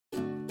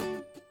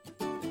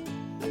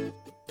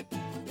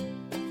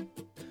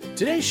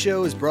Today's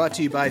show is brought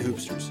to you by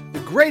Hoopsters, the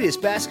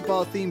greatest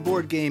basketball-themed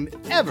board game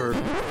ever.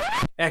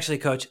 Actually,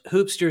 Coach,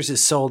 Hoopsters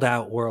is sold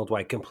out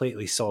worldwide,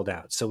 completely sold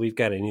out. So we've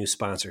got a new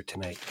sponsor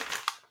tonight.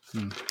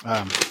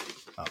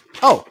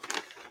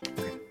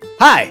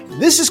 Hi,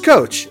 this is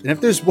Coach, and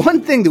if there's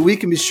one thing that we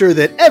can be sure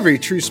that every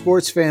true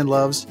sports fan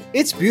loves,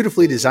 it's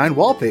beautifully designed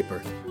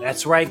wallpaper.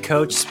 That's right,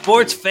 Coach.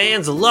 Sports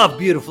fans love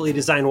beautifully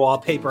designed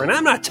wallpaper, and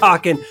I'm not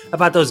talking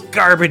about those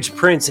garbage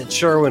prints at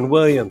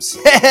Sherwin-Williams.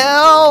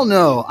 Hell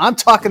no! I'm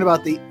talking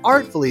about the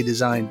artfully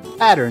designed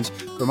patterns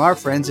from our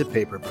friends at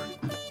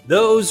Paperbird.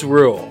 Those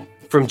rule.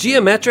 From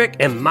geometric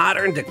and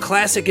modern to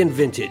classic and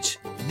vintage,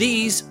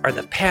 these are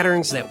the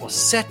patterns that will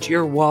set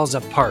your walls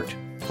apart.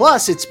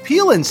 Plus, it's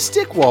peel and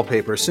stick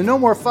wallpaper, so no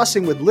more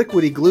fussing with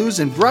liquidy glues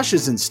and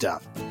brushes and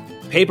stuff.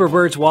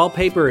 Paperbird's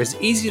wallpaper is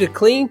easy to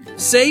clean,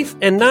 safe,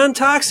 and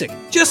non-toxic,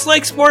 just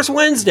like Sports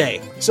Wednesday.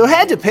 So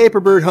head to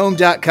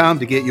paperbirdhome.com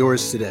to get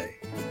yours today.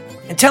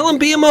 And tell them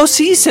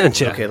BMOC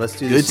sent you. Okay, let's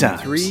do Good this in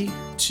times. 3,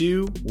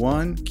 2,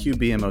 1, cue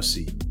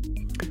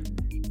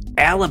BMOC.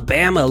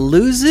 Alabama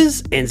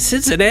loses and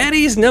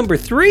Cincinnati's number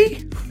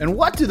 3? And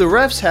what do the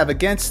refs have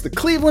against the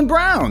Cleveland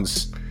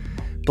Browns?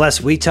 Plus,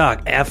 we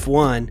talk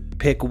F1,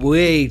 pick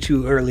way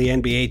too early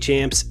NBA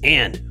champs,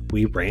 and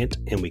we rant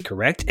and we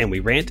correct and we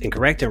rant and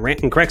correct and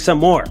rant and correct some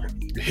more.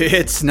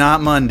 It's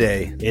not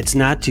Monday. It's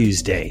not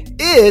Tuesday.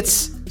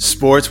 It's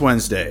Sports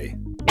Wednesday.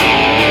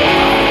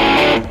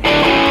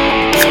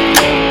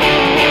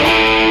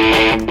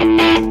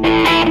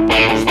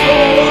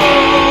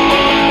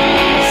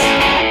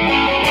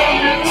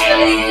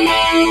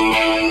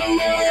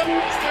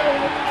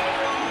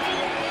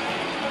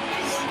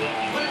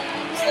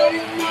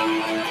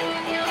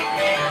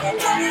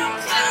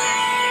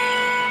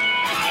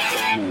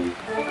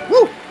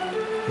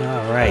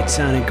 All right,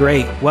 sounding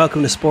great.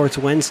 Welcome to Sports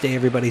Wednesday,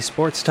 everybody.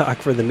 Sports talk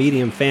for the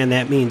medium fan.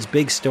 That means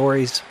big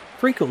stories,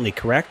 frequently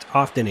correct,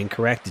 often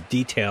incorrect,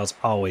 details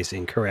always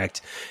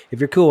incorrect. If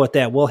you're cool with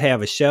that, we'll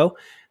have a show.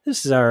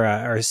 This is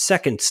our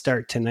second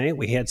start tonight.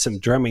 We had some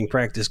drumming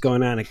practice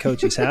going on at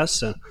Coach's house.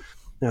 So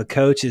now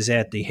Coach is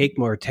at the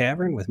Hakemore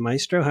Tavern with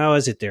Maestro. How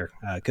is it there,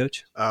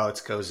 Coach? Oh,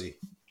 it's cozy.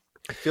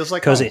 It feels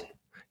like Cozy. home.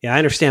 Yeah, I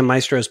understand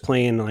Maestro's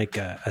playing like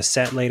a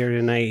set later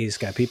tonight. He's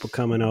got people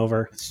coming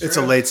over. It's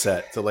a late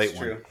set. It's a late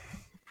one.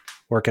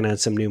 Working on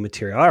some new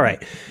material. All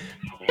right.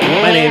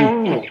 My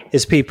name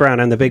is Pete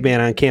Brown. I'm the big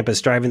man on campus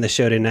driving the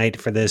show tonight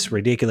for this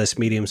ridiculous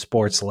medium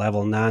sports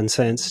level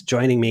nonsense.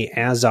 Joining me,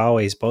 as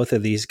always, both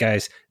of these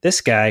guys.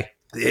 This guy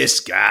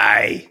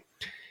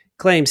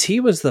claims he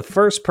was the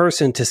first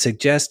person to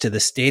suggest to the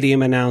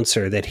stadium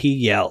announcer that he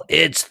yell,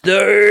 "It's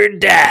third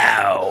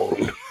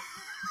down."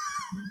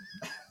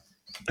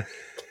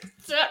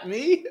 Is that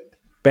me?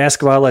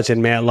 Basketball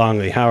legend Matt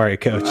Longley. How are you,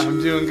 Coach?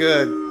 I'm doing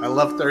good. I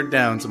love third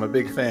downs. I'm a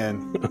big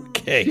fan.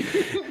 Okay.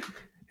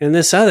 And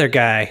this other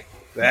guy,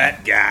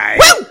 That guy.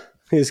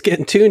 he's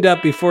getting tuned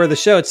up before the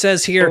show. It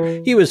says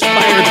here he was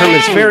fired from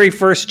his very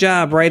first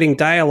job writing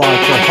dialogue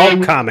for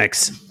Hulk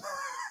Comics.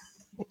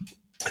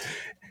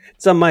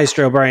 It's a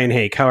Maestro, Brian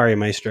Hake. How are you,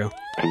 Maestro?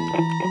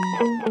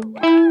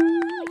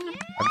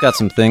 I've got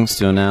some things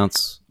to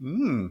announce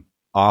Mm,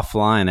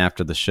 offline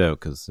after the show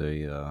because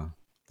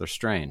they're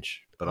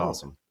strange but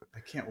awesome. I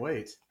can't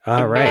wait.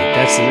 All right.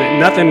 That's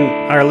nothing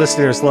our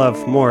listeners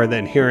love more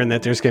than hearing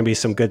that there's going to be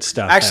some good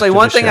stuff. Actually, after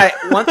one the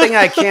thing show.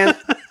 I can't.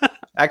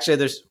 Actually,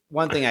 there's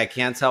one thing I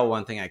can tell.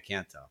 One thing I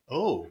can't tell.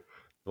 Oh.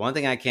 The one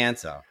thing I can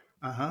tell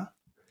Uh-huh.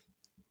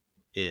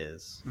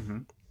 is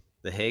Mhm.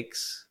 the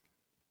Hakes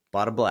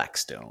bought a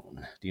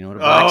Blackstone. Do you know what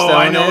a Blackstone Oh,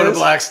 I know is? what a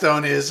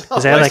Blackstone is.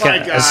 Is that like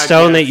a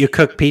stone that you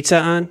cook pizza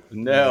on?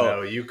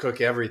 No, you cook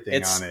everything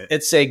It's on it.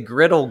 it's a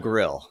griddle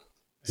grill.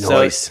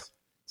 Nice.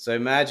 So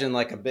imagine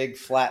like a big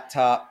flat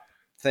top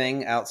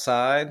thing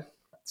outside.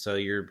 So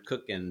you're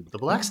cooking. The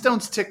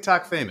Blackstone's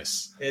TikTok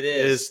famous. It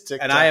is is,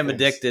 TikTok and I am famous.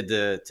 addicted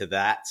to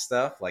that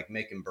stuff, like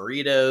making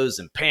burritos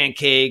and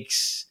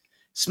pancakes,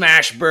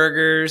 smash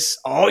burgers.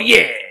 Oh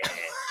yeah!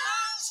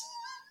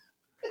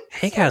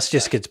 Hake House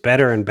just gets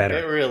better and It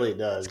better. really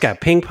does. It's got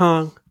ping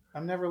pong.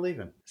 I'm never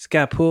leaving. It's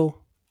got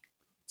pool.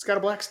 It's got a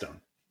Blackstone.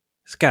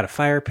 It's got a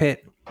fire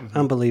pit.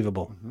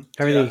 Unbelievable.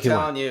 Everything I'm you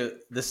want. telling you,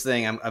 this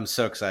thing, I'm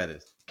so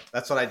excited.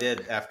 That's what I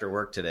did after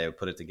work today. I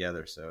put it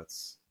together, so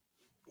it's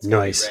gonna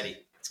Nice. be ready.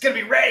 It's gonna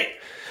be ready.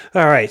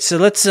 All right, so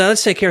let's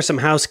take care of some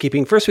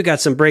housekeeping. First, we got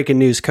some breaking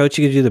news. Coach,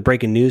 you can do the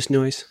breaking news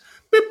noise.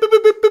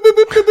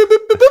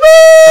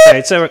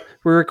 Okay, so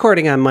we're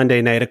recording on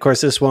Monday night. Of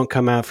course, this won't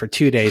come out for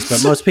 2 days,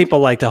 but most people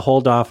like to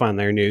hold off on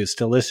their news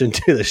to listen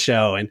to the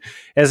show. And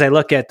as I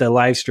look at the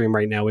live stream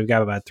right now, we've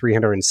got about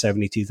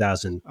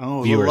 372,000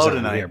 Oh, viewers low on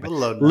tonight. here. But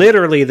Low tonight.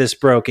 literally, this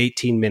broke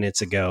 18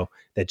 minutes ago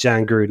that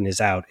John Gruden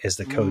is out as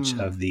the coach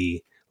of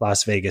the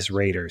Las Vegas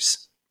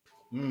Raiders.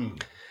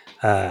 Mm.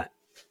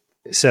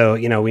 So,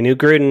 you know, we knew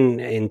Gruden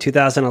in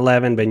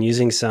 2011 been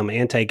using some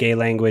anti-gay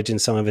language in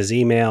some of his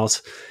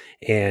emails.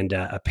 And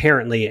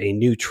apparently a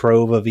new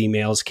trove of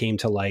emails came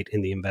to light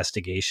in the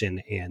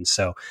investigation. And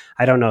so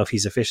I don't know if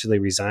he's officially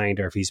resigned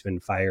or if he's been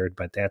fired,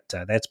 but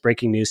that's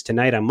breaking news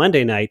tonight on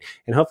Monday night.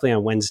 And hopefully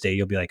on Wednesday,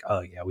 you'll be like,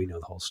 oh, yeah, we know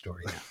the whole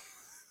story now.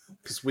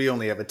 Because we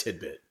only have a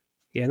tidbit.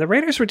 Yeah, and the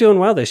Raiders were doing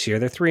well this year.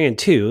 They're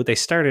 3-2. They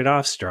started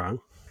off strong.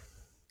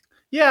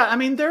 Yeah, I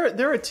mean,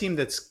 they're a team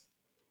that's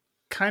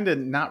kind of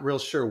not real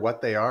sure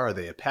what they are. Are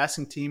they a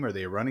passing team? Are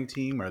they a running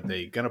team? Are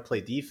they going to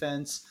play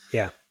defense?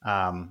 Yeah.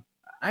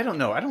 I don't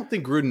know. I don't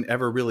think Gruden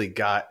ever really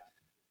got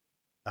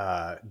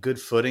good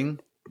footing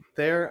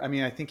there. I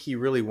mean, I think he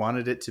really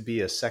wanted it to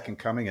be a second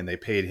coming, and they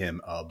paid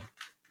him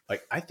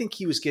I think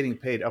he was getting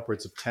paid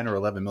upwards of $10 or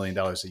 $11 million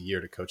a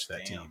year to coach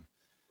that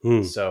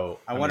team. So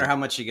I wonder how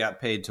much he got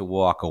paid to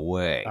walk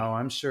away. Oh,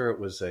 I'm sure it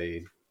was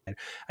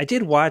I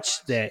did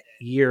watch that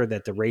year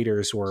that the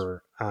Raiders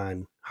were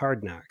on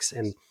Hard Knocks,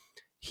 and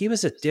he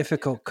was a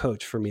difficult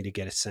coach for me to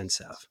get a sense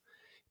of,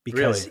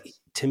 because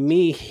to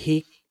me,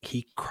 he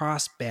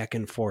crossed back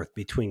and forth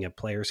between a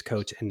player's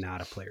coach and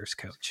not a player's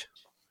coach.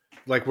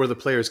 Like, were the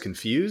players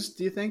confused,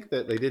 do you think,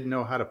 that they didn't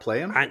know how to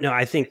play him? No,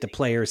 I think the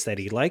players that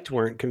he liked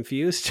weren't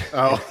confused.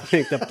 Oh. I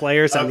think the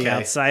players on the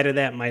outside of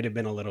that might have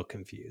been a little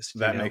confused.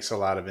 That makes a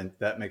lot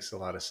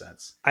of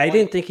sense. I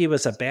didn't think he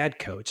was a bad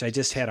coach. I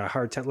just had a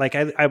hard time. Like,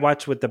 I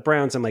watched with the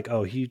Browns. I'm like,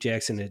 oh, Hugh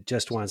Jackson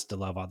just wants to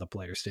love all the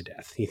players to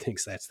death. He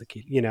thinks that's the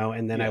key,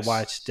 and then Yes. I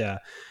watched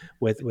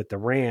with the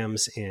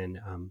Rams and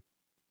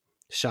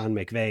Sean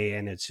McVay,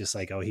 and it's just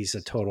like, oh, he's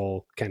a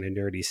total kind of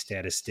nerdy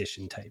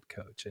statistician type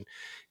coach. And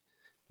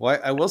Well,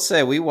 I will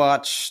say we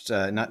watched,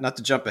 not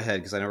to jump ahead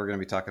because I know we're going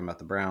to be talking about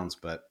the Browns,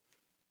 but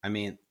I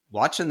mean,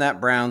 watching that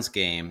Browns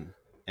game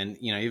and,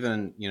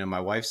 even, my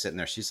wife sitting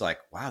there, she's like,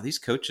 wow, these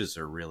coaches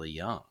are really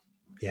young.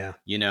 yeah,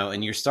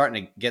 And you're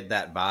starting to get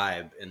that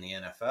vibe in the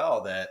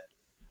NFL that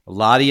a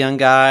lot of young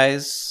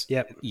guys,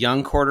 yep,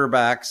 young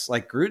quarterbacks,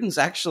 like Gruden's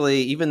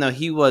actually, even though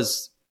he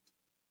was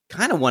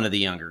kind of one of the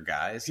younger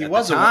guys. He at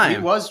was the time.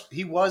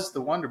 He was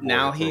the wonder boy.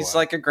 Now for a he's while.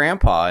 like a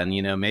grandpa,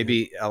 and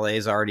maybe LA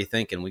is already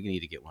thinking we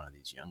need to get one of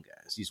these young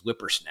guys, these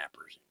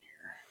whippersnappers in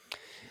here.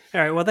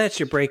 all right. Well, that's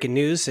your breaking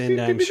news, and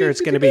I'm sure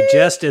it's going to be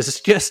just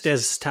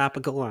as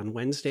topical on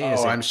Wednesday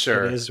as I'm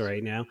sure it is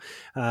right now.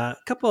 A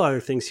couple other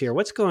things here.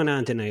 What's going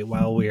on tonight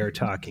while we are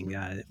talking?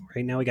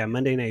 Right now, we got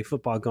Monday Night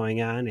Football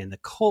going on, and the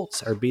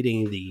Colts are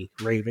beating the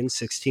Ravens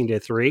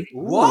 16-3.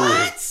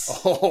 What?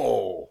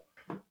 Oh,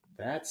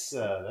 that's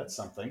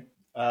something.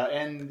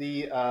 And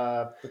the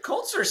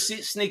Colts are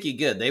sneaky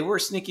good. They were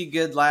sneaky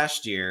good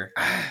last year.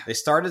 They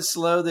started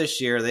slow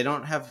this year. They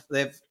don't have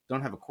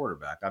a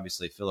quarterback.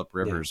 Obviously, Phillip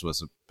Rivers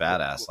was a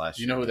badass last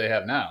year. you know who they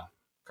have now?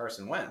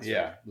 Carson Wentz.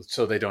 Yeah,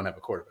 so they don't have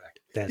a quarterback.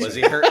 Was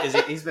he hurt?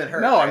 He's been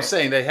hurt. No, right? I'm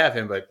saying they have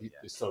him, but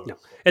No.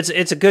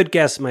 It's a good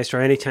guess, Maestro.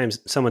 Anytime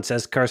someone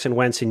says Carson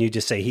Wentz and you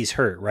just say he's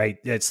hurt, right?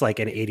 It's like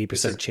an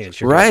 80% chance.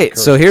 You're Right.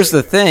 So here's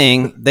the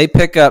thing: they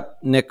pick up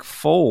Nick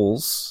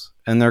Foles,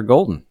 and they're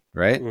golden,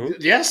 right? Mhm.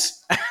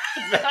 Yes,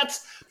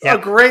 that's Yeah. a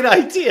great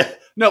idea.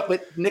 No,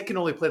 but Nick can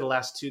only play the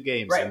last two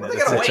games. Right. and Well, then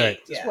they gotta That's wait. right.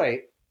 Just Yeah.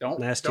 wait. Don't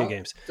Last two don't-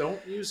 games. Don't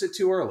use it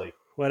too early.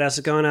 What else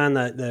is going on?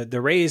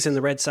 The Rays and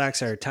the Red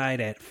Sox are tied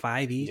at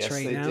 5 each Yes,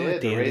 right they now. did.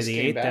 At the The end Rays of the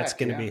came eighth, that's back,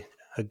 going to yeah. be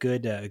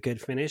a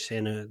good finish.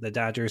 And the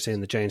Dodgers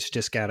and the Giants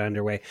just got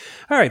underway.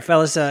 All right,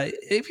 fellas.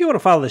 If you want to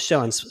follow the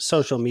show on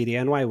social media,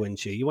 and why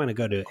wouldn't you? You want to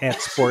go to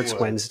 @Sports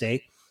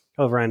Wednesday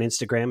over on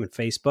Instagram and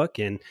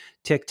Facebook and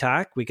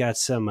TikTok. We got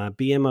some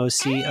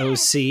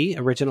BMOCOC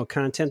original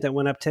content that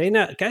went up today.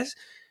 Now, guys,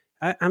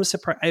 I'm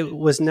surprised. It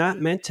was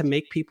not meant to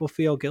make people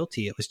feel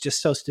guilty. It was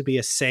just supposed to be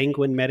a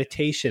sanguine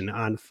meditation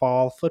on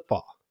fall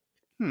football.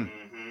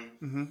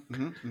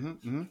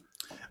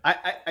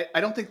 I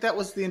don't think that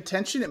was the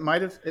intention. It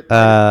might have.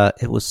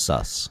 It was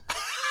sus.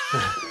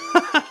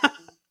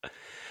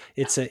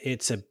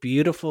 It's a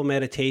beautiful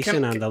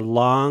meditation on the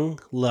long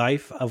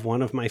life of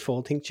one of my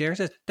folding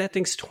chairs. That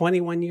thing's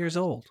 21 years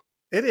old.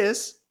 It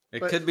is. It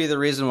But- could be the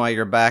reason why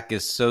your back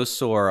is so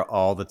sore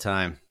all the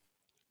time.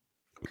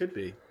 Could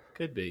be.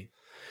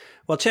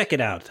 Well, check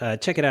it out.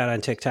 Check it out on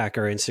TikTok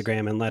or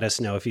Instagram, and let us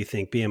know if you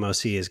think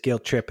BMOC is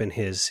guilt tripping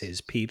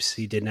his peeps.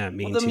 He did not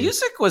mean Well, the to.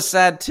 music was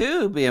sad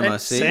too,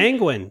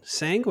 BMOC.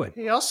 Sanguine.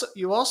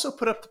 You also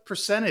put up the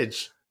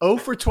percentage. 0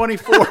 for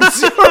 24,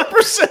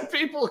 0%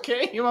 people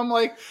came. I'm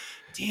like,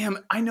 damn,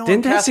 I know.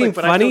 Didn't I'm that Catholic, seem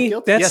but I funny? feel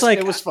guilty. That's Yes, like-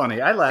 it was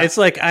funny. I laughed. It's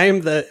like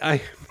I'm the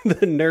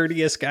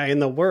nerdiest guy in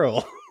the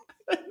world.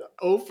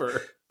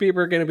 over.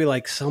 People are going to be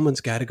like,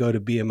 someone's got to go to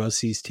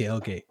BMOC's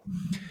tailgate.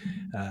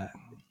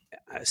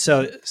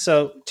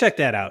 So check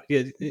that out.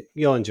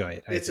 You'll enjoy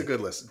it. I It's a think.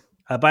 good listen.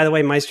 By the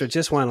way, Maestro,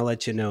 just want to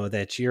let you know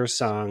that your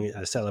song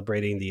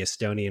celebrating the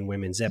Estonian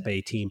women's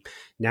epee team,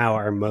 now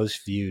our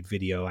most viewed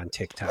video on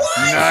TikTok.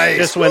 Nice.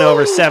 Just went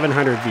over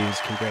 700 views.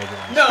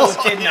 Congratulations. No,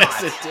 it did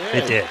yes, not. it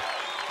did. It did.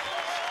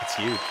 It's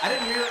huge. I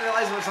didn't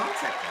realize it was on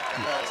TikTok.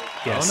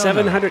 Yeah,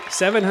 Oh, no,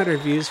 700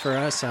 views for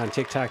us on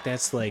TikTok.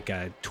 That's like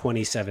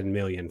 27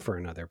 million for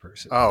another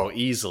person. Oh,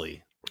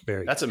 easily.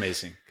 Very That's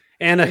amazing.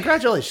 And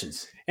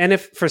Congratulations. And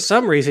if for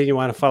some reason you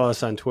want to follow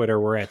us on Twitter,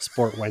 we're at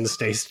Sport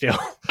Wednesday still.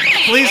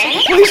 Please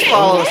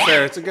follow us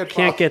there. It's a good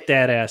Can't follow. get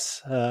that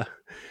S.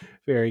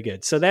 Very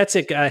good. So that's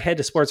it. Head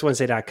to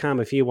sportswednesday.com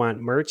if you want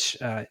merch.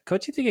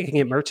 Coach, you think I can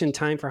get merch in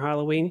time for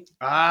Halloween?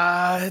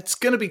 It's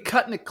going to be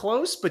cutting it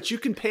close, but you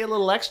can pay a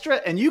little extra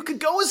and you could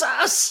go as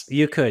us.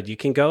 You could. You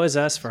can go as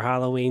us for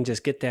Halloween.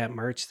 Just get that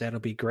merch.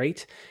 That'll be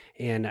great.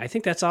 And I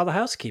think that's all the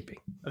housekeeping.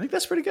 I think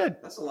that's pretty good.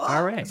 That's a lot.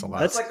 All right. That's a lot.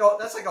 That's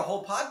like a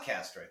whole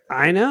podcast right there.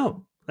 I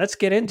know. Let's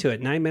get into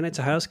it. 9 minutes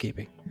of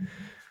housekeeping.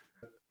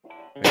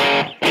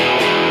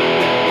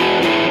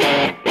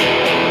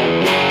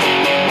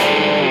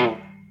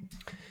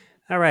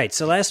 All right.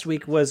 So last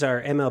week was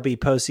our MLB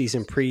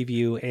postseason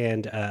preview,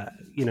 and a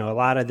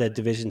lot of the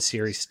division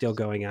series still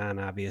going on.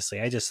 Obviously,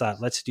 I just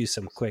thought let's do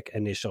some quick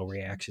initial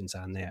reactions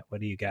on that.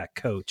 What do you got,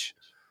 Coach?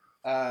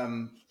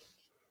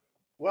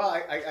 Well,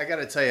 I got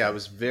to tell you, I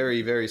was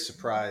very, very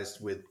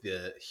surprised with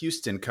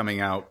Houston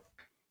coming out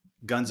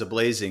guns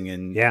a-blazing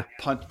and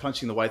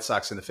punching the White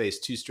Sox in the face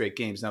 2 straight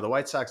games. Now, the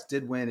White Sox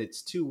did win.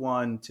 It's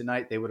 2-1.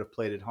 Tonight, they would have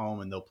played at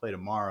home, and they'll play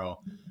tomorrow.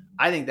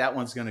 I think that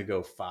one's going to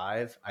go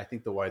 5. I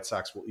think the White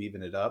Sox will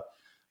even it up.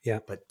 Yeah.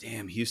 But,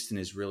 damn, Houston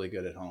is really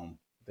good at home.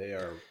 They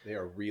are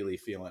really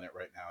feeling it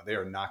right now. They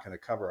are not going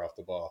to cover off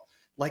the ball.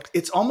 Like,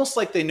 it's almost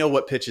like they know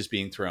what pitch is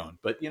being thrown.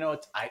 But, I'm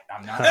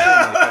not doing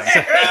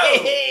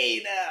anything.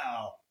 Hey,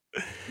 now.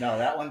 No,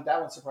 that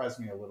one surprised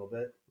me a little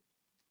bit.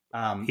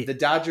 The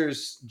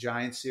Dodgers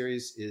Giants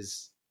series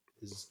is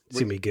it's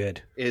gonna be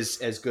good. Is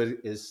as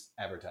good as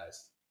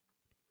advertised.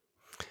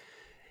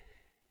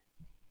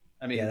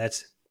 I mean,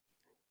 that's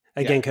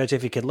again, Coach.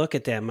 If you could look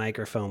at that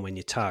microphone when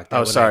you talk, that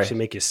would sorry. actually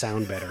make you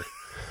sound better.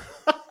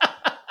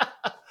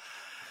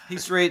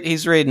 He's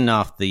reading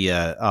off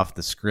the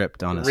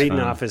script on his reading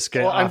phone.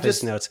 off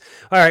his notes.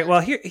 All right. Well,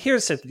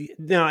 here's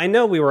now. I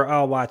know we were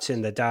all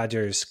watching the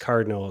Dodgers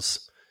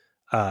Cardinals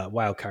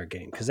wild card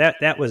game because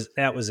that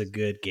was a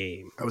good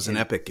game. That was an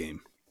epic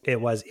game.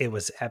 It was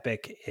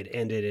epic. It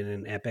ended in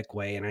an epic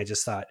way, and I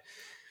just thought,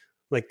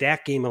 like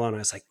that game alone, I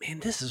was like, man,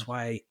 this is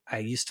why I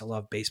used to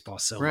love baseball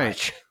so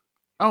much.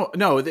 Oh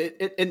no,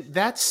 and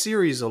that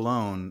series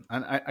alone,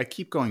 and I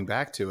keep going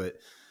back to it,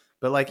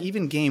 but like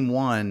even game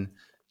 1,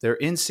 they're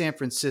in San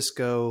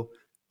Francisco.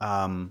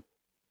 The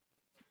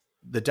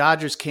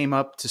Dodgers came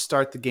up to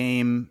start the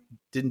game,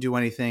 didn't do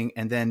anything,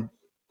 and then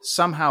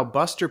somehow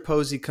Buster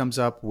Posey comes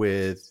up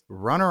with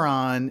runner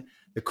on.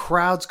 The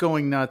crowd's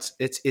going nuts.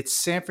 It's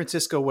San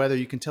Francisco weather.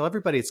 You can tell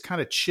everybody it's kind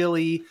of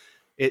chilly.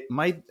 It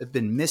might have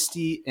been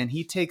misty, and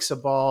he takes a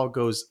ball,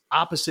 goes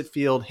opposite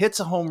field, hits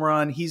a home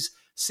run. He's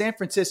San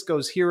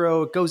Francisco's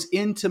hero. It goes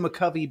into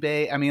McCovey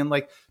Bay. I mean,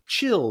 like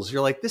chills.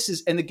 You're like, this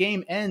is, and the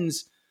game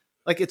ends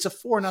like it's a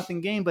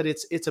 4-0 game, but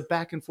it's a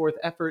back and forth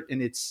effort,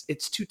 and it's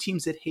 2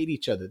 teams that hate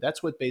each other.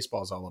 That's what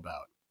baseball is all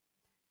about.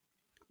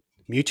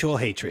 Mutual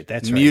hatred.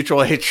 That's right.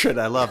 Mutual hatred.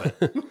 I love it.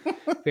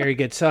 Very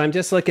good. So I'm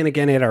just looking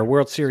again at our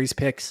World Series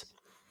picks.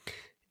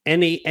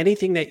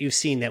 Anything that you've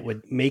seen that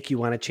would make you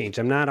want to change?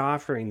 I'm not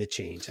offering the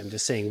change. I'm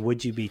just saying,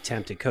 would you be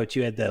tempted? Coach,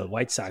 you had the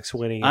White Sox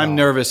winning. I'm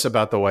nervous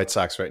about the White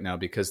Sox right now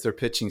because their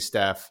pitching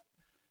staff,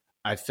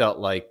 I felt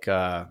like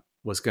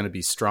was going to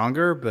be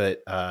stronger,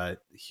 but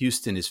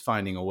Houston is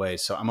finding a way.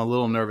 So I'm a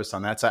little nervous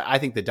on that side. I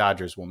think the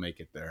Dodgers will make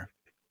it there.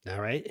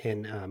 All right.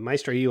 And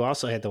Maestro, you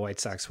also had the White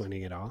Sox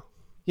winning it all.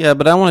 Yeah,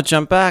 but I want to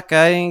jump back.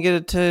 I didn't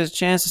get a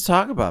chance to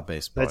talk about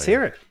baseball. Let's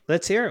hear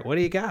it. What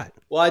do you got?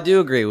 Well, I do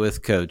agree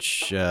with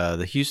Coach.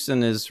 The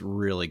Houston is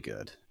really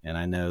good. And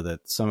I know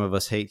that some of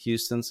us hate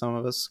Houston. Some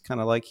of us kind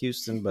of like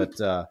Houston.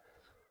 But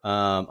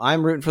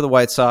I'm rooting for the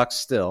White Sox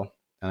still.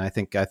 And I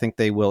think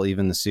they will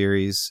even the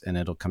series. And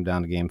it'll come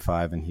down to Game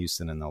 5 in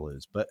Houston and they'll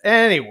lose. But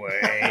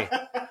anyway...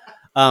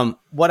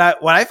 what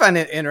I find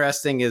it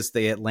interesting is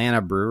the Atlanta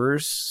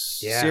Brewers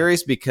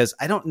series because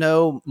I don't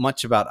know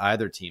much about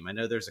either team. I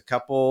know there's a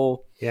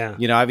couple,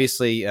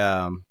 obviously,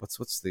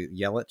 what's the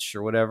Yelich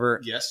or whatever.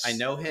 Yes, I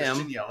know him,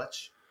 Christian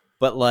Yelich.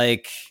 But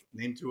like,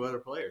 name 2 other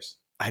players.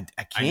 I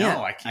can't. I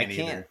know, I can't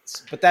either.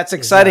 But that's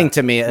exciting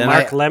to me. And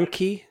Mark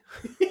Lemke,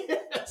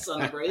 yes, on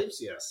the Braves,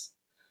 yes.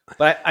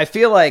 But I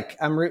feel like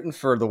I'm rooting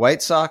for the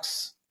White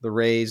Sox, the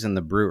Rays, and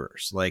the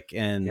Brewers.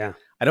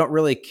 I don't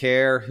really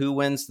care who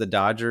wins, the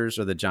Dodgers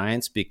or the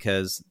Giants,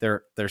 because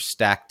they're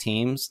stacked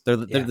teams. They're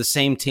the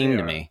same team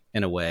to me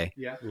in a way.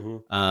 Yeah.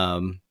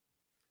 Mm-hmm.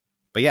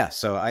 But yeah,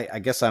 so I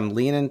guess I'm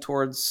leaning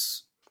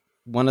towards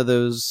one of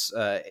those.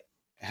 I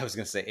was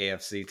going to say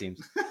AFC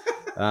teams.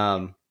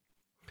 But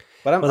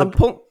I'm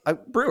pulling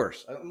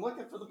Brewers. I'm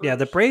looking for the Brewers. Yeah,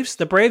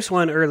 the Braves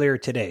won earlier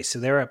today, so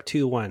they're up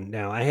 2-1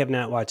 now. I have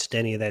not watched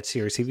any of that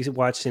series. Have you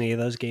watched any of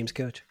those games,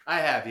 Coach?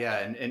 I have, yeah,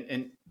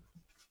 and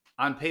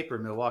on paper,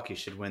 Milwaukee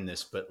should win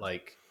this, but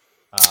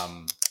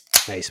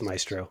nice,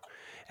 Maestro.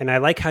 And I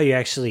like how you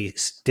actually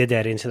did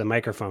that into the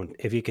microphone.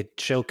 If you could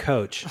show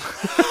Coach.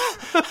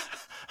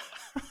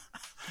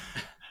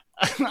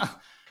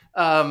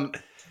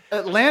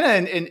 Atlanta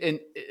and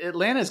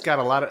Atlanta's got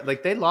a lot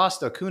of they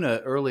lost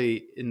Acuna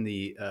early in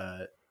the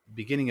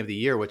beginning of the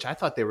year, which I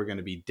thought they were going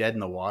to be dead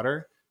in the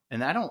water.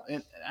 and I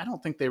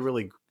don't think they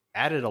really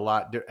added a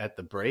lot at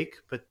the break,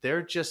 but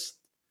they're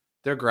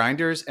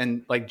grinders.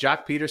 And like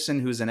Jock Peterson,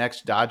 who's an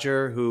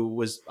ex-Dodger who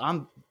was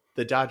on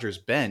the Dodgers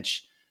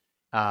bench,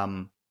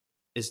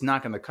 is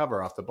not going to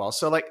cover off the ball.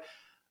 So like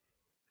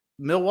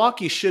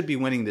Milwaukee should be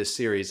winning this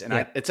series.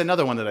 And it's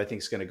another one that I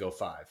think is going to go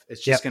 5.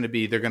 It's just going to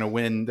be, they're going to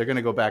win. They're going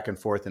to go back and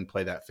forth and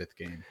play that 5th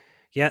game.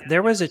 Yeah,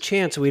 there was a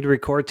chance we'd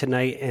record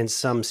tonight and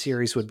some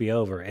series would be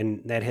over,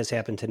 and that has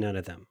happened to none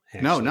of them.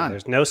 Actually. No, none.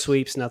 There's no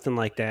sweeps, nothing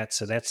like that.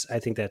 So I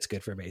think that's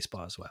good for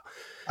baseball as well.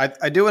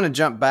 I do want to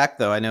jump back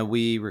though. I know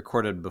we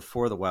recorded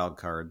before the wild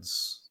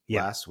cards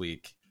last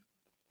week,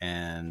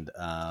 and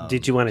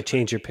did you want to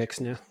change your picks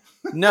now?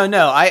 No.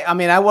 I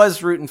mean, I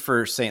was rooting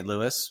for St.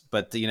 Louis,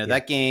 but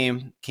that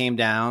game came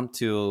down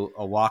to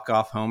a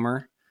walk-off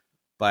homer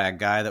by a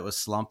guy that was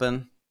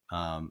slumping,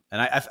 and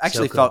I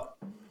actually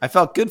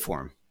felt good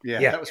for him.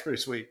 Yeah, that was pretty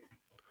sweet.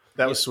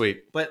 That was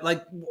sweet. But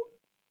like,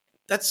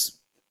 that's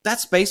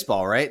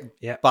baseball, right?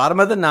 Yeah. Bottom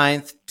of the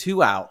 9th,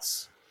 2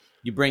 outs.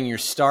 You bring your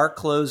star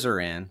closer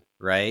in,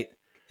 right?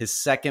 His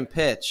second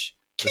pitch,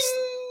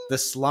 the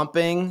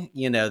slumping.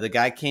 The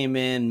guy came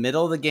in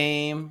middle of the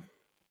game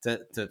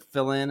to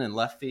fill in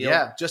left field.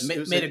 Yeah,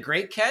 made a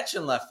great catch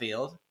in left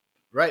field.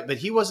 Right, but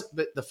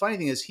But the funny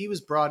thing is, he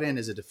was brought in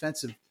as a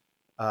defensive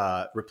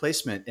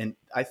replacement, and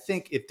I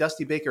think if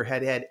Dusty Baker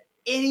had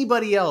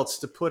anybody else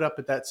to put up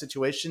at that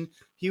situation,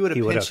 he would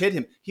have pinch hit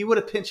him. He would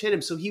have pinch hit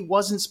him. So he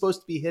wasn't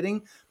supposed to be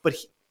hitting, but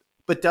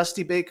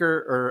Dusty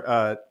Baker,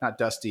 or not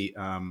Dusty,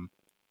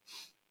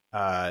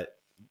 the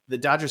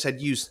Dodgers had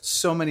used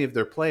so many of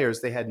their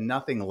players, they had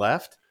nothing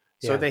left.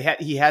 So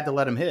he had to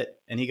let him hit,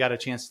 and he got a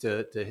chance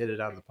to hit it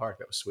out of the park.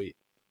 That was sweet.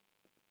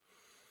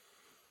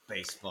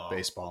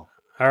 Baseball.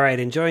 All right,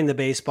 enjoying the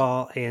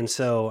baseball. And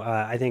so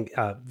I think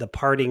the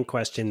parting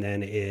question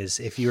then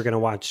is, if you were going to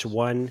watch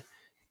one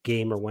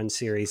game or one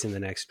series in the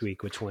next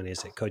week, which one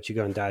is it? Coach, you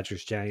going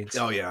Dodgers Giants?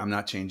 Oh yeah, I'm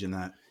not changing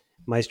that.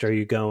 Maestro,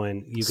 you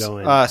going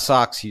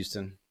Sox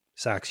Houston.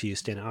 Sox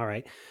Houston. All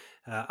right.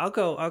 I'll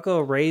go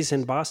Rays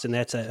in Boston.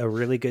 That's a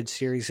really good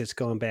series. It's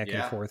going back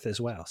and forth as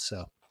well.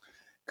 So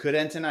could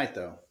end tonight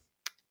though.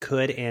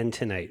 Could end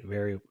tonight.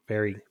 Very,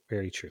 very,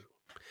 very true.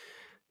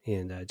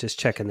 And just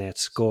checking that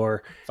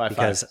score 5-5.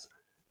 Because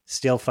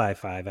still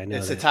 5-5. I know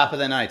it's the top of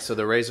the night, so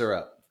the Rays are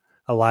up.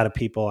 A lot of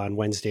people on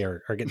Wednesday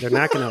are they're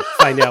not going to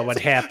find out what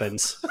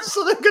happens.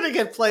 So they're going to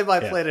get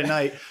play-by-play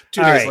tonight,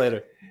 2 days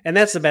later. And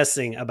that's the best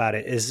thing about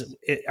it is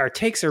our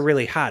takes are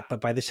really hot,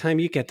 but by the time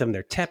you get them,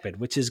 they're tepid,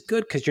 which is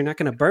good because you're not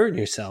going to burn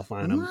yourself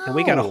on them. No. And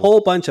we got a whole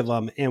bunch of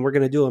them, and we're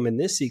going to do them in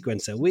this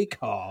sequence that we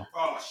call.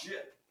 Oh,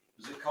 shit.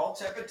 Is it called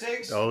Tepid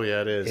Takes? Oh,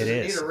 yeah, it is. It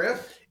is. Need a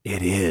riff?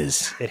 It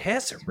is. It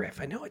has a riff.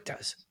 I know it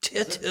does.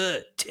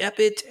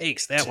 Tepid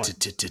Takes, that one.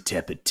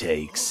 Tepid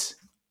Takes.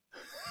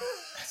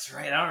 That's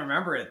right. I don't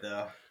remember it,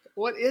 though.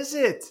 What is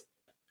it?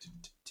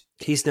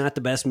 He's not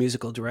the best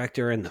musical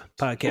director in the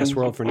podcast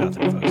world for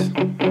nothing, folks.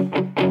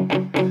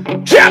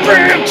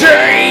 Tepid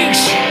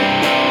Takes!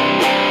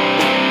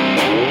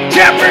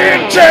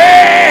 Tepid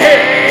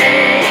Takes!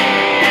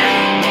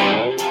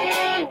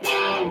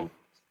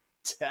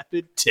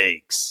 Tepid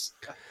Takes.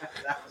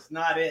 That was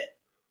not it.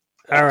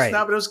 All right.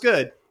 But it was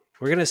good.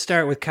 We're going to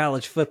start with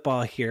college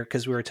football here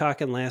because we were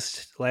talking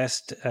last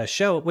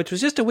show, which was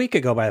just a week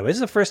ago, by the way. This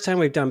is the first time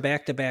we've done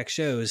back-to-back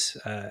shows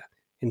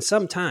in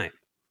some time.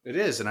 It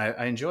is, and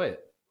I enjoy it.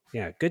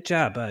 Yeah, good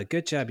job.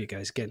 Good job, you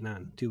guys, getting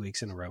on 2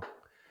 weeks in a row.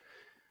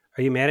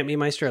 Are you mad at me,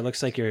 Meister? It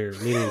looks like you're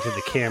leaning to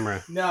the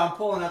camera. No, I'm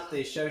pulling up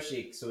the show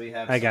sheet so we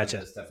have I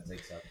gotcha. Stuff to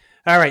take up.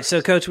 All right,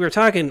 so, Coach, we're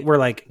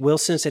like, will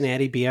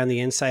Cincinnati be on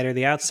the inside or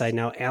the outside?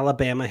 Now,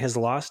 Alabama has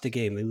lost a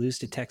game. They lose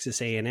to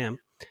Texas A&M.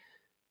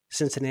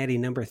 Cincinnati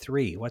number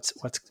 3.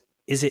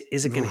 Is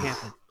it going to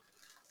happen?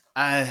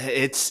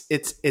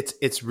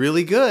 It's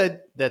really good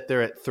that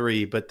they're at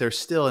 3, but they're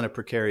still in a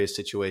precarious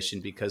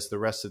situation because the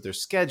rest of their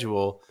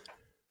schedule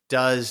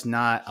does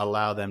not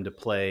allow them to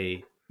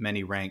play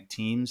many ranked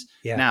teams.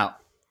 Yeah. Now,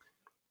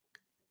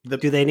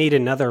 do they need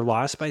another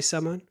loss by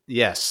someone?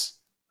 Yes.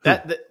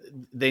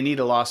 They need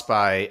a loss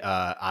by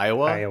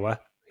Iowa.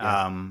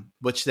 Yeah.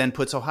 Which then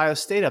puts Ohio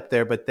State up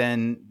there, but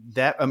then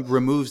that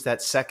removes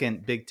that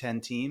second Big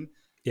Ten team.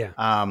 Yeah.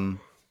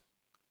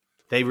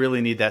 They really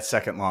need that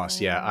second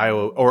loss. Yeah.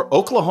 Iowa or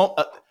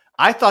Oklahoma.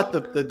 I thought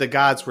the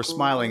gods were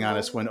smiling on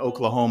us when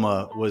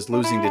Oklahoma was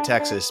losing to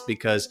Texas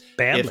because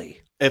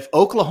badly. If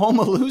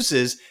Oklahoma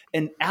loses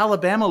and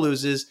Alabama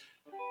loses,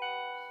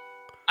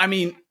 I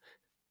mean,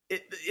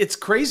 it's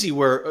crazy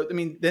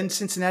then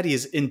Cincinnati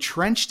is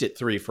entrenched at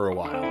 3 for a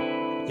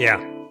while.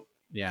 Yeah.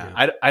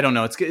 I don't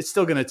know. It's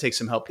still going to take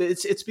some help.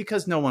 It's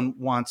because no one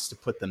wants to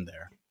put them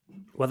there.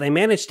 Well, they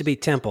managed to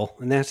beat Temple,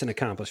 and that's an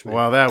accomplishment.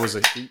 Well,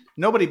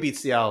 nobody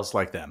beats the Owls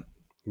like them.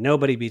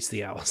 Nobody beats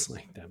the Owls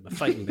like them. The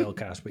fighting Bill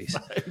Cosby's.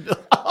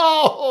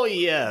 Oh,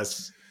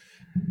 yes.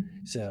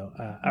 So,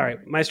 all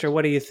right, Maestro,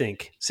 what do you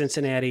think?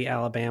 Cincinnati,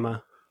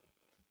 Alabama?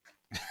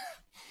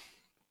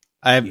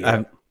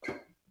 I'm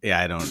Yeah,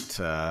 I don't.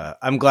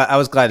 I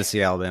was glad to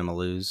see Alabama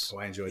lose. Oh,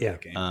 I enjoyed Yeah.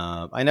 that game.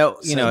 I know,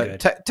 So good.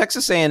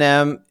 Texas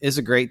A&M is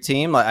a great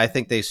team. I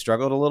think they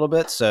struggled a little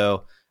bit.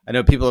 So I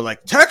know people are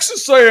like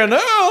Texas A&M,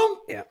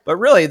 Yeah. but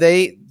really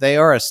they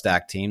are a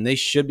stacked team. They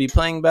should be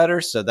playing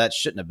better. So that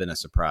shouldn't have been a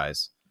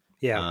surprise.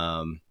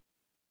 Yeah.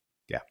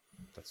 Yeah.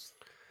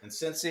 And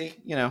Cincy,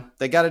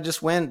 they got to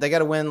just win. They got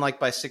to win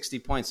like by 60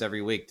 points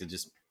every week to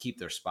just keep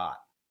their spot.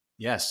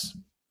 Yes.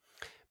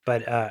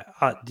 But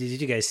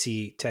did you guys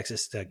see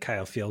Texas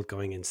Kyle Field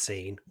going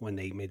insane when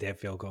they made that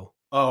field goal?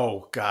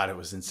 Oh God, it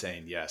was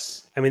insane.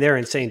 Yes. I mean, they're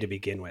insane to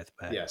begin with,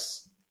 but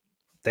Yes.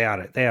 they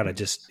ought to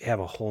just have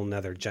a whole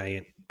nother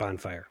giant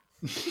bonfire.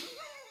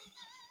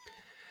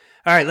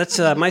 All right, let's.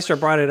 Maestro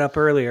brought it up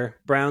earlier.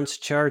 Browns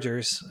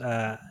Chargers.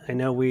 I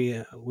know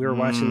we were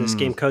watching this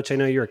game, Coach. I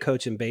know you're a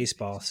coach in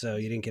baseball, so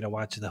you didn't get to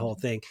watch the whole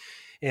thing.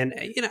 And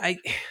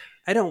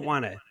I don't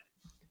want to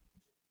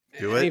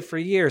Do I it. mean, for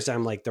years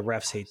I'm like the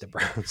refs hate the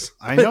Browns.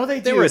 I know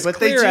they There do, was but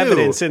they clear do.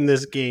 evidence in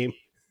this game.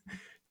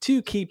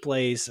 2 key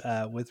plays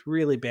with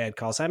really bad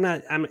calls.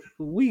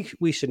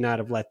 We should not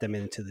have let them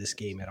into this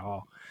game at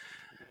all.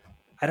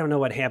 I don't know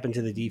what happened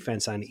to the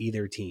defense on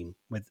either team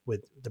with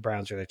the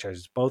Browns or the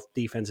Chargers. Both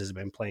defenses have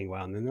been playing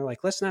well, and then they're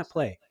like, let's not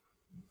play.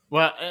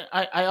 Well,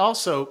 I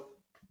also,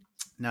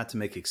 not to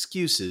make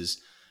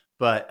excuses,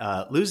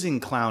 but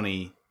losing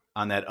Clowney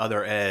on that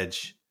other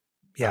edge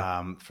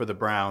for the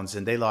Browns,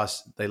 and they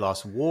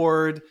lost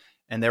Ward,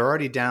 and they're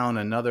already down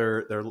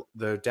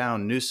they're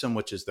down Newsome,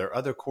 which is their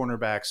other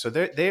cornerback. So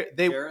they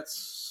Garrett's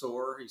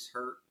sore. He's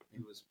hurt. He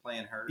was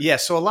playing hurt. Yeah,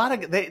 so a lot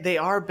of they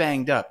are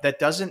banged up. That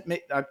doesn't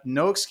make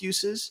no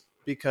excuses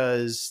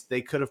because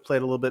they could have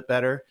played a little bit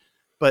better.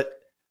 But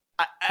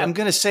I'm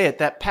going to say it.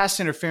 That pass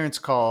interference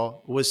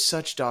call was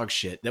such dog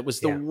shit. That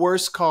was the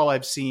worst call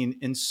I've seen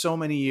in so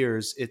many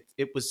years.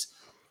 It was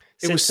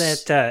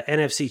Since that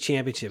NFC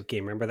Championship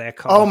game. Remember that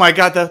call? Oh my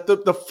God,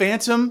 the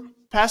phantom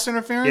pass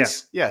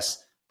interference. Yeah.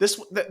 Yes,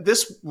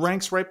 this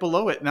ranks right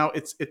below it. Now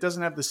it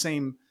doesn't have the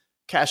same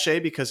cachet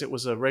because it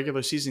was a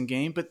regular season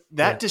game, but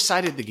that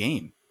decided the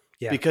game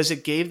because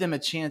it gave them a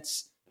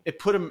chance. It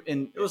put them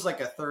in. It was like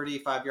a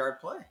 35-yard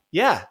play.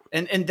 Yeah,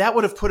 and that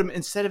would have put them,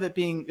 instead of it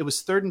being, it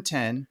was 3rd and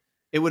 10.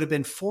 It would have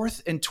been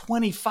 4th and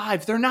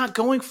 25. They're not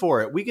going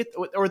for it.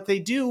 Or if they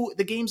do,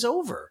 the game's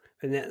over.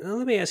 And then,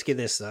 let me ask you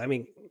this though. I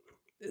mean,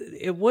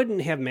 it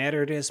wouldn't have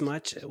mattered as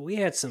much. We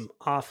had some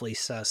awfully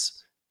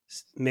sus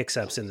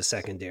mix-ups in the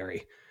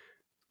secondary.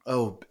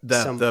 Oh,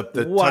 the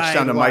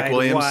touchdown to Mike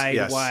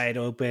Williams, wide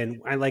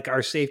open.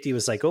 Our safety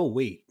was like, oh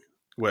wait,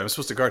 I'm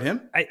supposed to guard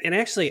him. I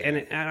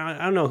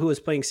don't know who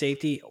was playing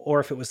safety or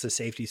if it was the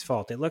safety's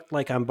fault. It looked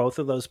like on both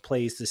of those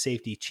plays, the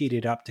safety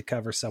cheated up to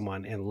cover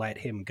someone and let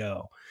him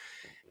go.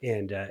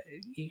 And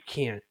you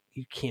can't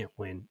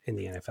win in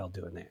the NFL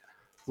doing that.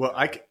 Well,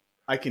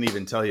 I can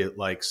even tell you,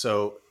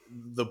 so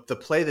the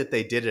play that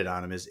they did it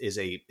on him is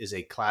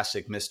a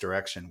classic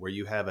misdirection where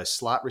you have a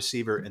slot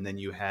receiver and then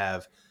you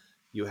have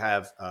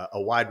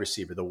a wide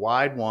receiver. The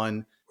wide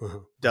one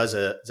does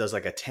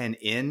like a 10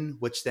 in,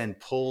 which then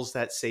pulls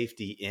that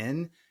safety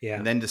in. Yeah.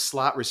 And then the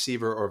slot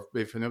receiver, or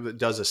if you know,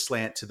 does a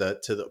slant to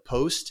the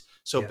post.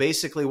 So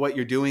basically what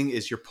you're doing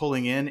is you're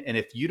pulling in, and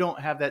if you don't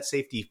have that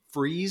safety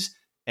freeze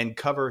and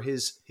cover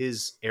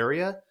his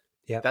area,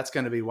 that's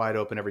going to be wide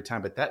open every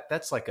time. But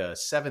that's like a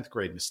 7th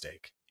grade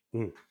mistake.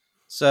 Mm.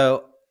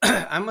 So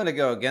I'm going to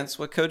go against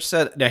what Coach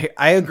said. Now,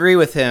 I agree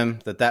with him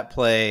that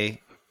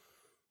play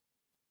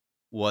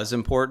was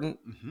important,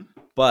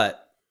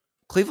 but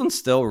Cleveland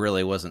still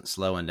really wasn't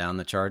slowing down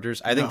the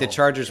Chargers. I think the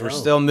Chargers were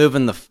still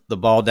moving the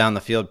ball down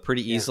the field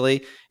pretty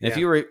easily. And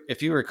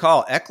if you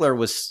recall, Eckler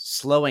was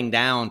slowing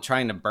down,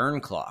 trying to burn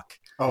clock.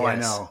 Oh, yes. I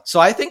know. So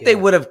I think they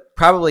would have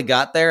probably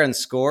got there and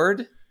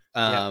scored.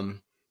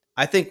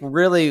 I think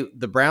really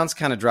the Browns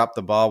kind of dropped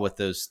the ball with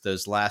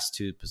those last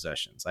 2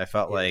 possessions. I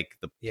felt like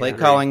the play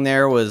calling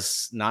there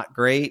was not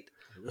great.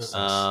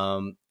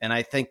 And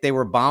I think they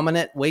were bombing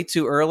it way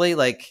too early.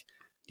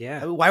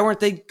 Why weren't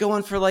they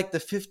going for the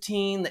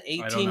 15, the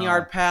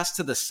 18-yard pass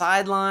to the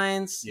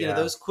sidelines? Yeah.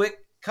 Those quick,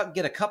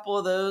 get a couple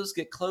of those,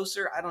 get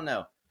closer. I don't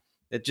know.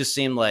 It just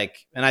seemed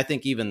like, and I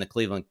think even the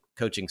Cleveland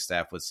coaching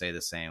staff would say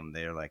the same.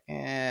 They're like,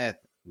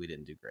 we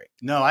didn't do great.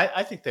 No,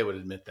 I think they would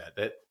admit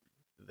that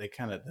they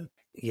kind of,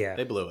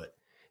 they blew it.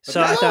 But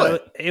so I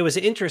thought it was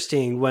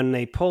interesting when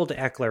they pulled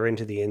Eckler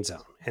into the end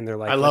zone, and they're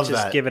like, I love let's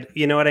just that. give it,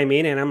 you know what I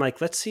mean? And I'm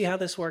like, let's see how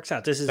this works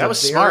out. This is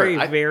very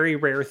very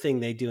rare thing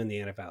they do in the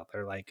NFL.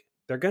 They're like,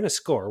 they're going to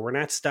score. We're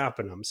not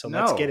stopping them. So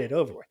let's get it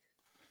over with.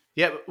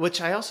 Yeah.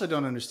 Which I also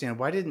don't understand.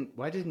 Why didn't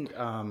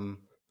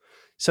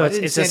so it's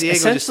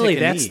essentially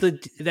that's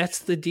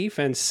the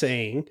defense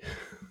saying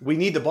we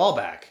need the ball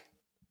back.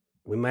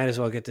 We might as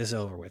well get this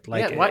over with.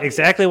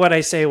 Exactly what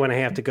I say when I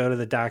have to go to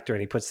the doctor and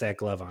he puts that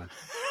glove on.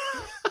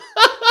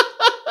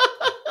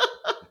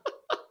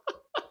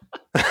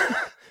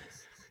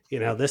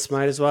 This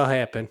might as well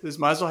happen. This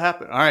might as well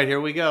happen. All right,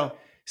 here we go.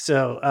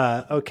 So,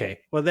 okay.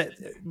 Well,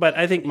 but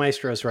I think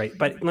Maestro's right.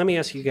 But let me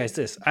ask you guys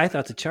this. I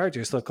thought the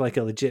Chargers looked like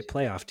a legit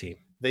playoff team.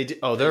 They do.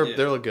 Oh, they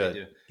look good. They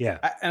do. Yeah.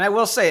 And I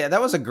will say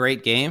that was a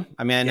great game.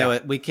 I mean, I know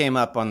we came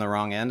up on the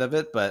wrong end of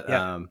it, but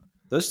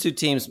those two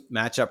teams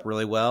match up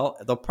really well.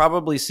 They'll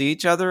probably see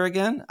each other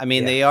again. I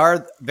mean, they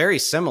are very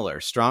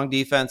similar. Strong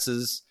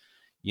defenses,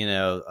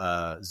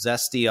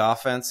 zesty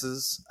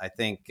offenses. I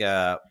think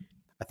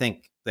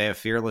they have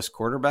fearless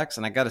quarterbacks,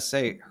 and I got to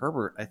say,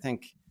 Herbert, I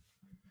think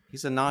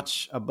he's a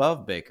notch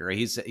above Baker.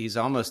 He's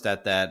almost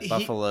at that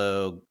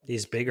Buffalo.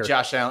 He's bigger.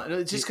 Josh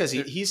Allen, just because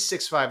he's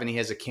 6'5" and he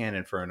has a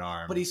cannon for an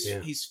arm. But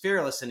he's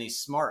fearless and he's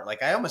smart.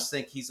 Like, I almost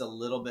think he's a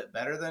little bit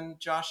better than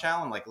Josh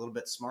Allen, like a little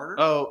bit smarter.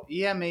 Oh,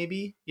 yeah,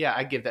 maybe. Yeah,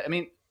 I give that. I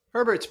mean,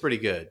 Herbert's pretty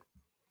good.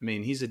 I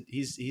mean,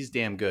 he's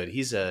damn good.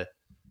 He's a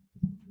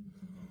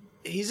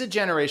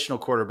generational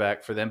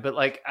quarterback for them. But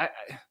like,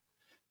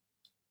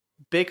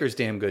 Baker's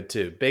damn good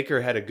too.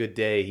 Baker had a good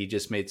day. He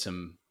just made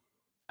some.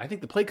 I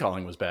think the play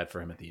calling was bad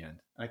for him at the end.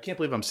 I can't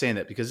believe I'm saying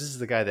that because this is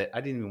the guy that I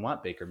didn't even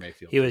want Baker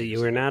Mayfield. You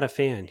were not a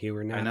fan. You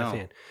were not a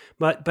fan.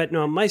 But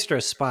no,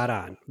 Maestro's spot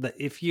on.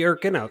 If you're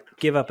going to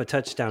give up a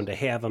touchdown to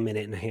have a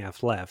minute and a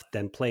half left,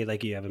 then play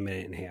like you have a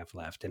minute and a half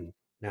left and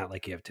not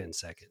like you have 10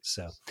 seconds.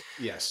 So,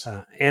 yes.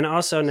 And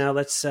also now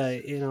let's,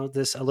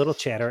 this a little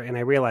chatter. And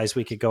I realize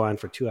we could go on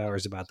for 2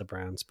 hours about the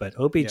Browns, but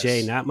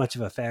OBJ, not much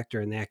of a factor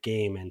in that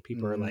game. And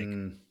people are like,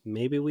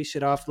 maybe we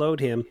should offload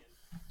him.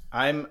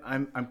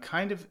 I'm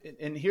kind of,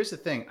 and here's the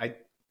thing. I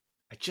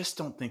just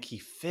don't think he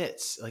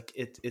fits. Like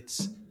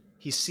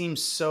he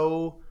seems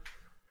so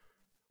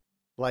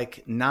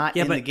like not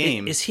in the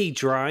game. Is he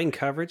drawing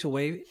coverage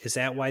away? Is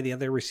that why the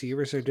other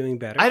receivers are doing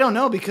better? I don't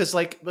know, because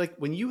like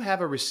when you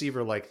have a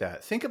receiver like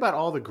that, think about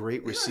all the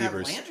great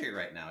receivers. Don't have Landry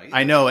right now either.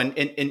 I know,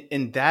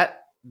 and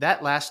that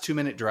last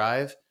 2-minute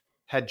drive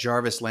had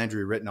Jarvis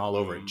Landry written all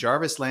over it.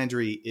 Jarvis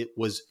Landry, it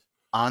was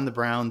on the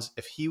Browns.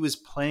 If he was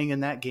playing in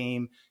that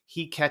game,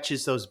 he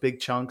catches those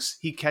big chunks.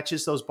 He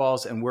catches those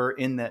balls, and we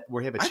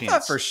have a chance. I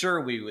thought for sure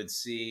we would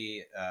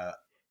see, a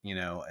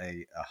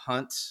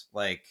Hunt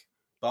like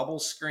bubble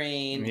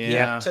screen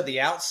to the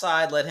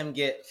outside, let him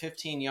get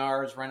 15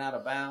 yards, run out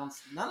of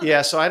bounds.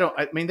 So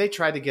I mean, they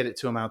tried to get it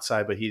to him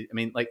outside, but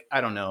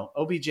I don't know.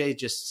 OBJ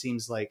just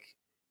seems like,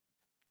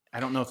 I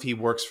don't know if he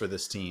works for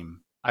this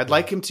team. I'd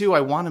like him to.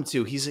 I want him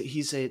to.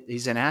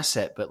 He's an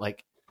asset, but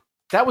like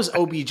that was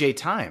OBJ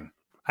time.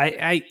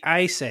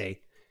 I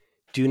say,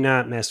 do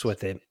not mess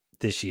with it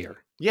this year.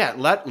 Yeah,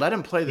 let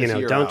him play this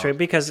year. Don't trade,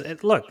 because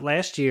look,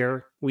 last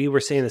year we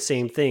were saying the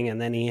same thing,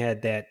 and then he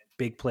had that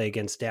big play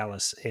against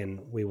Dallas, and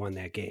we won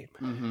that game.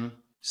 Mm-hmm.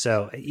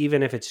 So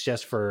even if it's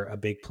just for a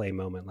big play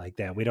moment like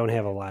that, we don't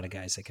have a lot of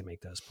guys that can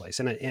make those plays.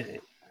 And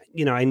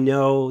I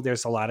know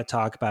there's a lot of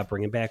talk about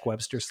bringing back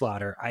Webster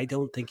Slaughter. I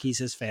don't think he's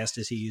as fast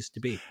as he used to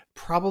be.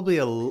 Probably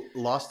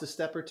lost a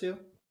step or two.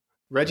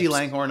 Reggie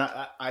Langhorne,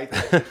 I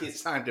think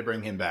it's time to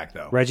bring him back,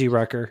 though. Reggie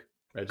Rucker.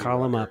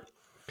 Call him up.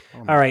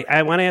 All right.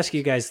 I want to ask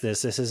you guys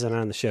this. This isn't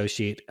on the show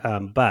sheet,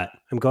 but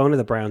I'm going to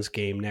the Browns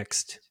game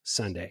next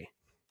Sunday.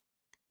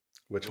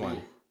 Which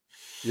one?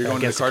 You're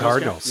going to the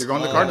Cardinals. You're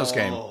going to the Cardinals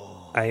game.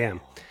 I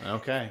am.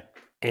 Okay.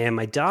 And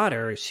my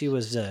daughter, she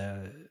was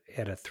at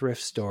a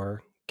thrift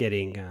store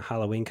getting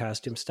Halloween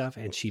costume stuff,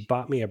 and she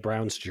bought me a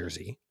Browns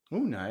jersey. Oh,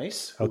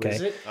 nice. Okay.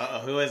 Who is it?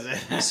 Who is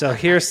it? So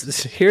here's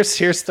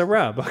the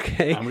rub.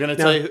 Okay. I'm going to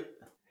tell you.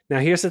 Now,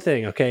 here's the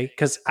thing, okay?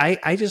 Because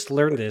I just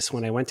learned this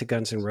when I went to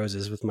Guns N'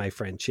 Roses with my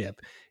friend Chip,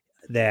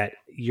 that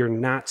you're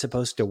not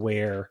supposed to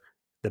wear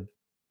the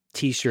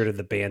T-shirt of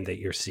the band that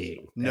you're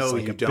seeing. That's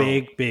you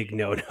don't. Big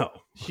no-no.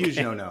 Huge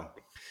no-no.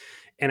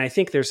 And I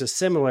think there's a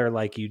similar,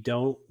 like, you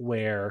don't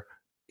wear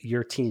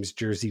your team's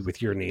jersey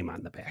with your name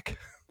on the back.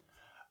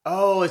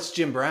 Oh, it's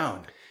Jim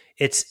Brown.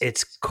 It's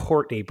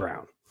Courtney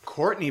Brown.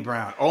 Courtney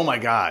Brown. Oh, my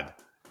God.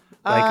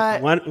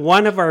 Like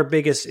one of our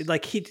biggest,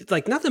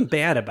 like nothing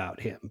bad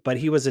about him, but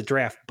he was a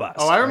draft bust.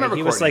 Oh, I remember. Right?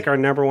 He was like our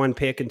number one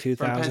pick in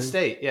 2000. From Penn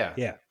State, yeah.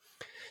 Yeah.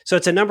 So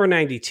it's a number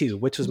 92,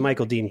 which was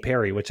Michael Dean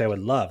Perry, which I would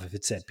love if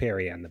it said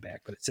Perry on the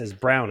back, but it says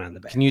Brown on the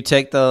back. Can you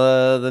take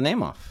the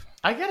name off?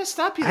 I gotta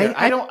stop you there.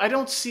 I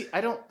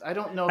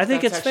don't know. If I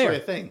think that's it's actually fair. a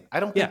thing. I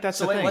don't think that's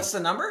a thing. What's the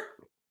number?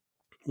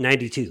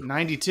 92.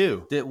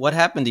 92. What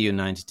happened to you in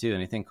 92?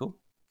 Anything cool?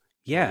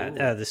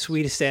 Yeah, the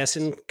sweet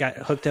assassin got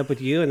hooked up with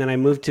you, and then I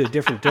moved to a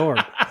different dorm.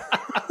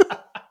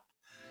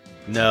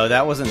 No,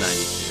 that wasn't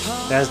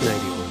 92. That was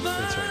 91.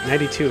 That's right.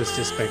 92 was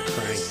just by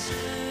crying.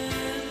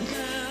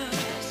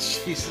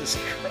 Jesus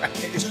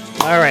Christ.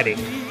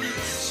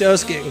 Alrighty.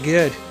 Show's getting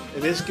good.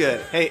 It is good.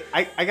 Hey,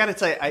 I got to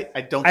tell you,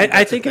 I don't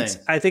think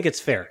I think it's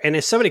fair. And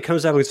if somebody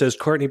comes up and says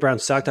Courtney Brown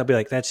sucked, I'll be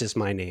like, that's just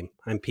my name.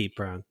 I'm Pete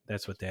Brown.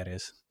 That's what that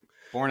is.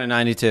 Born in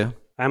 92.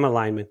 I'm a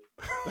lineman.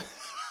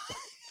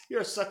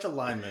 You're such a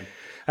lineman.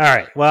 All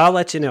right. Well, I'll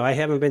let you know. I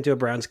haven't been to a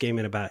Browns game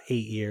in about 8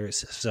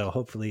 years, so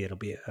hopefully it'll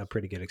be a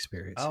pretty good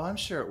experience. Oh, I'm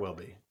sure it will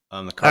be.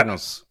 The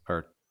Cardinals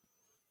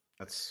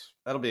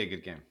that'll be a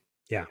good game.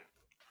 Yeah.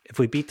 If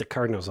we beat the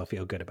Cardinals, I'll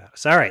feel good about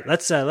us. All right.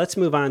 Let's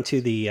move on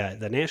to the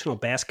National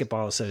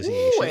Basketball Association.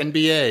 Ooh,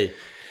 NBA.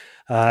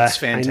 It's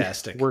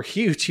fantastic. We're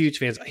huge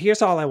fans.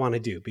 Here's all I want to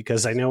do,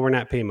 because I know we're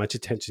not paying much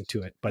attention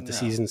to it, but the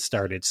season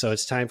started. So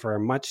it's time for a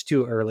much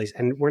too early.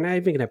 And we're not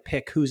even going to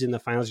pick who's in the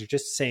finals. You're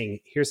just saying,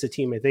 here's the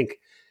team I think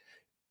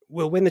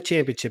will win the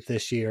championship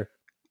this year.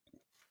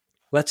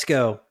 Let's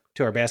go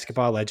to our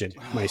basketball legend,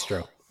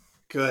 Maestro.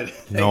 Good.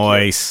 Thank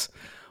Nice.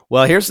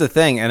 Well, here's the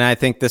thing, and I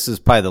think this is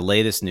probably the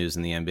latest news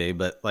in the NBA,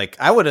 but like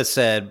I would have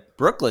said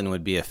Brooklyn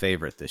would be a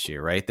favorite this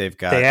year, right? They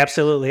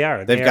absolutely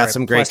are. They've got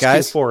some great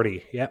guys.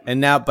 240. Yep.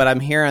 And now, but I'm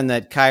hearing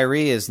that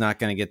Kyrie is not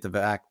going to get the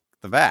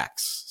vax,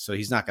 so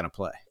he's not going to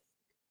play.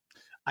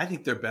 I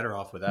think they're better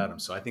off without him.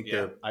 So I think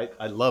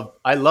I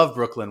love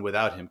Brooklyn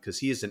without him because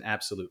he is an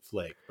absolute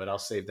flake. But I'll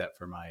save that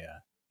for my.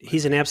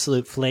 He's an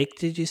absolute flake.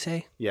 Did you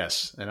say?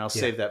 Yes, and I'll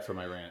save that for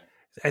my rant.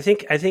 I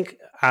think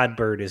odd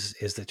bird is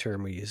the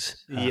term we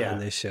use on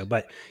this show.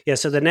 But yeah,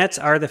 so the Nets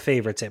are the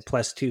favorites at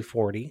plus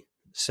 240.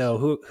 So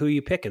who are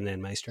you picking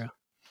then, Maestro?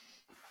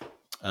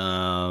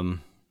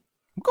 I'm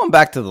going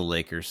back to the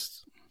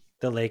Lakers.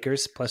 The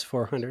Lakers plus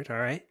 400. All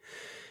right,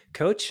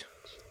 Coach.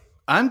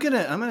 I'm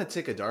gonna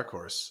take a dark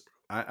horse.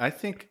 I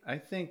think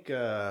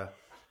the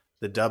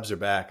Dubs are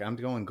back. I'm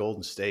going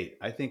Golden State.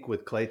 I think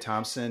with Klay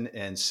Thompson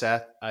and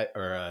Steph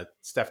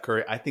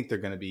Curry, I think they're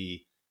going to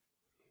be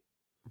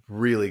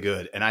really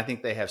good, and I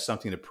think they have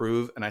something to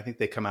prove. And I think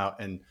they come out,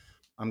 and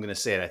I'm going to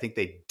say it, I think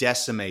they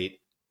decimate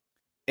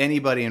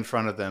anybody in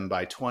front of them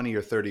by 20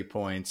 or 30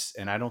 points.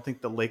 And I don't think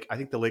I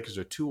think the Lakers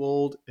are too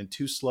old and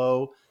too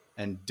slow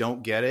and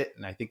don't get it.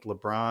 And I think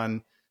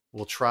LeBron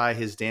will try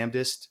his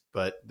damnedest,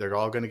 but they're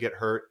all going to get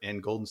hurt,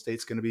 and Golden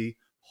State's going to be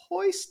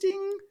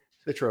hoisting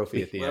the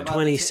trophy at the end.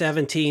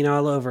 2017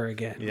 all over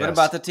again. Yes. What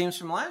about the teams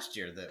from last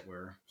year that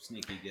were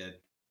sneaky good?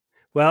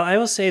 Well, I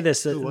will say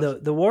this: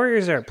 the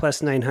Warriors are at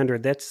plus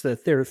 900. That's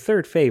their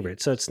third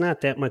favorite, so it's not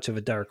that much of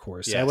a dark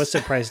horse. Yes. I was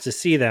surprised to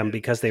see them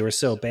because they were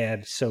so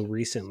bad so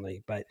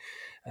recently. But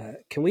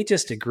can we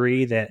just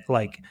agree that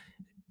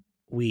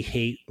we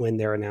hate when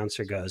their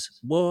announcer goes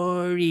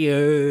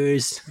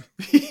Warriors?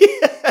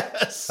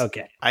 Yes.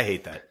 Okay, I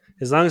hate that.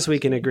 As long as we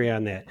can agree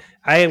on that,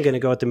 I am going to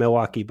go with the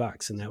Milwaukee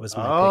Bucks, and that was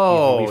my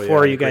pick.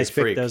 Before you guys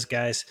picked those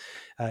guys.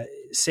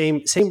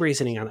 Same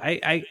reasoning on.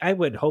 I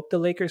would hope the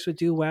Lakers would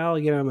do well.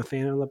 I'm a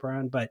fan of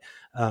LeBron, but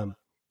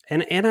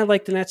and I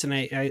like the Nets, and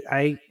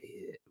I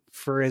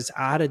for as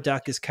odd a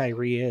duck as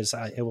Kyrie is,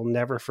 I will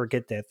never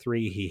forget that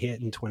three he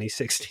hit in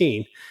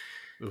 2016.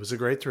 It was a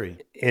great three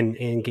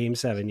in Game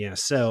 7. Yeah,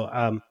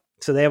 so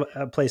they have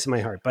a place in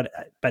my heart, but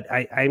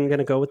I'm going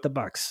to go with the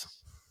Bucks.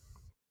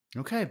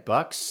 Okay,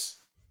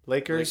 Bucks,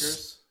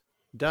 Lakers.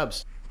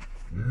 Dubs.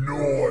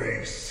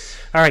 Nice.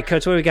 All right,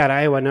 Coach, what we got?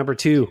 Iowa number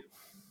 2.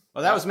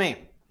 Well, that was me.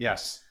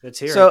 Yes. Let's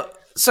hear it.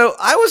 So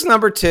I was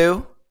number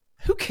 2.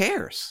 Who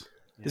cares?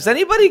 Yeah. Does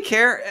anybody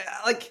care?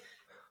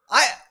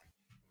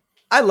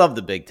 I love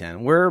the Big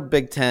Ten. We're a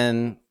Big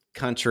Ten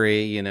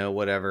country,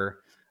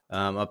 whatever,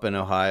 up in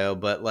Ohio,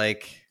 but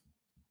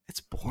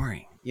it's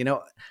boring.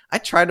 I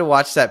tried to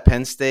watch that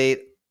Penn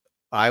State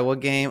Iowa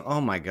game.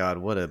 Oh my God,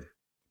 what a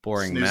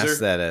boring mess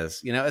that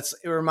is.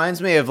 It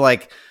reminds me of when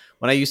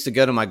I used to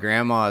go to my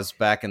grandma's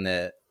back in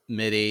the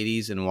mid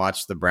 80s and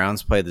watch the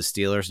Browns play the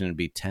Steelers, and it'd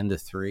be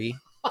 10-3.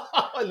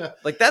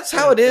 That's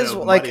how it is.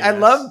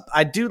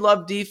 I do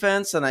love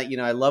defense, and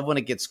I love when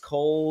it gets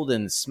cold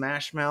and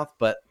smash mouth,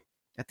 but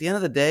at the end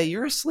of the day,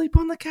 you're asleep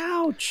on the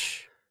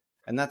couch.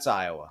 And that's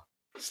Iowa.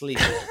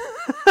 Sleeping.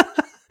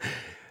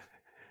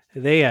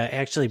 They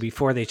actually,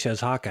 before they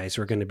chose Hawkeyes,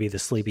 were going to be the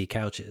Sleepy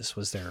Couches,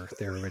 was their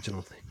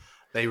original thing.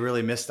 They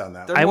really missed on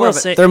that.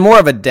 They're more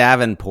of a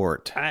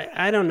Davenport.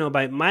 I don't know,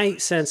 by my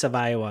sense of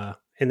Iowa,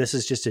 and this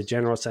is just a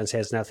general sense,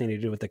 has nothing to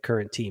do with the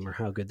current team or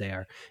how good they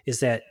are,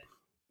 is that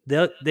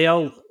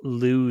they'll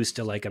lose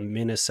to a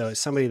Minnesota,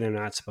 somebody they're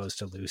not supposed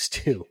to lose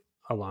to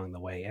along the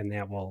way, and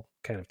that will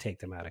kind of take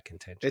them out of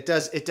contention. It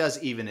does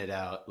even it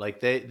out.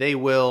 They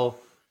will.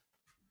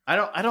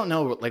 I don't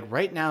know.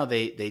 Right now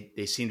they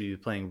seem to be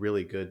playing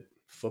really good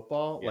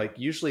football. Yeah.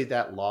 Usually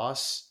that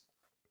loss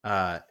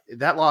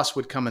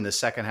would come in the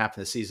second half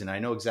of the season. I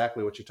know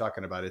exactly what you're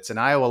talking about. It's an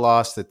Iowa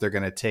loss that they're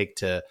going to take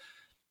to,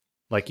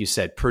 like you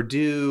said,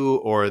 Purdue,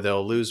 or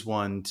they'll lose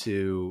one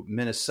to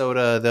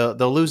Minnesota.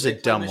 They'll lose a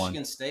dumb one.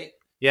 Michigan State.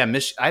 Yeah,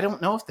 I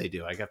don't know if they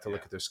do. I got to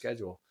look at their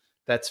schedule.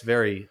 That's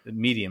very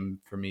medium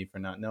for me for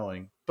not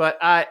knowing. But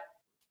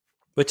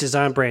which is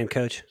on brand,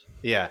 Coach.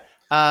 Yeah.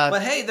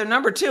 But hey, they're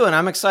number 2, and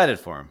I'm excited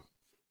for them.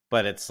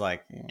 But it's are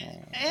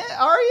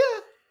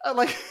you?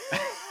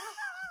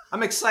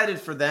 I'm excited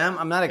for them.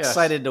 I'm not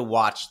excited to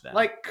watch them.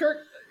 Kirk.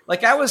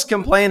 I was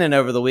complaining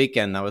over the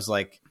weekend. I was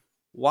like,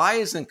 why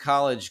isn't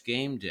College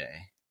Game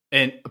Day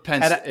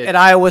at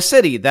Iowa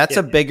City? That's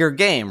a bigger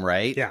game,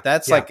 right? Yeah.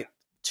 That's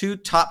 2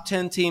 top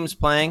 10 teams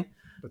playing.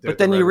 But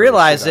then you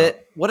realize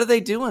what are they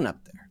doing up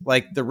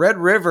there? The Red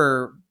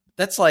River.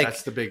 That's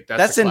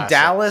that's in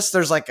Dallas.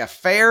 There's a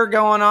fair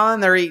going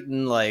on. They're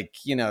eating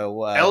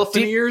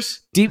elephant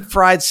ears, deep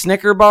fried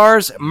Snicker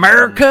bars.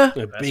 America,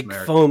 big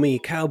America. Foamy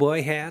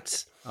cowboy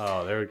hats.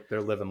 Oh,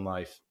 they're living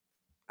life.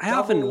 I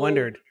often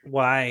wondered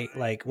why,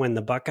 like, when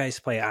the Buckeyes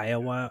play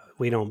Iowa,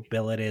 we don't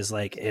bill it as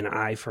like an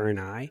eye for an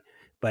eye,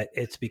 but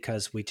it's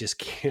because we just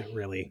can't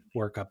really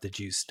work up the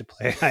juice to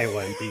play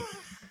Iowa.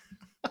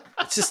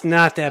 It's just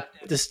not that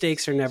the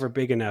stakes are never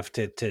big enough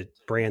to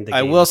brand the game.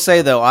 I will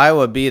say though,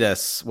 Iowa beat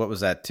us. What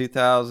was that?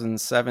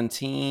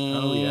 2017.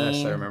 Oh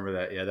yes, I remember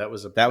that. Yeah, that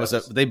was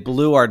They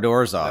blew our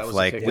doors That off. was a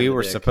Like kick we in the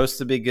were dick. supposed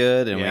to be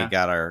good, and Yeah.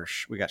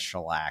 we got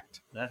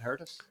shellacked. that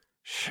hurt us.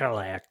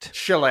 Shellacked.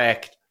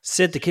 Shellacked.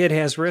 Sid the Kid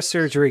has wrist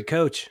surgery,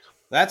 coach.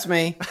 That's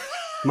me.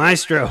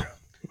 Maestro.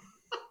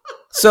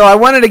 So I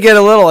wanted to get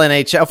a little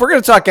NHL. If we're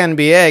going to talk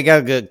NBA,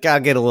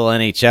 gotta get a little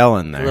NHL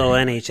in there. A little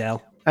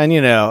NHL. And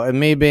and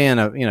me being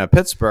a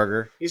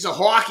Pittsburgher, He's a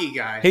hockey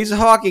guy. he's a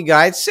hockey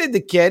guy. It's Sid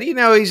the Kid.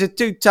 He's a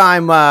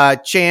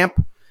 2-time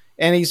champ,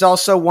 and he's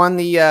also won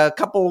the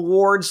couple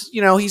awards.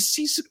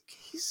 He's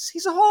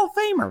a Hall of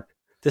Famer.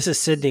 This is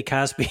Sidney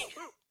Cosby.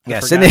 Yeah,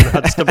 Sidney Sidney.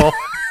 Huxtable.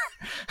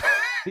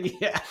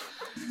 Yeah,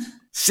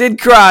 Sid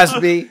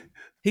Crosby.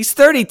 He's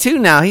 32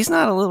 now. He's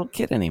not a little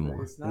kid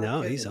anymore.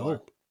 No, he's old.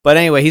 But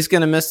anyway, he's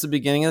going to miss the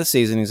beginning of the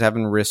season. He's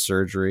having wrist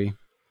surgery.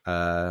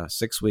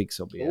 6 weeks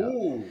he'll be out.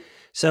 Ooh.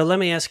 So let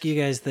me ask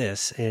you guys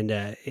this, and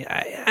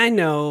I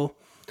know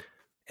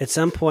at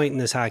some point in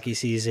this hockey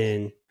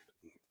season,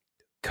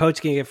 Coach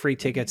can get free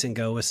tickets and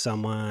go with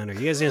someone, or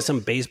you guys have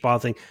some baseball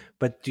thing.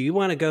 But do you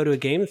want to go to a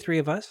game, the three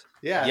of us?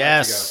 Yeah. I'd like to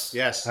Yes. go.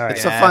 Yes. All right.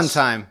 It's a fun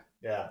time.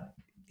 Yeah.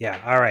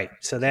 Yeah. All right.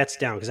 So that's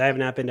down because I have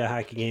not been to a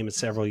hockey game in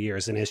several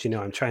years, and as you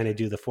know, I'm trying to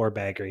do the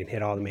 4-bagger and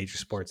hit all the major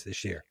sports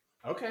this year.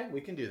 Okay, we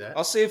can do that.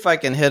 I'll see if I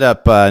can hit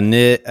up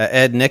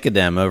Ed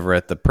Nicodem over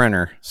at the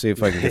printer. See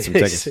if I can get some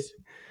tickets.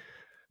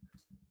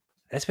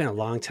 That's been a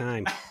long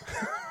time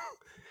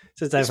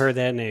since I've heard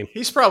that name.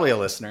 He's probably a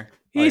listener.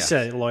 He's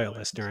a loyal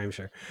listener, I'm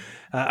sure.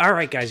 All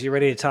right, guys, you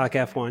ready to talk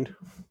F1?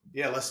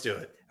 Yeah, let's do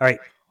it. All right,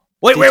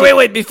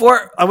 Wait!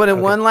 Before I want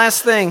one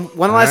last thing.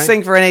 One last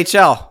thing for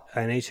NHL.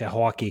 NHL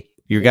hockey.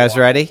 You guys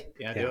ready?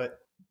 Yeah, Yeah. do it.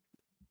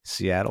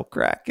 Seattle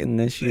Kraken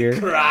this year.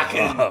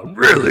 Kraken.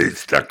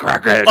 Release the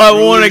Kraken. I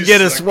want to Release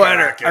get a the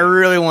sweater. Kraken. I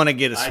really want to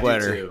get a I do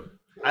sweater. too.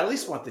 I at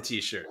least want the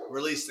T-shirt.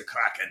 Release the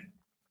Kraken.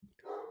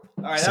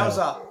 All right, So- that was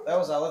all. That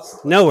was all.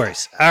 Let's. No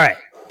worries. All right.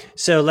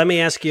 So let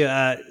me ask you,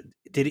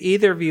 did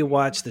either of you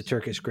watch the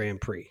Turkish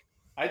Grand Prix?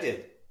 I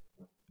did.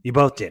 You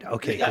both did.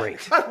 Okay, Yeah.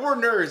 great. We're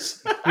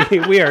nerds.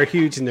 We are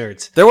huge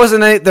nerds. There was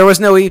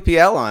no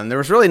EPL on. There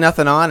was really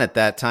nothing on at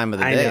that time of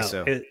the I day. know.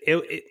 So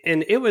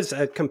It was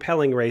a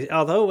compelling race,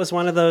 although it was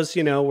one of those,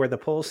 where the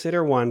pole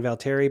sitter won,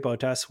 Valtteri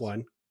Bottas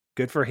won.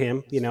 Good for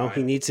him. He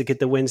needs to get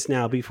the wins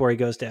now before he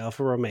goes to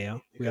Alfa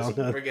Romeo. We all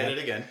know Forget that.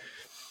 it again.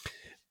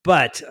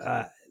 But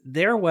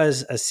there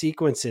was a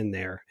sequence in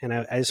there, and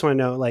I just want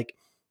to know, like,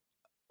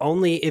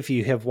 only if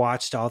you have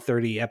watched all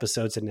 30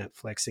 episodes of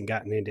Netflix and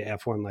gotten into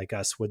F1 like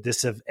us would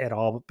this have at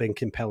all been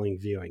compelling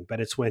viewing.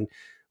 But it's when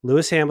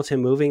Lewis Hamilton,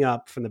 moving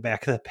up from the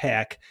back of the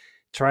pack,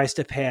 tries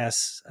to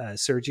pass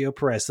Sergio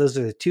Perez. Those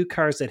are the two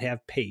cars that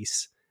have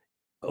pace.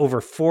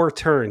 Over 4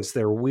 turns,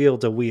 they're wheel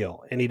to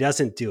wheel, and he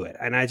doesn't do it.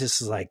 And I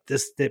just was like,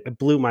 it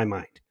blew my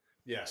mind.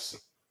 Yes.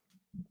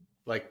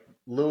 Like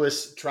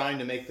Lewis trying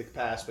to make the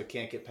pass but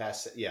can't get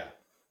past it. Yeah.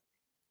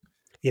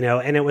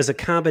 And it was a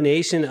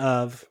combination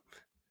of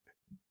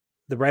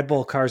the Red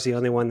Bull car is the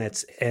only one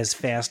that's as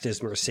fast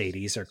as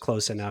Mercedes or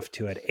close enough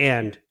to it,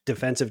 and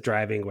defensive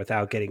driving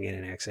without getting in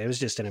an accident. It was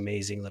just an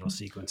amazing little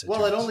sequence.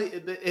 Well,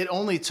 it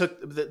only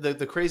took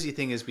the crazy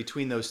thing is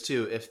between those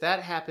two. If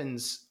that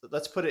happens,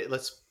 let's put it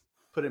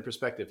in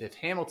perspective. If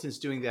Hamilton's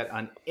doing that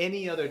on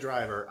any other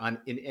driver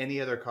in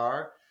any other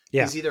car,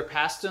 he's either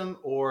passed him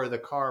or the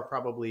car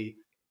probably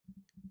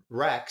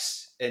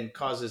wrecks and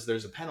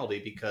there's a penalty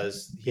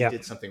because he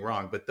did something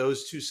wrong. But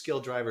those two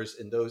skilled drivers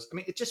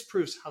it just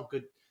proves how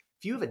good.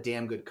 If you have a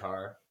damn good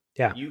car,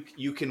 you're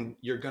going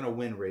to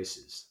win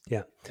races.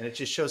 Yeah. And it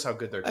just shows how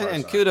good their cars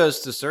and are. kudos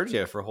to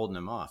Sergio for holding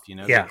him off,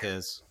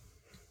 because,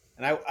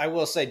 and I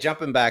will say,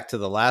 jumping back to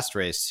the last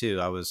race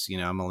too,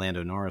 I'm a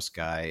Lando Norris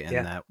guy,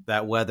 and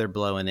that weather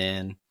blowing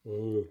in,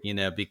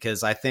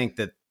 because I think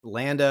that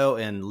Lando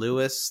and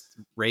Lewis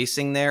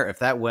racing there, if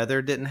that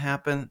weather didn't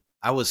happen,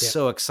 I was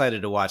so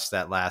excited to watch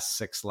that last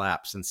 6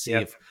 laps and see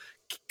if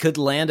could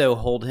Lando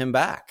hold him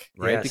back,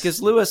 right? Yes.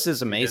 Because Lewis is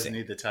He amazing. doesn't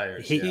need the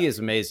tires. He is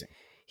amazing.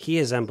 He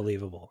is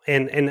unbelievable.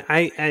 And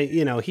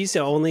I he's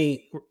the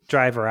only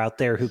driver out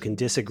there who can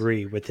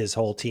disagree with his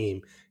whole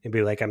team and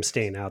be like, I'm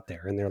staying out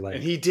there. And they're like,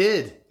 And he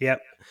did.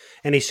 yep.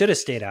 And he should have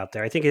stayed out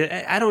there. I think,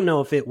 I don't know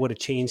if it would have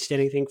changed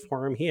anything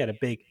for him. He had a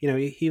big,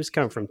 he was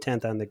coming from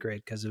 10th on the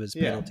grid because of his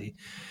penalty.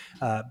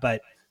 But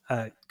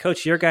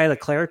Coach, your guy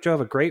Leclerc drove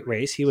a great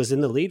race. He was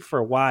in the lead for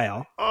a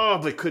while. Oh,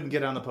 but couldn't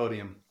get on the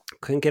podium.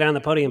 Couldn't get on the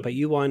podium, but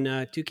you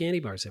won 2 candy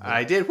bars.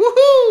 I did.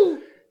 Woohoo!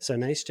 So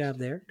nice job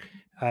there.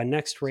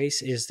 Next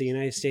race is the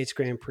United States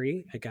Grand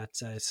Prix. I got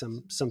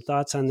some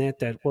thoughts on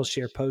that we'll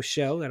share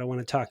post-show. I don't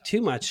want to talk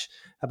too much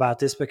about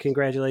this, but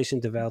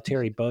congratulations to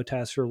Valtteri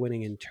Bottas for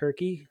winning in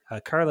Turkey.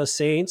 Carlos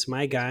Sainz,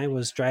 my guy,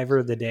 was driver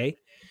of the day.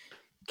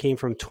 Came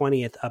from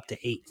 20th up to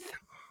 8th.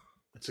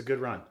 It's a good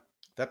run.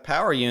 That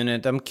power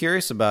unit, I'm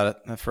curious about it.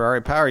 That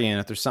Ferrari power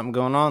unit, there's something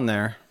going on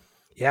there.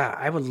 Yeah,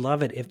 I would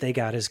love it if they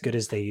got as good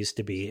as they used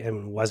to be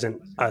and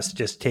wasn't us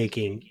just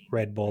taking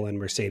Red Bull and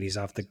Mercedes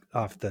off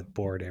the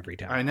board every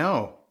time. I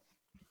know.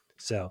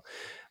 So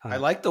I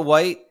like the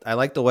white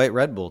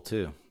Red Bull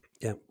too.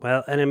 yeah,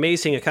 well, an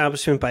amazing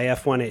accomplishment by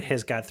F1. It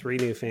has got 3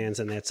 new fans,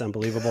 and that's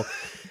unbelievable.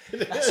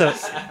 So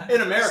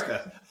In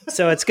America.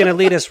 So it's going to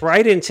lead us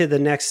right into the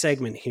next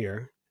segment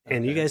here.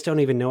 And you guys don't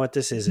even know what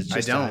this is. It's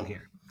just on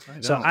here.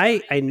 So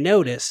I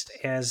noticed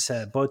as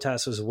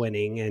Bottas was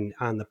winning and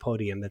on the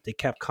podium that they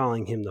kept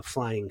calling him the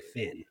Flying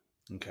Finn.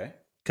 Okay.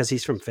 Because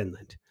he's from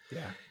Finland.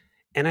 Yeah.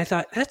 And I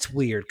thought, that's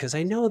weird because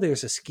I know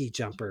there's a ski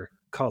jumper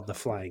called the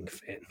Flying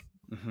Finn.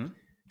 Mm-hmm.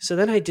 So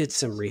then I did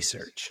some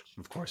research.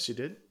 Of course you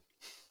did.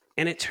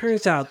 And it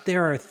turns out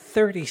there are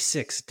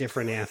 36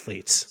 different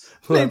athletes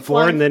who have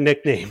borne the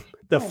nickname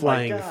the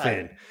Flying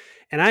Finn.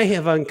 And I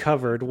have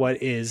uncovered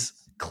what is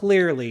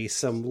clearly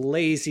some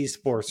lazy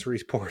sports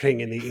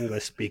reporting in the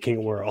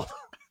English-speaking world.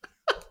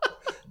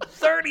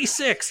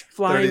 36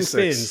 flying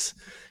fins,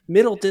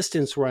 middle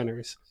distance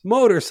runners,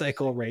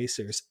 motorcycle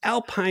racers,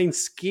 alpine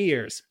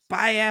skiers,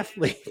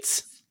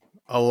 biathletes.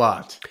 A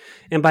lot.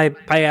 And by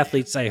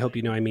athletes, I hope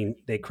you know, I mean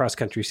they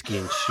cross-country ski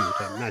and shoot.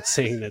 I'm not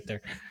saying that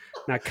they're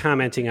not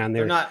commenting on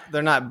their...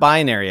 They're not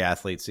binary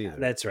athletes either.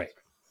 That's right.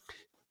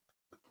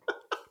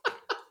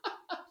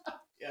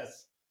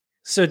 Yes.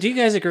 So do you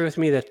guys agree with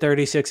me that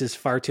 36 is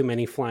far too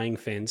many flying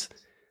fins?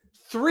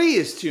 3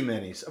 is too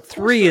many.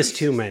 3 is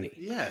too many.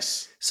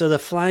 Yes. So the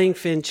Flying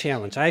Fin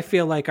Challenge. I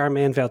feel like our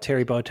man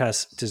Valtteri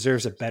Bottas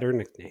deserves a better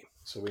nickname.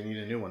 So we need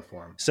a new one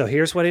for him. So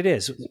here's what it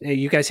is.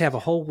 You guys have a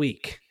whole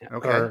week,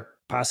 or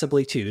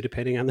possibly 2,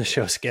 depending on the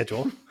show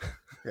schedule.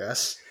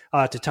 Yes.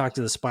 To talk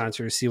to the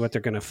sponsors, see what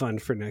they're going to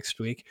fund for next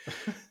week,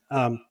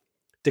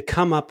 to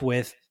come up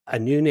with a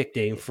new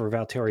nickname for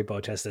Valtteri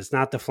Bottas that's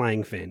not the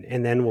Flying Fin,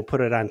 and then we'll put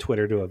it on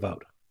Twitter to a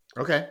vote.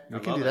 Okay, we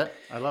can do that.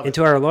 I love it. And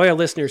to our loyal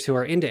listeners who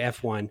are into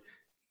F1,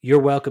 you're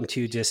welcome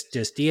to just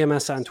DM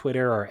us on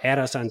Twitter or add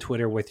us on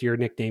Twitter with your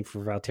nickname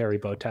for Valtteri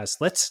Bottas.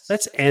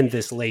 Let's end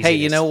this laziness. Hey,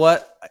 you know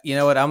what?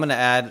 I'm going to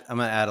add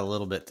a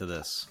little bit to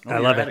this. Oh, I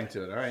love adding it.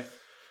 to it. All right.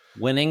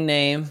 Winning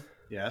name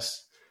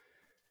Yes.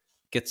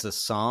 gets a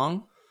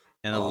song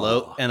and a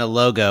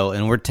logo,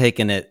 and we're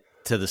taking it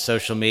to the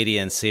social media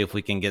and see if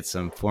we can get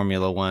some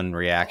Formula One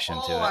reaction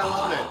to it. I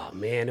love it. Oh,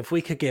 man, if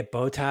we could get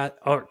Bottas,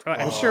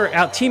 I'm sure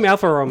Team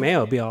Alfa Romeo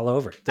will be all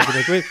over it. They'll be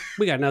like,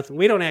 we got nothing.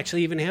 We don't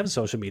actually even have a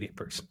social media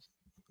person.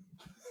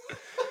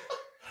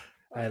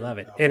 I love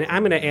it. And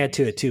I'm going to add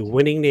to it, too.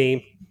 Winning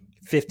name,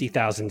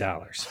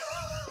 $50,000.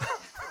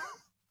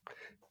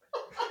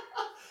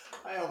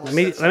 Let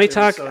me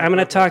talk. I'm going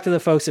to talk to the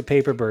folks at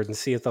Paperbird and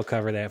see if they'll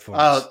cover that for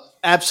us.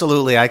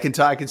 Absolutely. I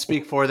can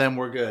speak for them.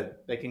 We're good.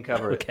 They can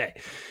cover it. Okay.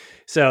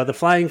 So the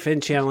Flying Fin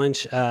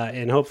Challenge,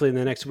 and hopefully in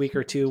the next week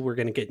or 2, we're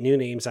going to get new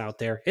names out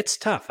there. It's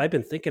tough. I've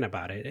been thinking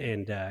about it,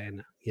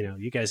 and you know,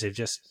 you guys have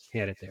just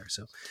had it there.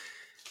 So,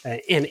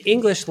 in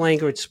English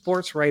language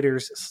sports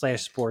writers /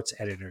 sports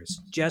editors,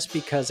 just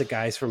because a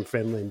guy's from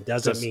Finland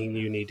doesn't mean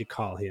you need to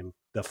call him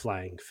the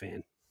Flying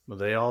Fin. Well,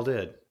 they all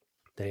did.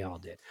 They all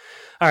did.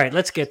 All right,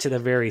 let's get to the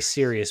very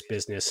serious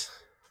business.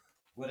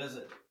 What is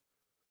it?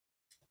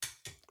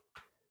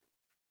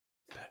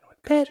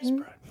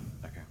 Betting.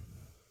 Okay.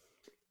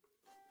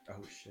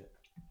 Oh, shit.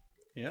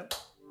 Yep.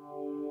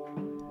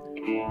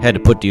 Had to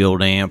put the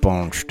old amp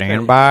on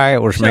standby.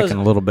 It was making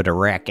a little bit of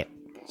racket.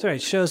 Sorry,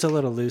 it show's a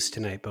little loose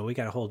tonight, but we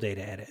got a whole day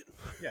to edit.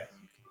 Yeah.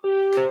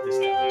 Cut this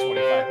down to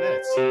 25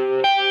 minutes.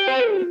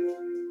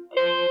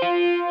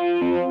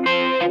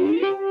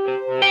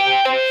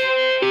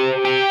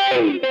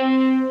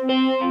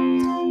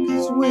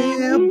 Cause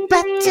we're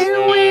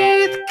betting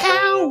with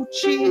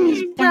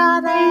couches,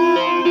 brother.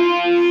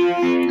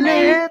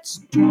 Let's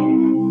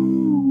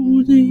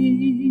do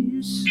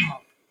this.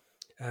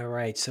 All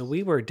right, so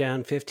we were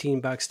down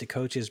 $15 to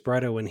Coach's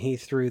brother when he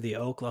threw the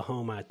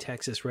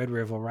Oklahoma-Texas Red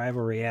River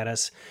rivalry at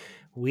us.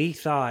 We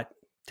thought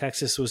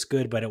Texas was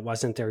good, but it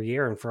wasn't their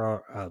year, and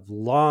for a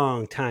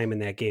long time in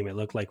that game, it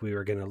looked like we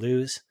were going to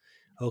lose.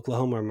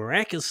 Oklahoma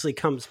miraculously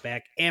comes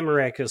back and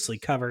miraculously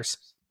covers.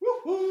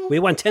 Woo-hoo. We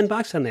won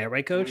 $10 on that,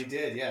 right, Coach? We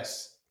did,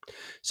 yes.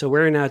 So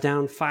we're now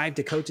down 5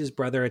 to Coach's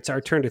brother. It's our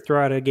turn to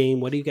throw out a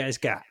game. What do you guys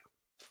got?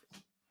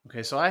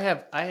 Okay, so I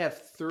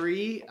have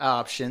 3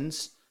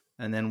 options,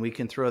 and then we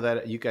can throw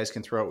that. You guys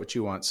can throw out what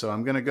you want. So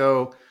I'm going to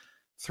go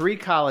 3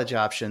 college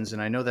options,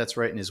 and I know that's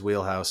right in his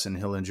wheelhouse, and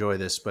he'll enjoy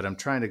this, but I'm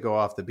trying to go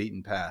off the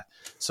beaten path.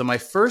 So my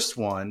first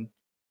one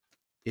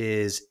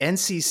is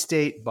NC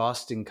State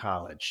Boston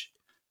College.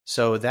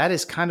 So that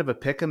is kind of a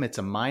pick 'em. It's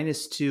a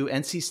 -2.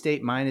 NC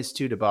State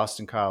 -2 to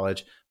Boston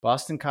College.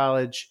 Boston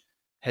College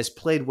has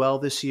played well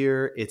this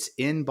year. It's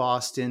in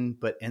Boston,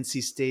 but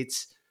NC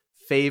State's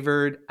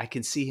favored. I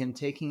can see him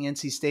taking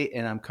NC State,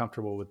 and I'm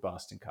comfortable with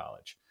Boston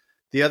College.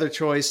 The other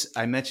choice,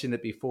 I mentioned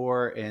it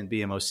before, and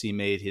BMOC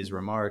made his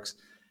remarks.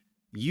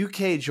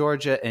 UK,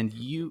 Georgia, and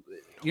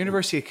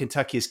University of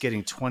Kentucky is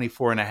getting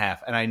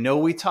 24.5. And I know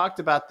we talked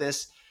about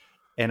this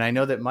And I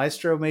know that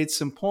Maestro made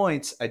some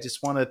points. I just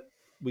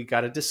we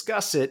got to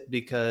discuss it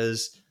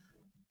because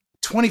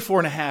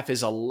 24.5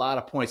 is a lot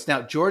of points.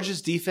 Now,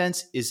 Georgia's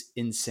defense is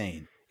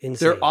insane.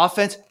 Their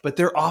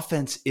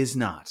offense is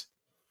not.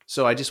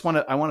 So I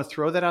want to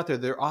throw that out there.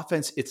 Their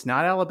offense, it's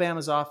not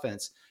Alabama's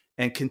offense.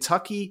 And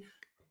Kentucky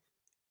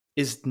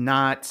is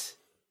not,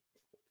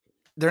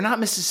 they're not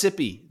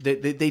Mississippi.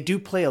 They do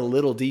play a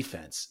little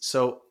defense.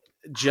 So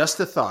just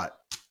a thought.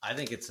 I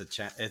think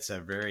it's a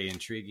very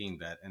intriguing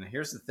bet. And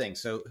here's the thing.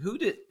 So who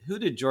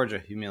did Georgia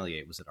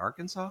humiliate? Was it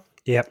Arkansas?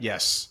 Yep.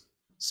 Yes.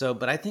 So,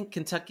 but I think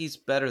Kentucky's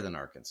better than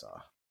Arkansas.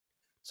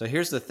 So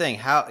here's the thing.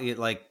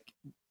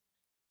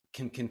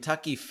 Can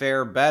Kentucky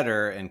fare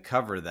better and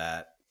cover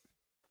that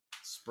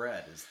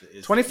spread?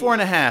 Is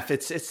 24.5.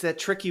 It's that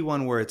tricky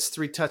one where it's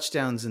 3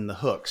 touchdowns in the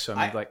hook. So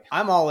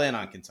I'm all in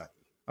on Kentucky.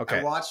 Okay.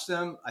 I watched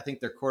them. I think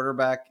their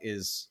quarterback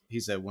he's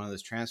one of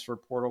those transfer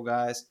portal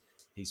guys.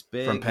 He's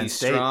big, from Penn he's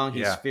State. Strong,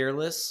 he's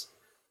fearless.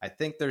 I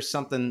think there's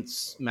something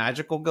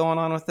magical going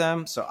on with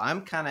them. So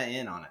I'm kind of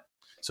in on it.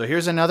 So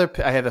here's another.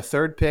 I have a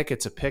third pick.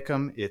 It's a pick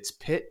 'em. It's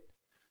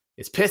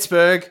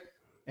Pittsburgh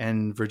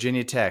and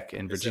Virginia Tech.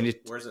 And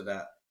Where's it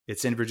at?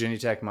 It's in Virginia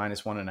Tech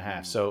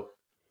 -1.5. So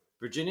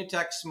Virginia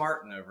Tech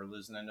smarting over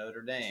losing to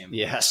Notre Dame.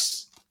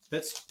 yes,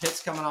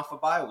 Pitt's coming off a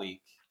bye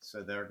week,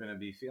 so they're going to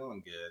be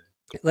feeling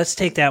good. Let's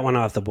take that one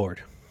off the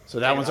board. So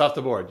that one's off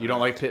the board. You don't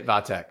like Pitt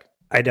Vatek?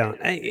 I don't.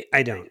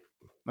 I don't.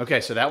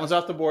 Okay, so that one's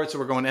off the board. So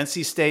we're going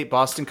NC State,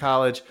 Boston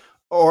College,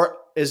 or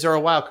is there a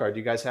wild card? Do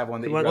you guys have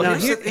one that you? Well, go no,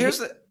 with? Here's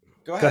the.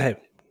 Go ahead. Go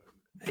ahead.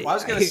 What I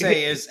was going to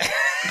say is,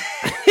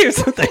 here's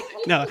the thing.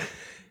 No,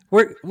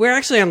 we're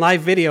actually on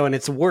live video, and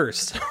it's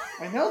worse.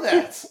 I know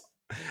that.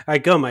 All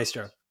right, go,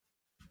 Maestro.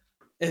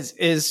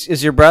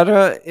 Is your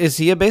brother? Is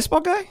he a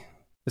baseball guy?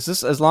 Is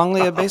this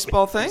Longley a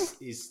baseball thing?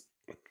 He's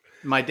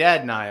my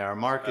dad and I are.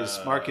 Mark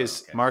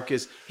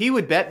is. He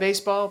would bet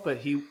baseball, but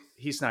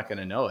he's not going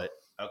to know it.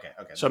 Okay.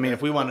 So I mean,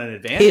 if we want an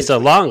advantage, He's a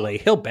Longley.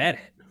 He'll bet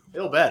it.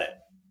 he'll bet it.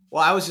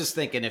 Well, I was just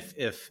thinking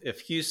if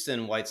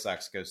Houston White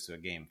Sox goes to a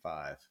Game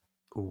 5.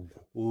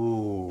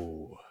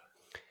 Ooh,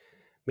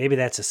 Maybe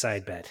that's a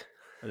side bet.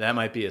 that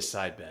might be a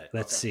side bet.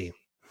 Let's see.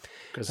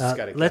 Because it's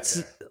got to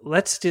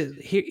Let's do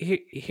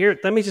here.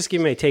 Let me just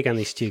give my take on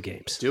these two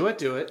games. Do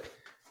it.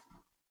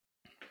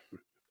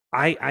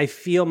 I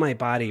feel my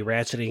body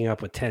ratcheting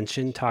up with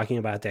tension talking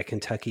about that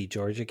Kentucky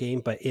Georgia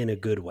game, but in a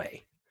good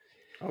way.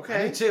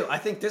 Okay. Me too. I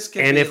think this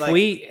could And be if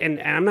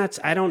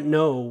I don't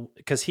know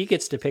because he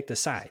gets to pick the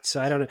side,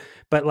 so I don't know.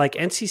 But like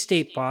NC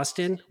State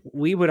Boston,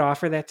 we would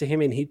offer that to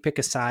him, and he'd pick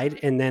a side,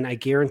 and then I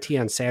guarantee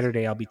on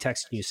Saturday I'll be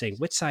texting you saying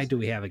which side do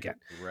we have again,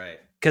 right?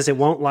 Because it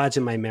won't lodge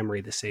in my memory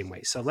the same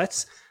way. So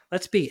let's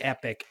be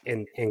epic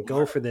and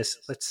go for this.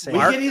 Let's say We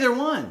get either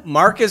one.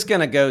 Mark is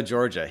going to go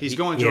Georgia. He's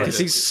going Georgia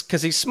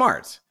because he's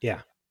smart.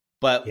 Yeah.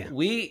 But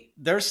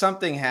there's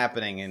something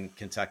happening in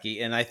Kentucky,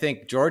 and I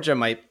think Georgia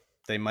might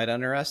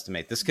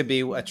underestimate. This could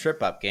be a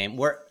trip up game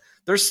where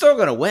they're still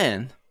going to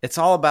win. It's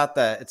all about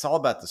the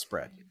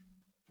spread.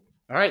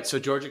 All right, so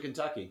Georgia,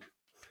 Kentucky.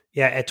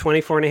 Yeah, at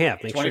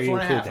 24.5. Make sure you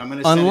 24.5. include that. I'm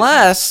going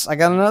Unless I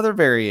got another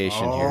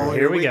variation Oh,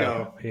 Here we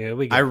go. Here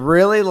we go. I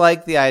really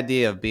like the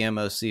idea of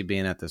BMOC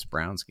being at this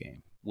Browns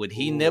game. Would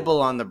he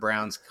nibble on the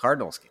Browns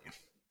Cardinals game?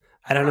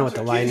 I don't know what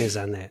the line is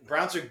on that.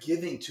 Browns are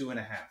giving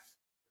 2.5.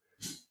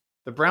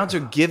 The Browns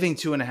are giving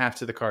 2.5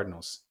 to the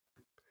Cardinals.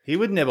 He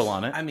would nibble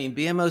on it. I mean,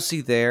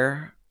 BMOC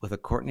there with a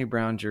Courtney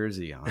Brown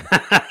jersey on.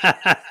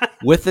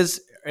 With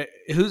his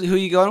who are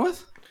you going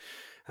with?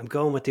 I'm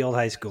going with the old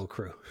high school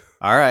crew.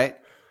 All right.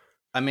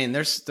 I mean,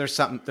 there's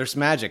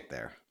magic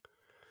there.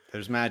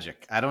 There's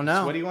magic. I don't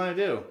know. So what do you want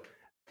to do?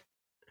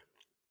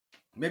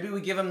 Maybe we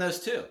give him those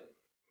two.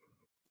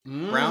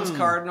 Browns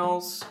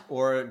Cardinals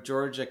or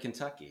Georgia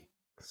Kentucky.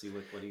 See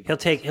what he He'll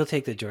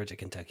take the Georgia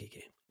Kentucky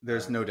game.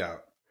 There's no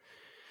doubt.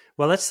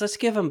 Well, let's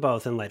give them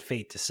both and let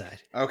fate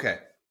decide. Okay,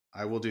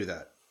 I will do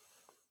that.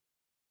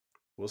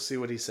 We'll see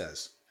what he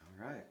says.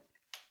 All right.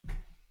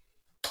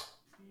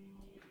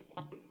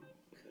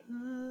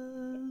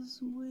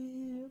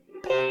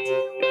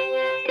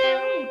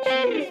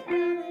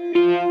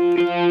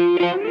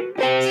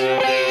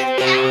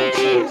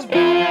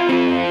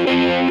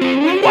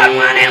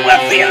 One and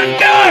we're feeling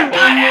good.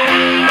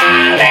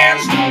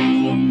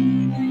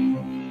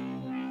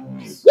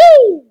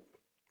 Woo!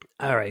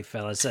 All right,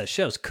 fellas,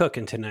 show's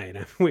cooking tonight.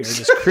 We are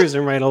just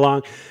cruising right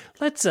along.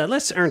 Let's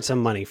earn some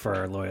money for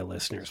our loyal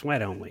listeners. Why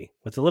don't we?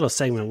 With a little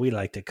segment we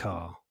like to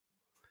call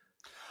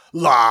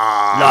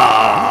Locks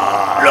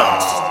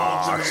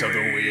of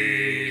the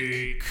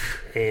Week.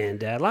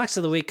 And Locks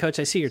of the Week, Coach,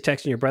 I see you're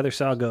texting your brother,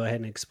 so I'll go ahead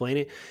and explain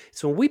it.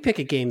 So when we pick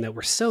a game that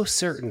we're so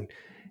certain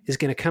is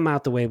going to come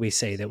out the way we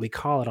say, that we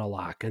call it a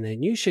lock, and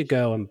then you should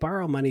go and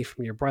borrow money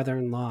from your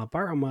brother-in-law,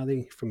 borrow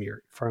money from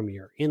your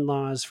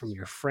in-laws, from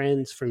your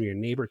friends, from your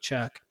neighbor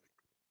Chuck.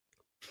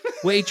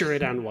 Wager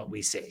it on what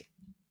we say.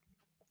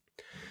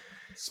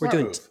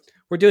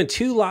 We're We're doing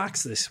 2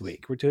 locks this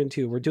week. We're doing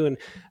 2. We're doing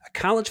a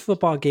college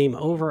football game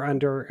over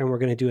under, and we're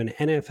going to do an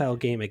NFL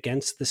game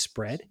against the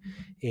spread.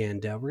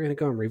 And we're going to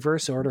go in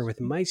reverse order with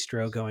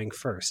Maestro going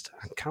first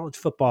on college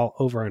football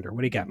over under.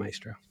 What do you got,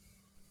 Maestro?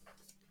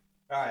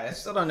 All right, I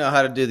still don't know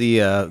how to do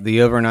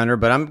the over and under,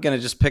 but I'm going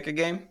to just pick a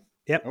game.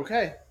 Yep.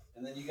 Okay.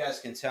 And then you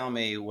guys can tell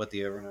me what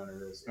the over and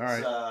under is. All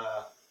right.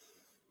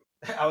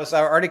 I was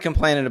already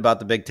complaining about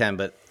the Big Ten,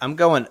 but I'm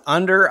going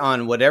under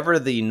on whatever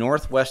the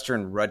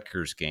Northwestern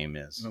Rutgers game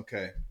is.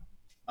 Okay.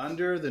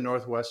 Under the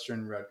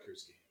Northwestern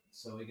Rutgers game.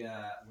 So we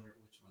got, which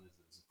one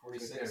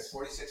is it? 46?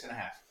 46 and a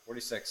half.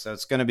 46. So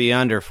it's going to be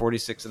under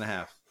 46 and a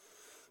half.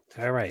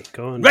 All right.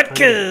 Going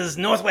Rutgers,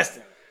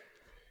 Northwestern.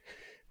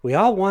 We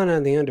all won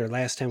on the under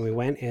last time we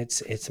went.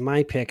 It's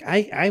my pick.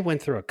 I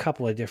went through a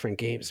couple of different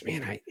games.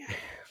 Man,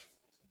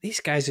 these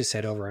guys who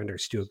said over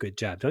unders do a good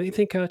job. Don't you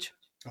think, Coach?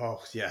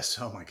 Oh, yes.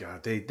 Oh, my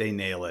God. They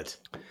nail it.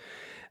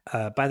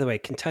 By the way,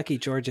 Kentucky,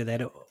 Georgia,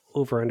 that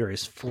over-under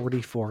is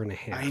 44 and a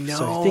half. I know.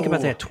 So think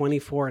about that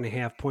 24 and a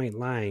half point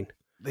line.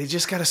 They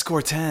just got to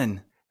score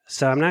 10.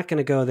 So I'm not going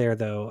to go there,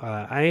 though.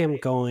 I am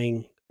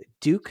going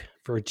Duke,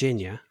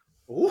 Virginia.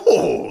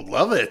 Ooh,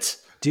 love it.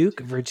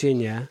 Duke,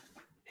 Virginia,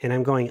 and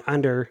I'm going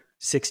under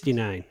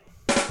 69.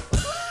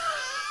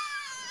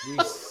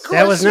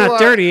 That was not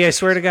dirty. I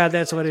swear to God,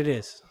 that's what it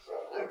is.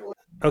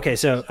 Okay,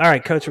 so, all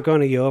right, Coach, we're going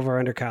to you over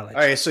under college.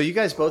 All right, so you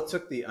guys both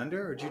took the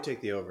under, or did you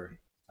take the over?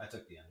 I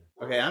took the under.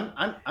 Okay,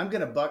 I'm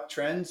going to buck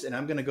trends, and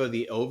I'm going to go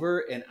the over,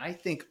 and I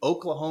think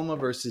Oklahoma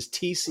versus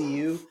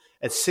TCU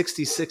at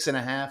 66 and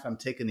a half. I'm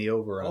taking the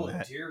over on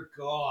that. Oh, dear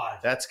God.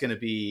 That's going to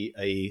be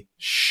a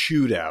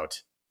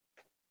shootout.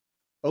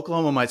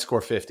 Oklahoma might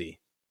score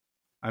 50.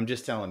 I'm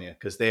just telling you,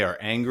 because they are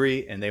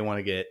angry, and they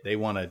want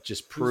to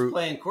just prove. Who's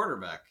playing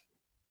quarterback?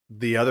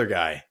 The other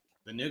guy.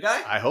 The new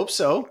guy? I hope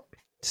so.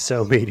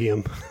 So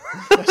medium.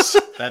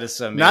 That is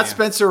so medium. Not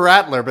Spencer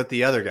Rattler, but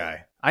the other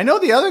guy. I know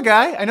the other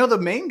guy. I know the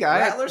main guy.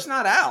 Rattler's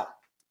not out.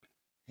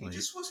 He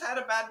just had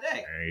a bad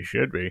day. He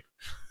should be.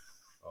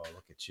 Oh,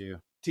 look at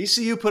you.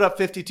 TCU put up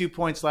 52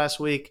 points last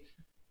week.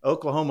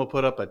 Oklahoma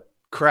put up a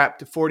crap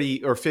to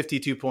 40 or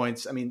 52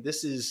 points. I mean,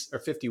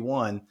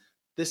 51.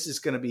 This is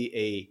going to be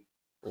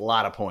a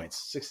lot of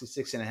points.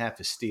 66 and a half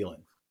is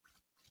stealing.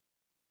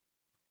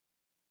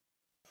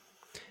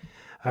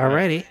 All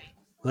righty.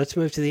 Let's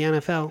move to the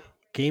NFL.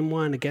 Game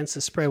 1 against the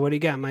spread. What do you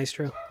got,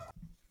 Maestro?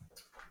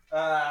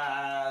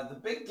 The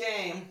big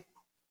game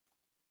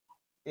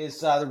is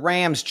the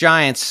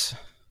Rams-Giants.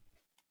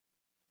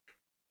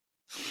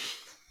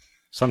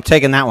 So I'm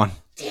taking that one.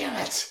 Damn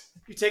it.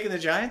 You taking the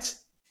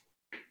Giants?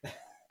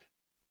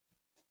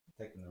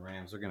 Taking the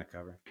Rams. They're going to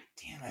cover.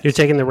 Damn it. You're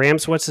taking the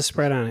Rams? What's the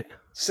spread on it?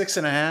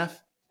 6.5.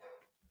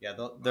 Yeah,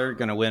 they're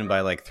going to win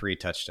by like 3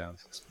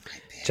 touchdowns.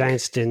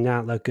 Giants did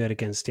not look good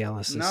against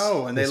Dallas.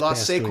 No, and they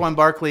lost Saquon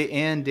Barkley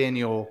and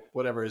Daniel,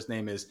 whatever his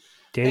name is.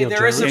 Daniel Hey,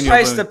 there is Jones. a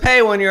price to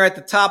pay when you're at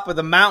the top of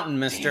the mountain,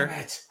 mister. Damn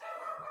it.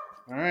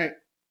 All right.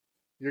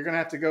 You're going to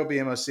have to go,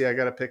 BMOC. I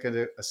got to pick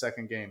a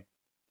second game.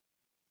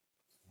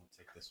 I'll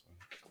take this one.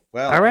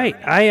 Well, All right.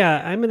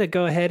 I'm going to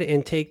go ahead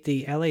and take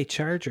the LA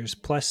Chargers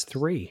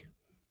 +3.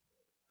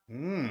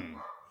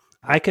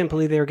 I couldn't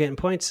believe they were getting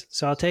points,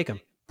 so I'll take them.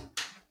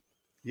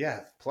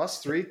 Yeah,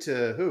 +3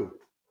 to who?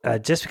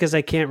 Just because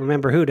I can't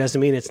remember who doesn't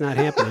mean it's not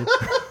happening.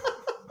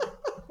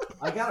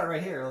 I got it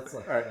right here. Let's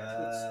look. All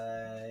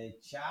right.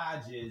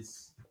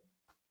 Charges.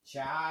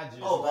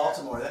 Oh,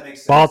 Baltimore. That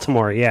makes sense.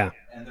 Baltimore, yeah.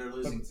 And they're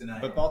losing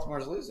tonight. But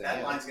Baltimore's losing.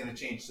 That line's going to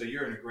change, so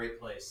you're in a great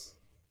place.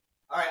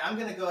 All right, I'm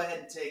going to go ahead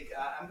and take.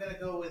 I'm going to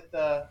go with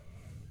the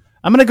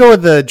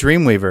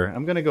Dreamweaver.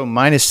 I'm going to go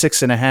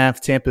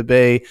 -6.5 Tampa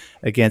Bay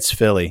against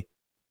Philly.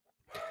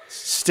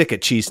 Stick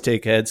it,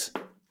 cheesesteak heads.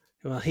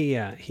 Well, he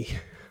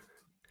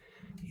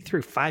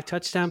threw 5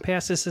 touchdown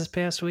passes this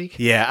past week.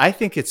 Yeah, I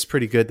think it's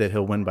pretty good that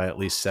he'll win by at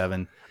least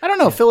 7. I don't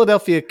know. Yeah.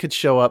 Philadelphia could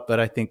show up, but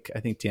I think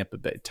Tampa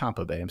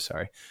Bay. I'm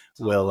sorry,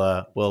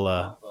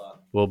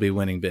 will be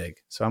winning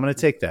big. So I'm going to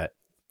take that.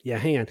 Yeah,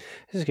 hang on. I'm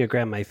just gonna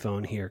grab my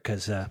phone here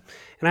because, and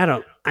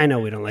I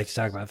know we don't like to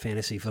talk about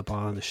fantasy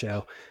football on the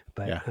show,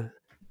 but yeah.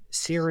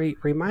 Siri,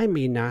 remind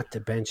me not to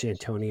bench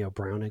Antonio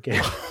Brown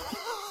again.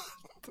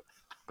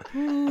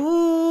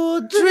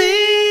 Ooh,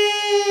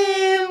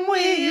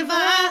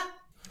 Dreamweaver.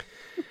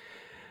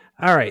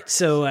 All right,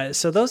 so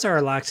those are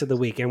our locks of the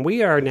week, and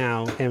we are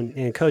now.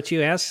 And Coach,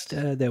 you asked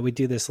that we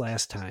do this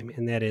last time,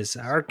 and that is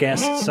our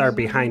guests are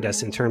behind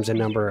us in terms of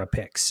number of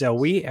picks. So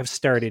we have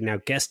started now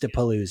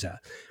Guestapalooza.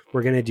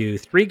 We're going to do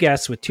 3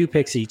 guests with 2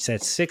 picks each.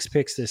 That's 6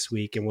 picks this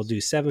week, and we'll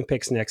do 7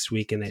 picks next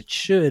week, and that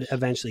should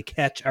eventually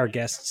catch our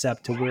guests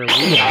up to where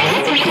we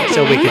are,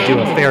 so we can do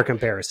a fair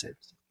comparison.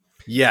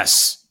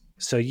 Yes.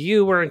 So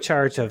you were in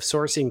charge of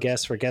sourcing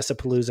guests for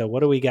Guestapalooza.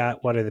 What do we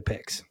got? What are the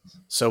picks?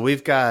 So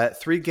we've got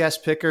 3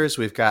 guest pickers.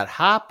 We've got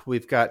Hop,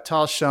 we've got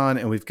Tall Sean,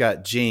 and we've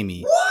got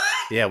Jamie. What?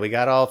 Yeah, we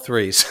got all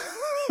 3.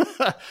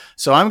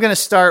 So I'm going to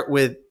start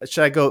with,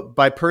 should I go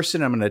by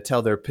person? I'm going to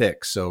tell their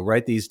picks. So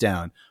write these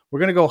down. We're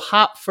going to go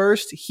Hop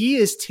first. He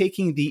is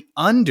taking the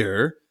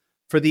under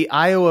for the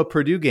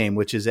Iowa-Purdue game,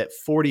 which is at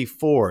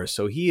 44.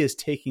 So he is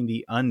taking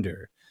the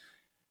under.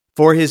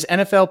 For his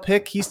NFL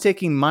pick, he's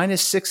taking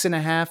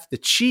 -6.5. The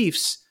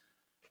Chiefs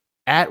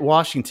at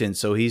Washington.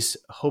 So he's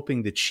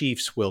hoping the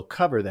Chiefs will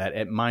cover that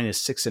at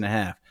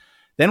 -6.5.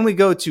 Then we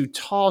go to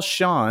Tall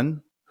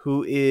Sean,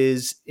 who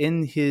is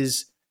in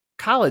his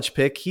college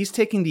pick. He's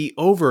taking the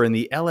over in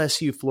the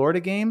LSU Florida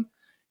game.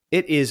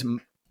 It is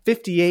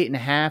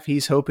 58.5.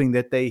 He's hoping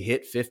that they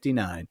hit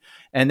 59.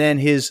 And then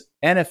his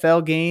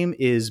NFL game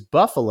is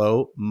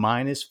Buffalo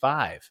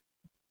 -5.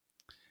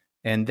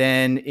 And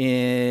then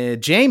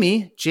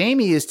Jamie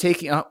is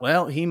taking,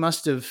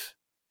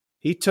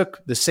 he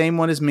took the same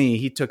one as me.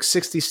 He took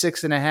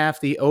 66.5,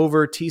 the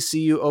over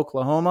TCU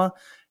Oklahoma.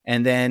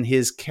 And then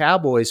his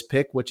Cowboys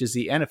pick, which is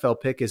the NFL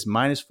pick, is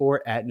 -4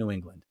 at New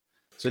England.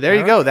 So there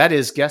you go. That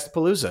is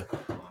Guestapalooza.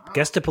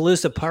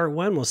 Guestapalooza Part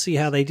 1. We'll see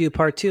how they do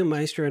Part 2.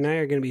 Maestro and I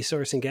are going to be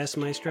sourcing guests,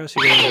 Maestro.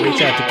 So you're going to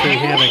reach out to King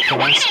Havoc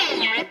for us.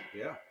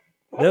 Yeah.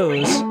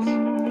 Those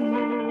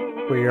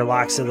were your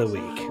locks of the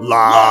week.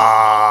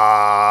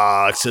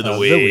 Locks of the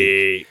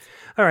week.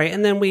 All right,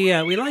 and then we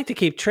like to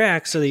keep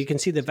track so that you can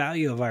see the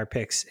value of our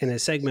picks in a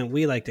segment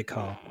we like to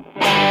call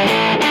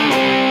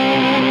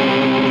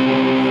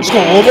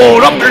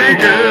Scoreboard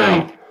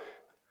Update.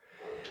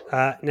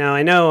 Now,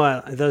 I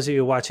know those of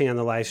you watching on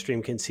the live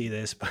stream can see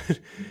this, but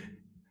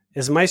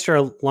as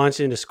Maestro launched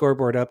into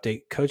Scoreboard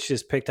Update, Coach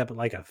just picked up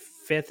like a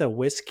fifth of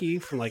whiskey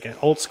from like an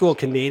old school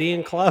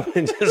Canadian club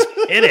and just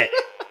hit it.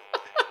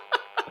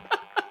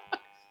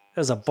 That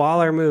was a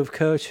baller move,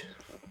 Coach.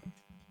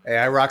 Hey,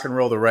 I rock and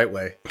roll the right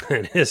way.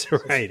 It is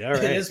right. All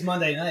right. It is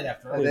Monday night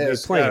after all. We're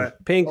playing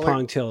ping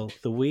pong till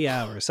the wee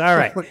hours. All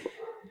right.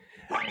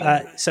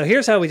 So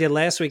here's how we did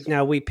last week.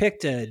 Now, we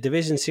picked a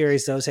division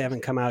series. Those haven't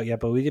come out yet,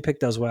 but we did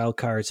pick those wild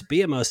cards.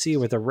 BMOC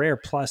with a rare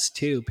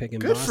 +2, picking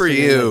Good Boston for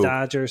you. and the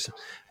Dodgers.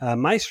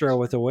 Maestro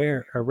with a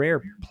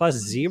rare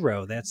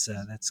 +0.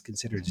 That's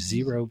considered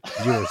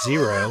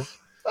 0-0-0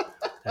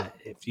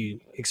 if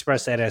you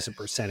express that as a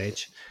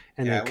percentage.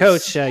 And then,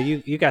 Coach,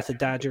 you got the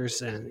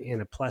Dodgers in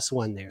a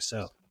 +1 there.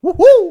 So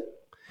woohoo!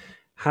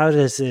 How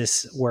does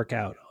this work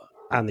out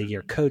on the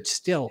year? Coach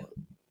still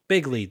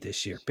big lead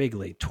this year. Big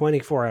lead.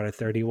 24 out of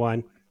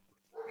 31.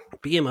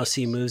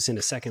 BMOC moves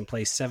into second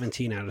place,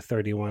 17 out of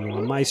 31.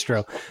 While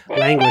Maestro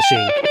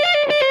languishing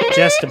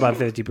just above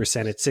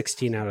 50% at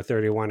 16 out of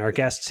 31. Our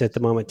guests at the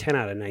moment, 10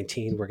 out of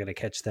 19. We're going to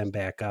catch them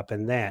back up.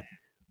 And that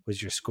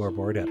was your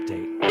scoreboard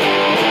update.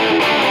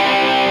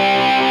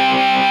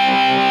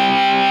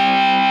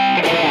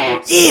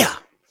 Yeah.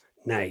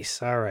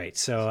 Nice. All right.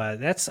 So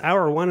that's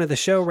hour 1 of the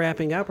show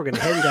wrapping up. We're going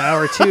to head into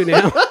hour 2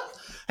 now.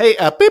 Hey,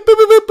 got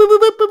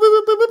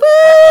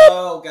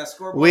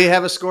scoreboard. We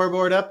have a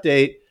scoreboard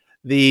update.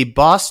 The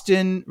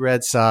Boston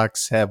Red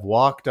Sox have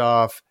walked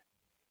off,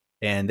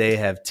 and they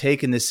have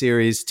taken the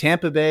series.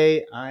 Tampa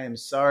Bay, I am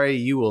sorry,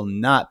 you will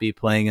not be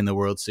playing in the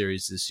World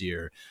Series this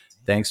year.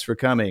 Thanks for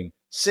coming.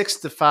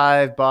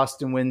 6-5,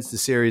 Boston wins the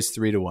series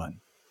 3-1.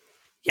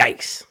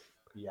 Yikes.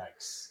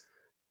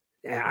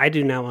 Yeah, I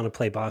do not want to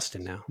play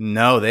Boston now.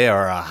 No, they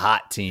are a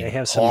hot team. They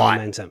have some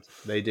momentum.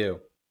 They do.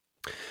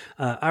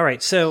 All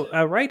right. So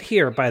right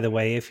here, by the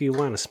way, if you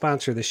want to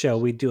sponsor the show,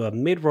 we do a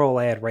mid-roll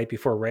ad right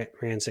before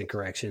Rants and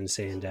Corrections,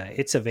 and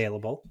it's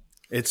available.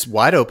 It's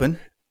wide open.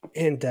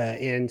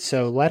 And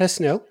so let us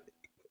know.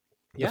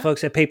 Yeah. The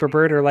folks at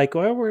Paperbird are like,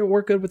 well,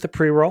 we're good with the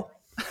pre-roll.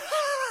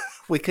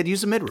 We could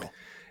use a mid-roll.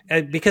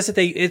 Because if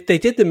they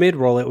did the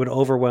mid-roll, it would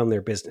overwhelm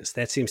their business.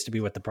 That seems to be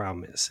what the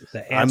problem is.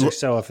 The ads are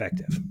so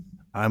effective.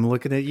 I'm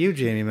looking at you,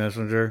 Jamie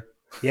Messenger.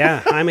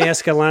 Yeah, I'm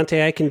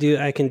Escalante. I can do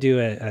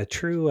a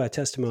true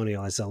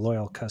testimonial as a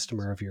loyal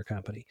customer of your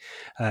company.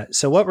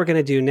 So what we're going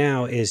to do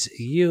now is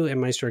you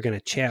and Maestro are going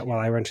to chat while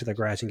I run to the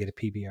garage and get a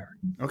PBR.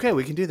 Okay,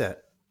 we can do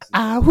that.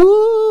 All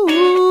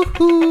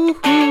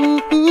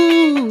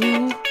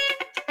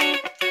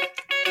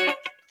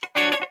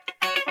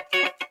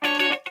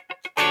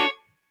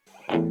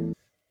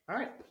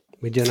right.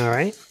 We doing all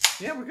right?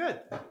 Yeah, we're good.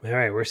 All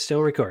right, we're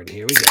still recording.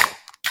 Here we go.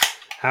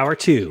 Hour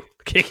 2,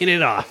 kicking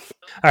it off.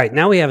 All right,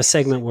 now we have a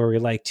segment where we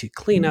like to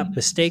clean up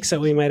mistakes that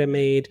we might have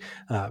made,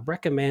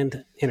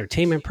 recommend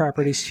entertainment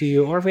properties to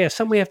you, or if we have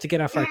some we have to get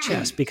off our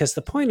chest. Because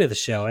the point of the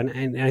show,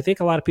 and I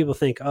think a lot of people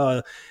think,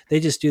 oh, they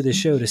just do the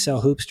show to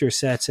sell hoopster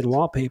sets and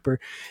wallpaper.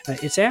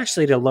 It's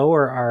actually to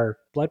lower our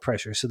blood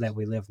pressure so that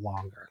we live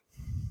longer.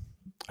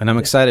 And I'm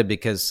excited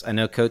because I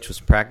know Coach was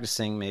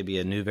practicing maybe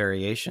a new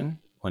variation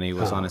when he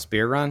was on his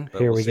beer run.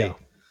 But Here we go.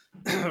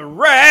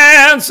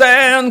 Rants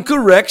and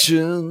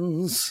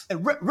corrections.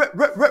 And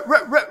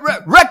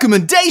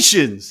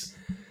recommendations.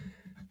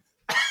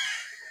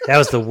 That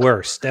was the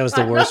worst. That was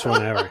the worst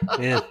one ever.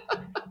 Yeah.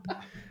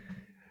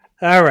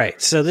 All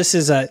right. So this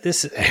is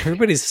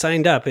everybody's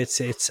signed up.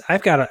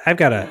 I've got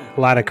a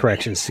lot of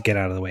corrections to get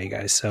out of the way,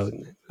 guys. So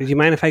do you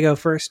mind if I go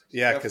first?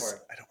 Yeah, because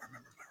I don't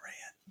remember my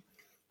rant.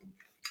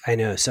 I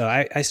know. So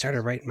I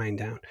started writing mine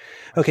down.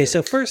 Okay,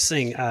 so first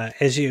thing,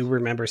 as you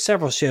remember,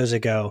 several shows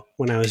ago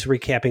when I was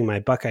recapping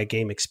my Buckeye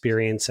game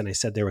experience, and I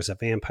said there was a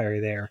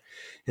vampire there.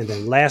 And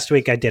then last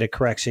week I did a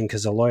correction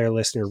because a loyal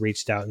listener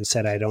reached out and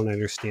said, I don't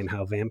understand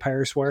how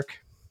vampires work.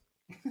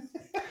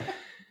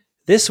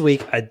 This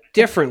week, a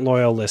different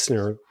loyal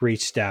listener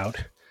reached out,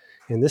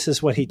 and this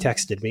is what he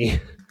texted me.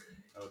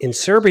 In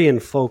Serbian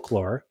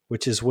folklore,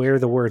 which is where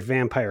the word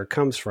vampire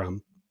comes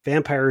from,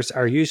 vampires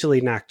are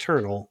usually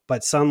nocturnal,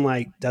 but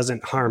sunlight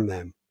doesn't harm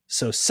them.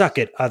 So suck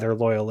it, other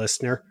loyal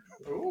listener.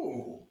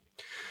 Ooh.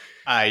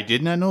 I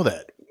did not know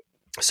that.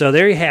 So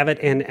there you have it.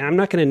 And I'm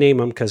not going to name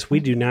them because we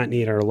do not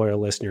need our loyal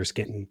listeners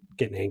getting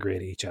angry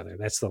at each other.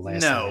 That's the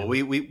last thing. No,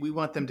 we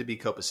want them to be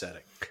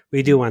copacetic.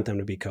 We do want them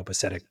to be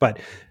copacetic. But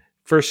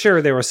for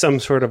sure, there was some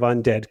sort of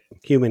undead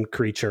human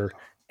creature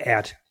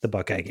at the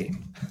Buckeye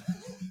game.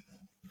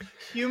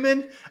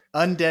 Human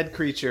undead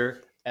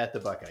creature at the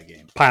Buckeye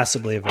game.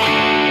 Possibly a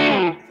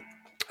vampire.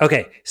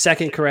 Okay,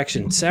 second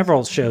correction.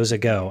 Several shows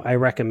ago, I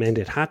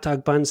recommended hot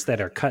dog buns that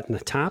are cut in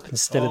the top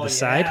instead of the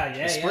side.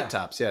 The split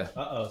tops, yeah.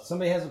 Uh-oh.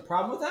 Somebody has a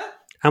problem with that?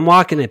 I'm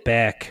walking it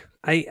back.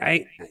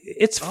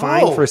 It's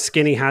fine for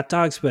skinny hot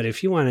dogs, but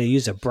if you want to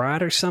use a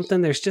brat or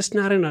something, there's just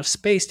not enough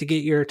space to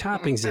get your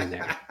toppings in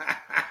there.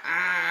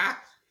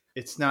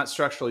 It's not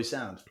structurally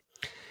sound.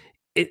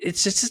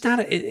 It's just not.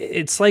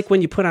 It's like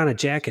when you put on a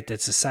jacket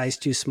that's a size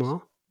too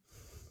small.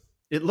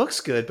 It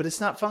looks good, but it's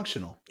not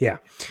functional. Yeah.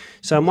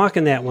 So I'm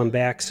walking that one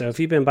back. So if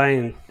you've been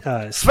buying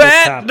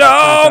fat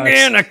dog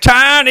in a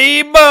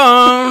tiny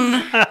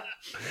bun.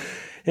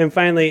 And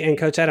finally, and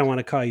Coach, I don't want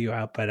to call you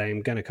out, but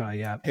I'm going to call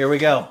you out. Here we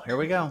go.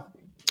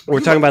 We're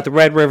talking about the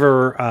Red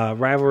River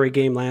rivalry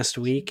game last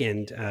week,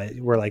 and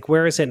we're like,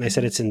 where is it? And I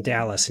said, it's in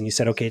Dallas. And you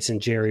said, okay, it's in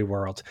Jerry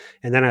World.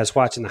 And then I was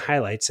watching the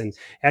highlights, and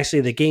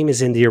actually the game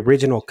is in the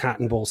original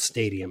Cotton Bowl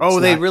Stadium.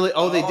 They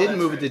did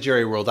move it to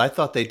Jerry World. I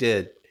thought they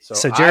did.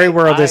 So Jerry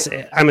World is,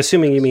 I'm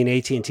assuming you mean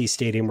AT&T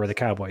Stadium where the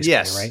Cowboys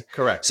play, right?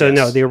 Correct. So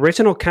no, the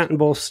original Cotton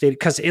Bowl Stadium,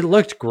 because it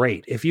looked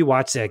great. If you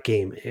watch that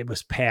game, it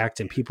was packed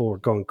and people were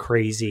going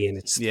crazy, and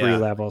it's 3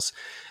 levels.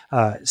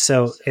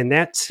 And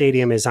that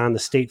stadium is on the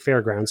state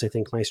fairgrounds. I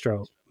think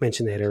Maestro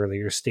mentioned that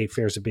earlier. State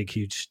Fair is a big,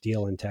 huge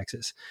deal in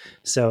Texas.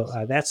 So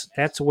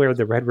that's where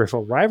the Red River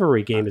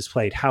rivalry game is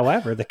played.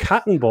 However, the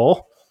Cotton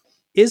Bowl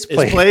is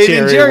played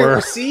in Jerry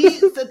World.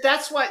 See,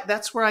 that's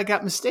where I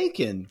got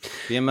mistaken.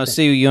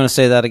 BMOC, you want to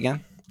say that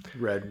again?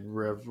 Red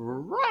River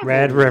rival.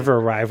 Red River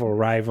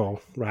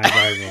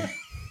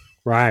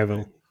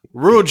rival.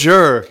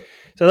 Roger.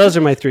 So those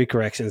are my 3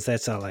 corrections.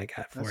 That's all I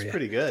got for you. That's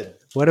pretty good.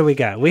 What do we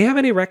got? We have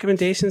any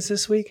recommendations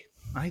this week?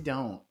 I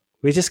don't.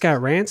 We just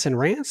got rants and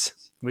rants?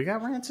 We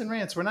got rants and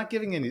rants. We're not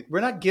giving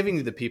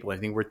the people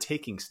anything. We're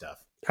taking stuff.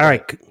 All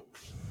right.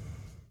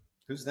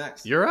 Who's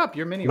next? You're up.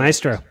 You're mini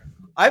Maestro.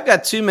 I've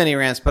got 2 mini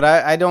rants, but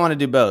I don't want to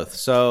do both.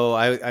 So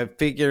I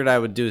figured I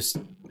would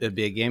it'd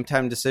be a game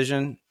time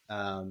decision.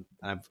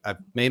 I've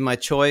made my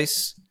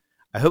choice.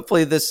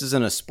 Hopefully this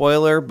isn't a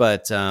spoiler,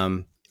 but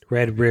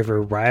Red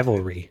River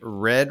Rivalry.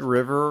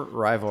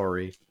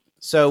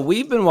 So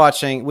we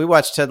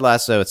watched Ted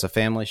Lasso. It's a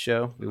family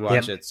show. We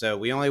watch it. So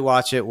we only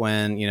watch it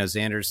when,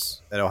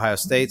 Xander's at Ohio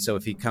State. So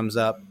if he comes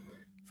up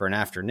for an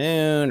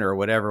afternoon or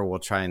whatever, we'll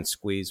try and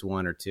squeeze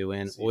 1 or 2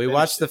 in. We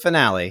watched the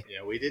finale.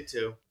 Yeah, we did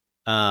too.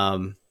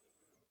 And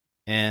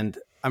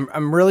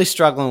I'm really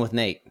struggling with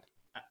Nate.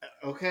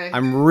 Okay.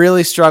 I'm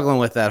really struggling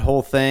with that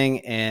whole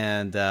thing.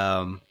 And,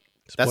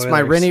 that's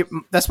my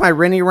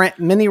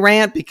mini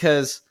rant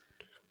because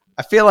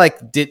I feel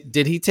like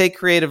did he take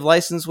creative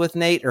license with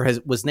Nate, or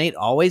was Nate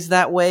always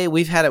that way?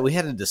 We had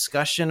a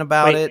discussion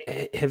about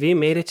it. Have you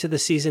made it to the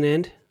season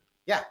end?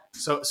 Yeah.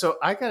 So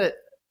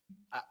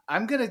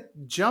I'm gonna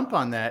jump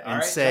on that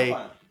and say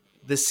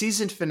the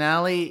season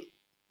finale.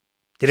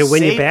 Did it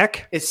win you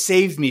back? It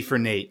saved me for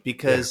Nate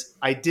because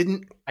I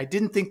didn't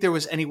think there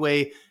was any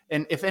way.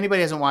 And if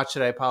anybody hasn't watched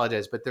it, I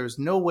apologize, but there was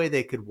no way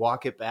they could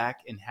walk it back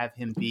and have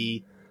him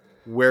be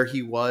where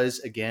he was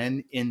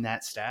again in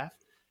that staff.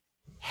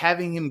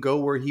 Having him go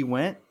where he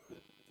went,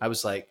 I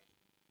was like,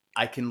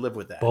 I can live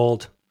with that.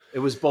 Bold. It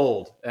was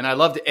bold, and I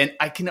loved it. And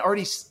I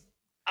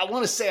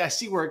want to say I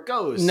see where it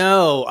goes.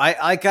 No,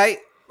 I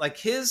like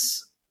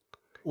his.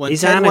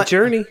 He's on a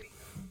journey.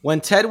 When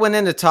Ted went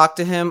in to talk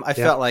to him, I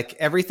felt like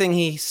everything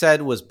he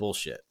said was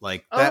bullshit.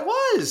 Like that,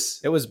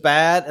 it was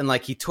bad, and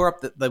like he tore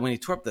up when he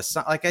tore up the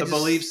sign, like the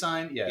believe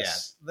sign.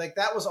 Yes, like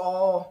that was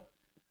all.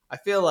 I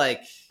feel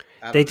like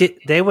they did.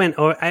 They went.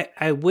 Or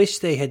I wish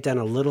they had done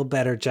a little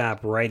better job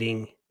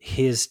writing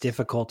his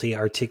difficulty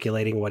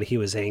articulating what he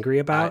was angry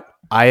about.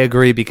 I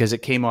agree because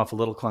it came off a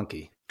little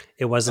clunky.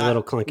 It was a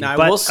little clunky, now,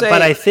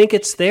 but I think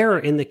it's there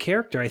in the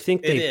character. I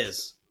think it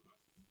is.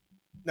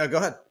 No, go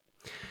ahead.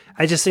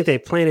 I just think they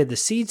planted the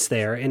seeds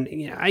there, and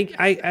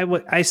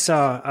I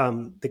saw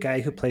the guy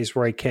who plays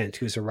Roy Kent,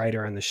 who's a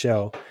writer on the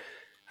show,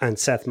 on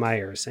Seth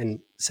Meyers, and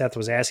Seth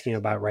was asking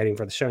about writing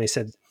for the show, and he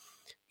said,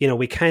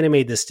 we kind of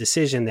made this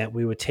decision that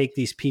we would take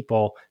these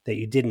people that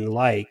you didn't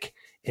like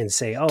and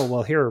say, oh,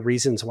 well, here are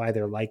reasons why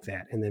they're like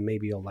that, and then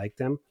maybe you'll like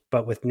them.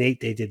 But with Nate,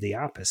 they did the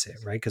opposite,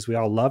 right? Because we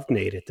all loved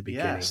Nate at the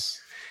beginning.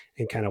 Yes.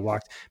 And kind of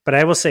walked. But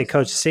I will say,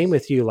 Coach, same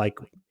with you. Like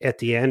at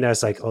the end, I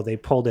was like, oh, they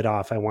pulled it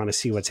off. I want to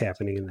see what's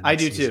happening in the next I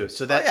do season. too.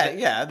 So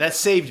that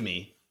saved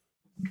me.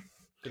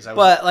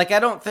 But like, I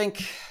don't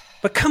think.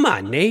 But come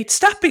on, Nate,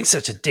 stop being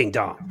such a ding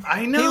dong.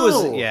 I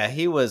know.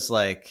 He was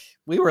like,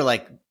 we were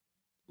like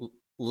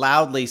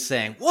loudly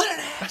saying, "What an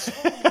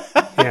asshole!"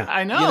 Yeah,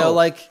 I know. You know,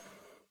 like,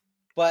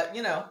 but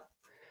you know,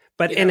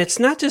 but and it's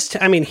not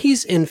just. I mean,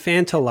 he's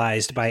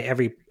infantilized by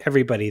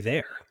everybody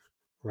there.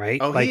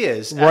 Right? Oh, like, he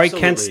is. Roy Absolutely.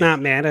 Kent's not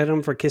mad at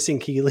him for kissing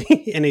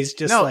Keely, and he's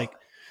just like,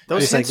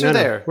 those hints like, are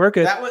there. We're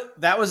good.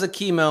 That was a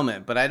key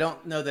moment, but I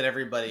don't know that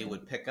everybody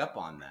would pick up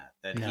on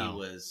that. He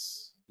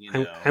was, you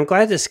know. I'm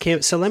glad this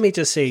came. So let me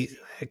just say,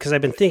 because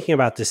I've been thinking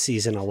about this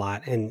season a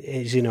lot, and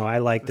as you know, I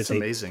like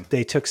that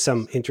they took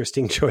some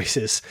interesting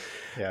choices.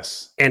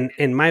 Yes.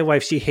 And my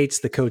wife, she hates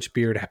the Coach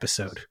Beard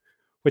episode,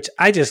 which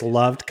I just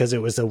loved because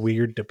it was a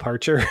weird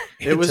departure.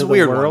 It was a into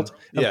weird the world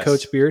of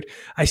Coach Beard.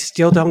 I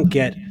still don't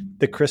get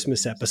the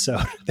Christmas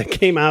episode that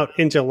came out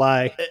in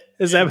July.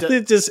 Is that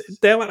just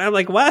that one? I'm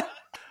like, what?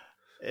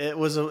 It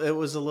was a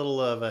little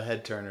of a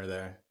head turner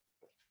there,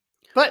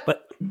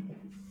 but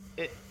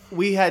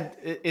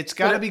it's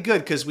got to be good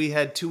because we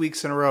had 2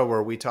 weeks in a row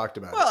where we talked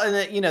about it. Well,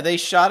 and you know, they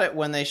shot it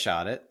when they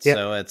shot it,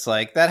 so it's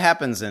like that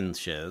happens in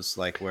shows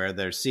like where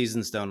their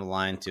seasons don't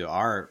align to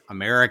our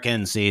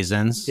American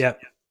seasons. Yep.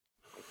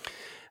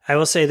 I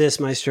will say this,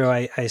 Maestro.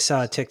 I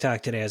saw a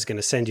TikTok today I was going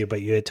to send you,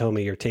 but you had told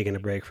me you're taking a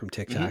break from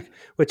TikTok,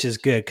 which is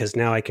good because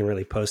now I can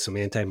really post some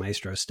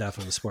anti-Maestro stuff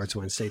on the Sports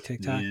Wednesday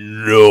TikTok.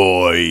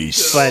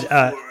 Nice.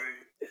 But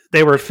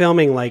they were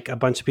filming like a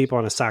bunch of people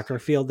on a soccer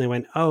field. They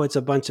went, oh, it's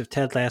a bunch of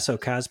Ted Lasso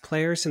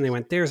cosplayers. And they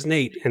went, there's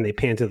Nate. And they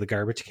panned to the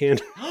garbage can.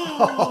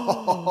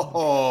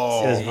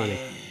 Oh, it was funny.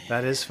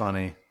 That is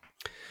funny.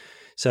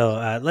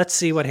 So let's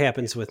see what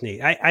happens with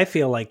Nate. I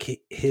feel like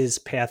his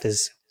path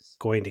is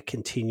going to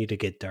continue to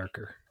get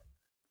darker.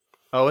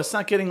 Oh, it's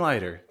not getting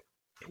lighter.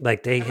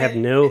 Like they have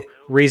no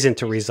reason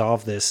to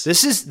resolve this.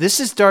 This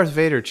is Darth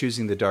Vader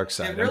choosing the dark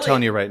side. Really, I'm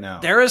telling you right now.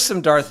 There is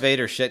some Darth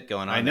Vader shit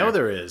going on. I know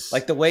there is.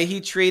 Like the way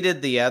he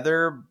treated the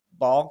other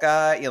ball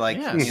guy,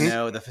 you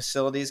know, the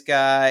facilities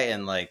guy,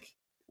 and like,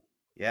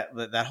 yeah,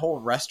 that whole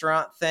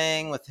restaurant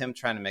thing with him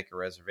trying to make a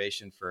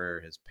reservation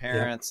for his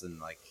parents, and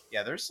like,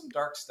 yeah, there's some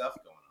dark stuff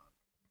going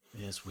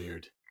on. It is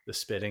weird. The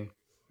spitting,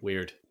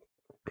 weird.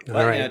 All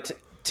But, right. you know,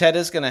 Ted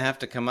is going to have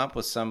to come up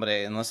with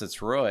somebody, unless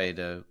it's Roy,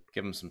 to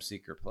give him some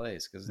secret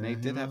plays because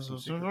Nate did have some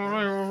secret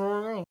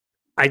plays.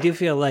 I do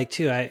feel like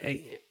too.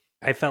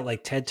 I felt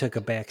like Ted took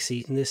a back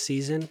seat in this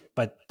season,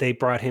 but they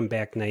brought him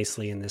back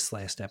nicely in this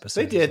last episode.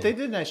 They did. They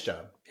did a nice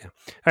job. Yeah. All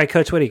right,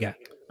 Coach, what do you got?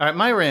 All right,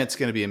 my rant's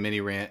going to be a mini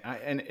rant,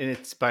 and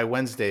it's by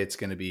Wednesday. It's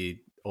going to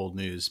be old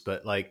news,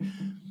 but like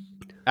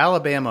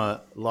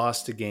Alabama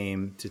lost a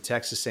game to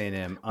Texas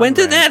A&M. When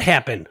did that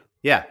happen?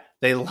 Yeah,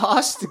 they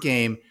lost the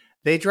game.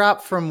 They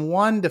dropped from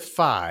 1 to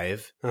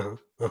 5.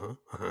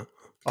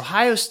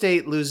 Ohio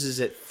State loses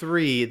at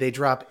 3. They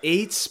drop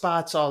 8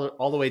 spots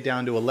all the way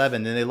down to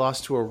 11. Then they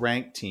lost to a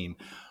ranked team.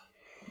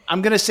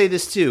 I'm going to say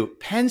this too.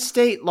 Penn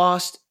State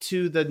lost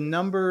to the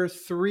number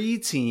 3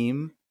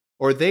 team,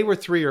 or they were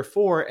 3 or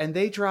 4, and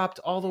they dropped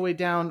all the way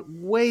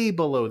down way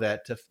below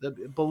that,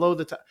 below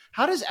the top.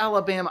 How does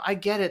Alabama? I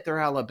get it, they're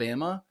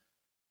Alabama,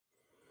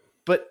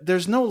 but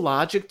there's no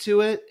logic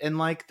to it, and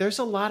like there's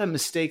a lot of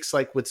mistakes,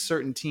 like with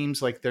certain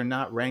teams, like they're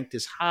not ranked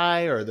as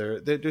high, or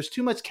there's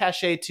too much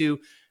cachet to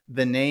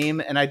the name,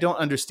 and I don't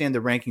understand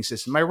the ranking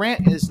system. My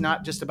rant is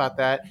not just about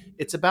that;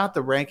 it's about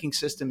the ranking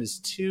system is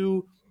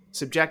too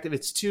subjective.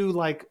 It's too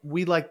like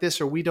we like this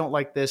or we don't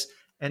like this,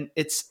 and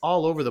it's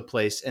all over the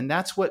place, and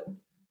that's what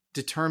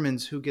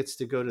determines who gets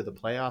to go to the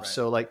playoffs. Right.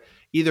 So like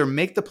either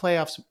make the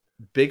playoffs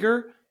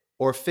bigger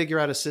or figure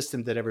out a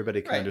system that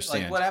everybody can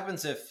understand. Like what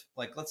happens if,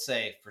 like, let's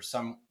say for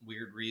some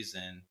weird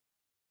reason,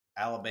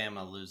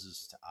 Alabama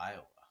loses to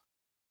Iowa?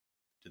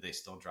 Do they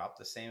still drop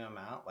the same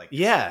amount? Like,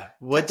 yeah,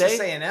 what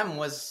Texas A&M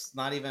was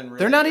not even. Really,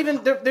 they're not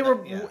even.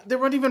 They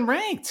weren't even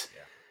ranked.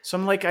 Yeah. So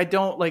I'm like, I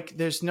don't like.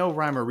 There's no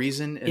rhyme or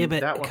reason. And but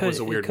that one was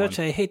a weird Coach,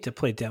 one. I hate to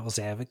play devil's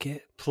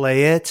advocate.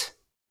 Play it.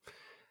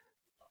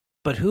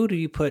 But who do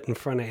you put in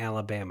front of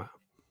Alabama?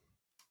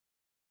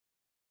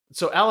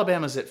 So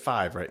Alabama's at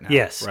 5 right now.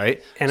 Yes.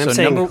 Right? And I'm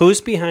saying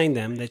who's behind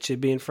them that should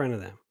be in front of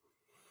them?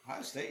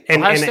 Ohio State.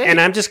 And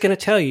I'm just going to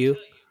tell you,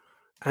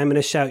 I'm going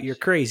to shout you're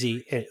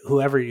crazy at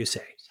whoever you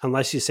say,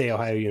 unless you say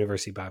Ohio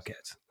University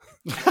Bobcats.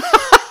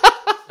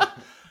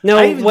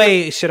 No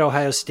way should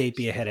Ohio State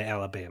be ahead of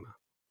Alabama.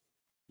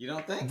 You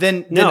don't think?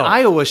 Then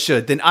Iowa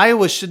should. Then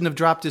Iowa shouldn't have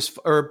dropped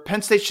or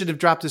Penn State should have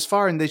dropped as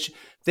far, and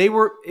they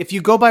were. If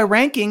you go by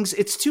rankings,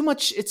 it's too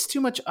much. It's too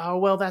much. Oh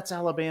well, that's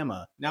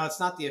Alabama. Now it's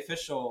not the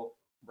official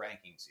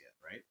rankings yet,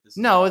 right?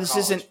 This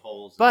isn't.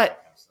 But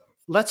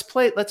let's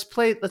play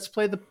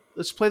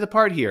the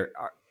part here.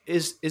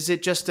 Is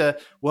it just they're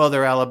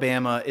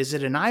Alabama? Is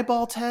it an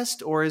eyeball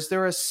test, or is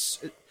there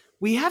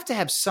we have to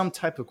have some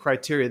type of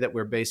criteria that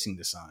we're basing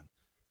this on?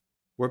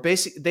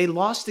 they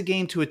lost the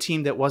game to a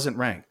team that wasn't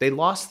ranked. They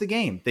lost the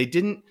game. They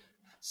didn't.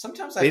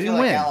 Sometimes They I feel didn't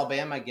like win.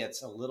 Alabama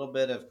gets a little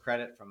bit of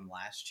credit from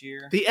last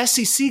year. The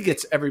SEC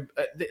gets the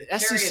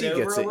SEC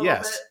gets it.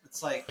 Yes. Bit.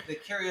 It's like they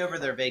carry over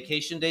their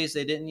vacation days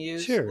they didn't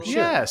use. Sure.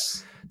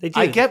 Yes. They do.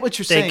 I get what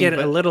you're saying. They get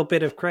but, a little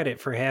bit of credit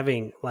for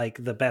having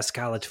like the best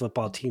college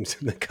football teams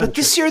in the country. but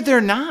this year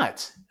they're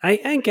not. I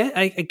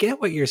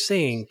get what you're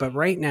saying, but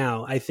right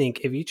now I think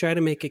if you try to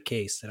make a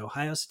case that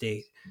Ohio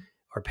State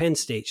or Penn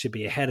State should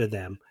be ahead of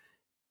them,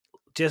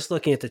 just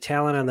looking at the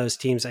talent on those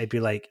teams, I'd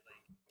be like,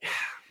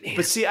 man,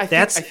 But see, I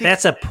that's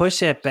think a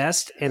push at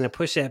best, and a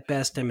push at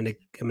best. I'm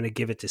gonna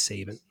give it to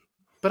Saban.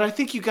 But I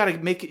think you got to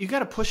make it. You got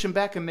to push them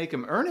back and make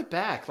them earn it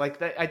back. Like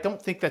that, I don't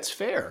think that's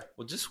fair.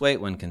 Well, just wait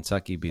when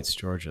Kentucky beats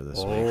Georgia this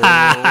week.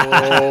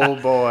 Oh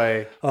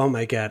boy! Oh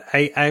my god,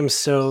 I'm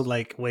so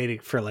like waiting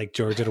for like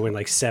Georgia to win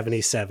like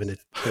 77-3.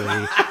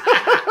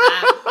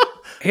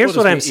 Here's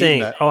We'll what just I'm be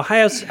saying.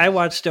 eating I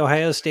watched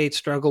Ohio State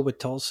struggle with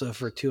Tulsa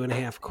for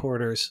 2.5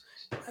 quarters.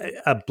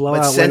 A But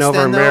blowout since win over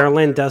then, though-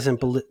 Maryland doesn't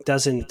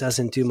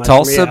do much.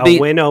 Tulsa for me. beat-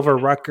 A win over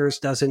Rutgers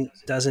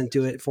doesn't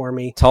do it for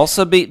me.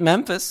 Tulsa beat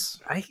Memphis.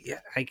 I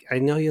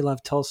know you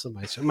love Tulsa,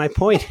 my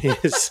point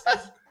is,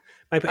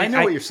 I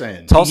know what you're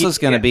saying. Tulsa's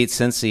going to yeah. beat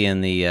Cincy in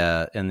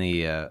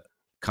the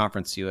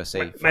Conference USA.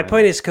 my final.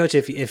 point is, Coach,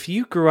 if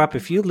you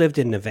lived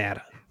in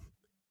Nevada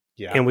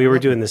Yeah, and we were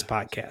doing this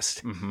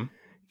podcast, hmm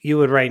you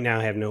would right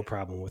now have no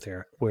problem with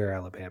where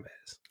Alabama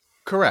is.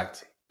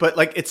 Correct. But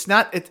like, it's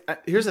not.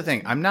 Here's the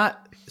thing. I'm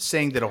not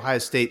saying that Ohio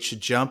State should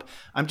jump.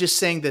 I'm just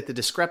saying that the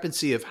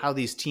discrepancy of how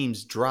these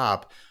teams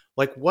drop.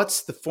 Like,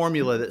 what's the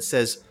formula that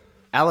says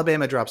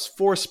Alabama drops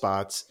 4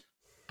 spots,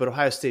 but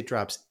Ohio State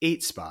drops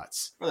 8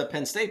 spots, Or the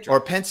Penn State.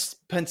 or Penn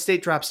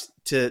State drops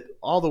to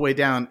all the way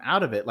down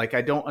out of it? Like,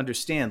 I don't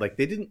understand. Like,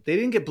 they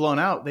didn't get blown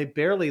out. They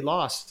barely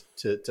lost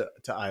to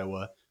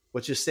Iowa,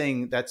 which is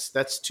saying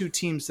that's 2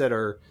 teams that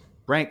are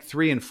ranked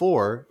 3 and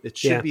 4. It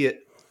should be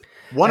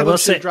one of them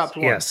should have dropped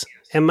 1. Yes.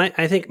 And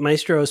I think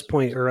Maestro's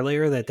point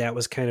earlier that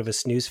was kind of a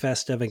snooze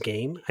fest of a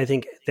game, I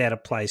think that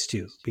applies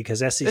too, because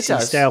SEC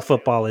does. style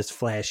football is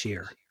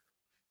flashier.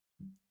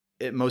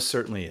 It most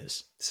certainly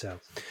is. So,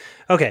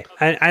 okay,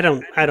 I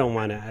don't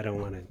want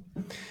to.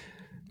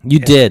 You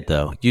did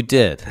though. You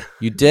did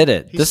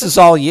it. He's This such is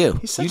all you.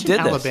 He's You such did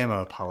an this. Alabama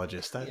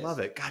apologist. I love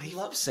it. God, he You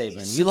love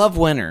Saban. You love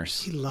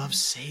winners. He loves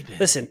Saban.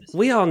 Listen,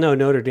 we all know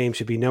Notre Dame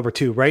should be number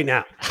 2 right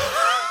now.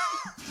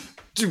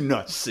 Do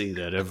not say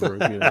that ever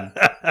again.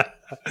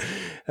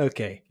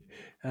 Okay,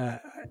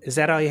 is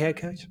that all you had,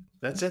 Coach?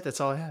 That's it.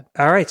 That's all I had.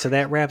 All right, so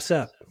that wraps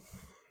up.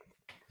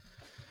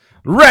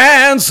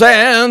 Rants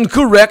and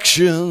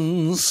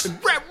corrections.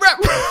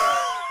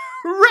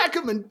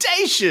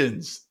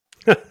 Recommendations.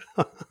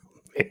 All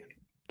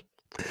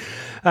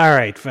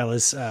right,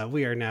 fellas,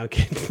 we are now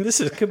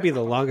getting. Could be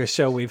the longest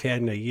show we've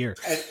had in a year.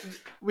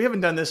 We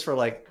haven't done this for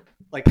like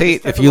Pete,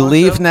 this type if of you long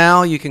leave show.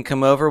 now, you can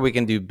come over. We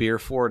can do beer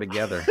 4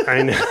 together.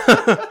 I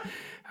know.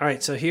 All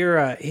right, so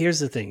here's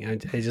the thing.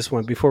 I just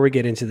want, before we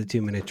get into the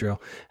 2-minute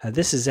drill,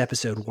 this is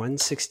episode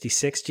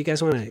 166. Do you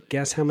guys want to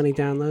guess how many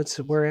downloads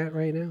we're at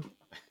right now?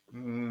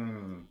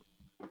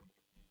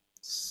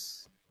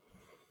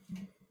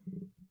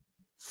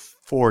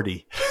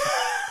 40.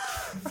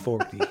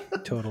 40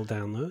 total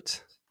downloads.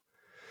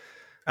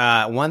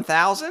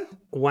 1,000?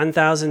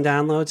 1,000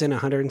 downloads in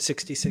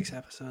 166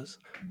 episodes.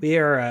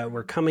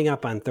 We're coming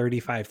up on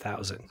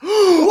 35,000.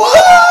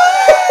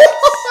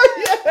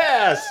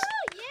 Yes.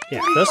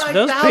 Yeah, those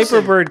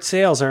 35,000. Paperbird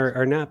sales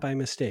are not by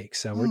mistake.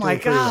 So we're Oh my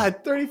doing pretty well.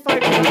 God,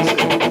 35,000.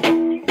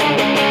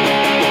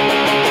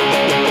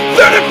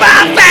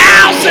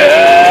 35,000!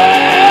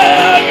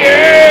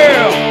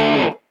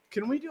 Yeah!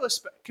 Can we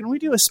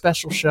do a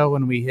special show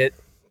when we hit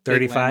big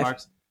 35?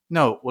 landmarks?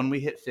 No, when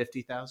we hit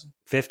 50,000.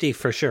 50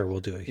 for sure.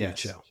 We'll do a huge Yes.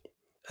 show,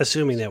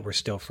 assuming that we're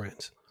still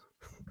friends.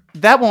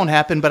 That won't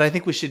happen, but I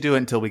think we should do it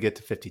until we get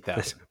to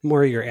 50,000.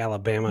 More of your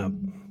Alabama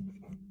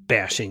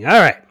bashing. All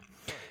right.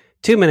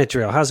 2-minute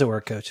drill. How's it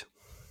work, Coach?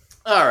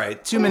 All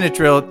right, 2-minute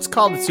drill. It's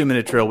called a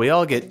 2-minute drill. We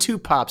all get 2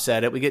 pops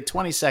at it. We get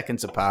 20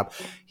 seconds a pop.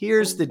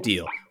 Here's the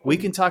deal. We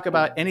can talk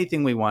about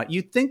anything we want.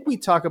 You think we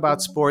talk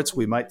about sports,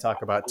 we might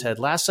talk about Ted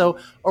Lasso,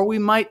 or we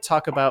might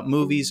talk about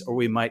movies, or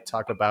we might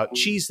talk about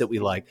cheese that we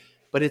like.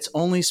 But it's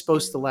only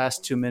supposed to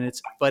last 2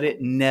 minutes, but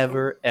it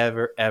never,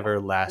 ever, ever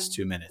lasts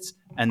 2 minutes.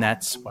 And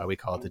that's why we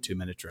call it the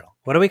 2-minute drill.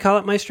 What do we call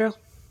it, Maestro?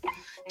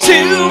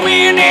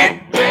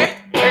 2-minute.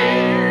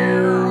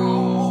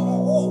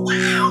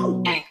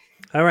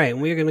 All right.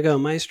 We're going to go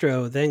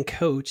Maestro, then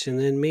Coach, and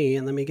then me.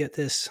 And let me get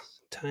this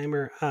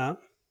timer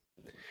up.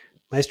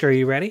 Maestro, are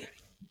you ready?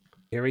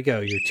 Here we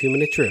go. Your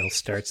 2-minute drill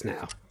starts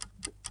now.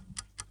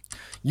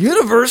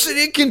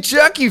 University of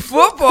Kentucky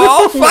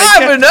football,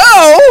 my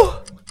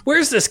 5-0.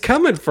 Where's this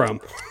coming from?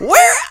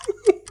 Where?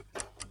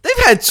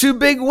 They've had 2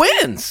 big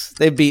wins.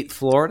 They beat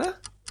Florida.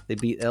 They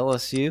beat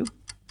LSU.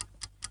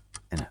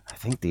 And I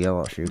think the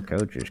LSU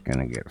coach is going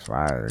to get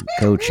fired.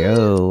 Coach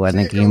O, I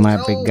think he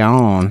might be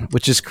gone.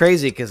 Which is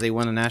crazy because they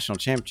won a national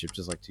championship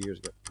just like 2 years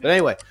ago. But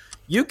anyway,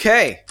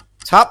 UK,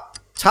 top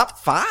top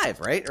 5,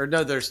 right? Or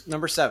no, there's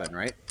number 7,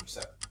 right?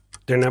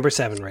 They're number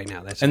 7 right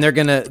now. That's And they're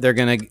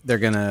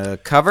gonna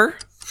cover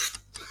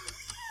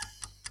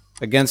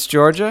against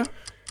Georgia.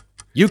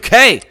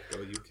 UK.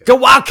 Go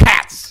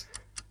Wildcats.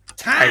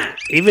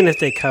 even if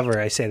they cover,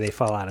 I say they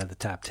fall out of the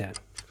top 10.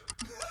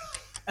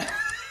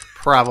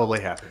 Probably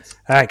happens.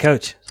 All right,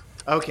 Coach.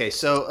 Okay,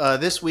 so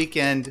this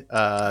weekend,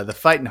 the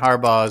Fighting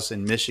Harbaughs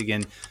in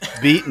Michigan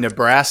beat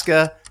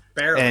Nebraska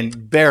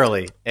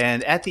barely.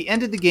 And at the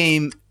end of the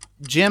game,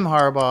 Jim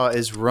Harbaugh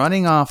is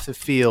running off the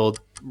field,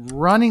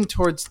 running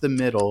towards the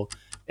middle.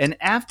 And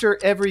after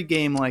every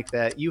game like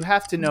that, you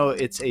have to know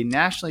it's a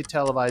nationally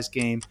televised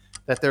game,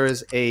 that there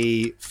is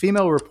a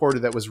female reporter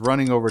that was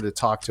running over to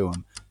talk to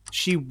him.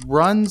 She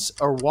runs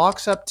or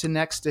walks up to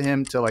next to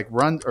him to like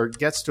run or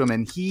gets to him,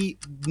 and he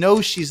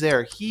knows she's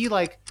there. He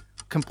like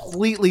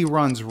completely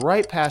runs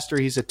right past her.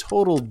 He's a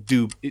total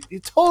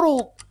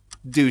total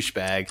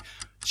douchebag.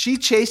 She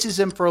chases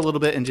him for a little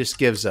bit and just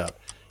gives up.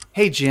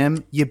 Hey,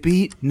 Jim, you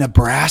beat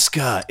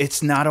Nebraska.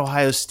 It's not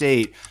Ohio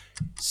State.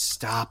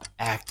 Stop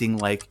acting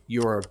like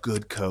you're a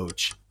good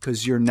coach,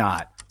 because you're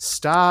not.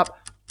 Stop,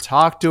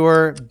 talk to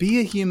her, be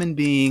a human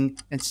being,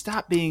 and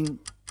stop being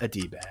a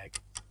D-bag.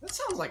 That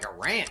sounds like a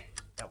rant.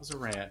 That was a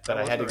rant, but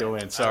I had to go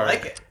in. Sorry.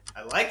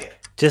 I like it.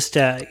 Just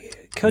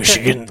Coach.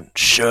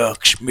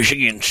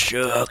 Michigan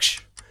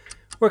sucks.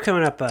 We're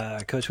coming up,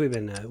 Coach. We've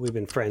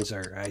been friends,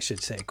 or I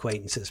should say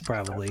acquaintances,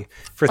 probably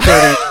for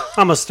 30,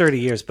 almost 30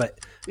 years. But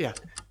Yeah,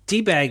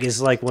 D-bag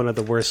is like one of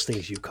the worst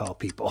things you call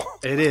people.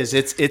 it is.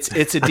 It's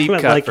a deep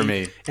cut Like, for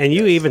me. And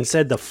you even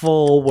said the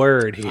full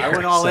word here. I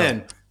went all so,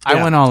 in.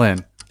 I went all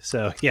in.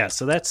 So yeah,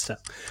 so that's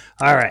tough.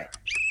 All right,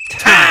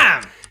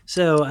 time.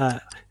 So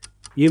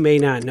you may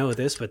not know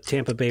this, but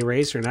Tampa Bay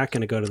Rays are not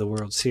going to go to the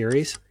World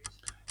Series.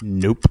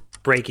 Nope.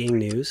 Breaking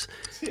news.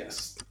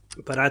 Yes.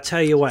 But I'll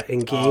tell you what, in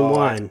Game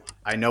 1,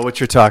 I know what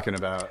you're talking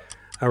about.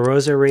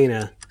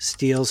 Arozarena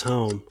steals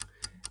home.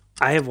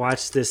 I have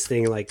watched this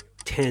thing like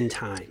 10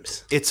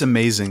 times. It's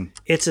amazing.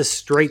 It's a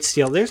straight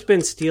steal. There's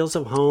been steals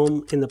of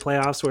home in the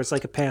playoffs where it's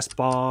like a passed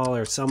ball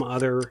or some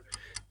other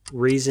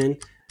reason.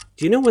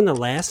 Do you know when the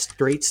last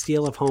straight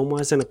steal of home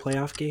was in a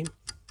playoff game?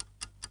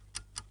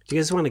 Do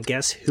you guys want to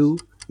guess who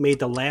made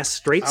the last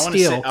straight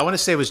steal? I want to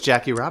say it was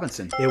Jackie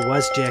Robinson. It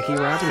was Jackie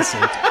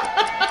Robinson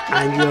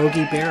on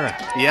Yogi Berra.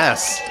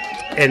 Yes.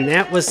 And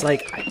that was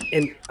like,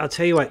 and I'll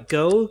tell you what,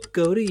 go to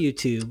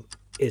YouTube.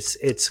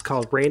 It's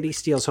called Randy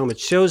Steals Home. It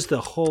shows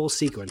the whole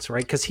sequence,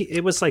 right? Because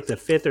it was like the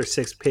 5th or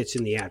 6th pitch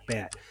in the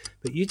at-bat.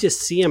 But you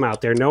just see him out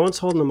there. No one's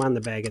holding him on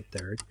the bag at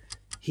third.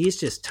 He's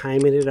just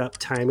timing it up.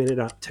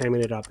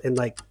 And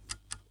like,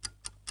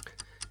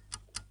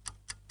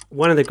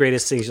 one of the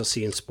greatest things you'll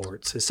see in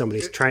sports is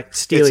somebody's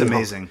stealing. It's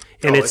amazing. Home.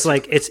 And it's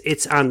like,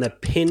 it's on the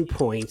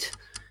pinpoint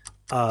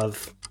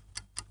of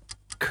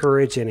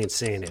courage and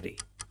insanity.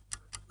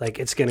 Like,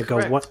 it's going to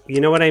go,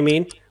 you know what I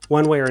mean?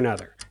 One way or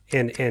another.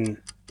 And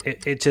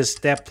it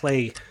just, that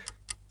play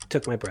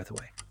took my breath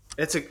away.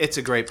 It's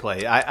a great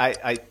play.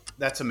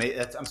 That's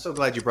amazing. I'm so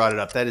glad you brought it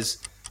up.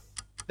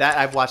 That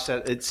I've watched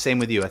that. It's same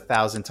with you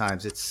 1,000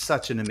 times. It's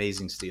such an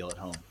amazing steal at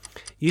home.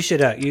 You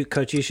should,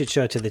 Coach, you should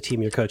show it to the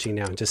team you're coaching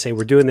now and just say,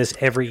 we're doing this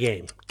every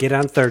game. Get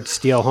on third,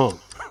 steal home.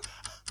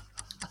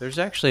 There's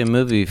actually a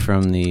movie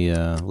from the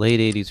late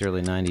 80s,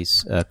 early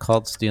 90s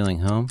called Stealing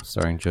Home,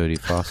 starring Jodie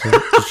Foster.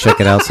 Just check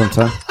it out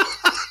sometime.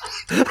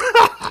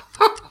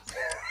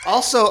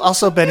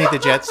 Also, Benny the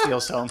Jet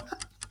steals home.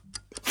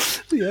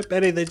 Yeah,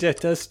 Benny the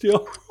Jet does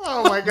steal.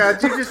 Oh my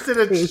God! You just did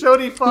a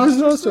Jodie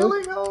Foster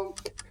stealing home.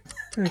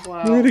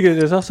 Wow.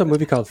 There's also a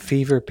movie called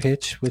Fever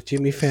Pitch with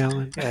Jimmy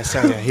Fallon. Yeah,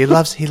 sorry. He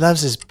loves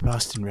his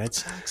Boston Red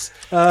Sox.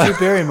 Drew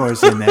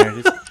Barrymore's in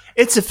there.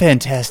 It's a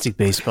fantastic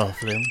baseball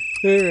film.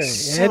 All right,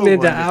 heading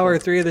into hour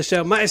 3 of the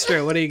show.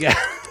 Maestro, what do you got?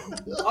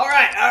 All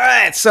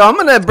right. So I'm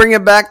going to bring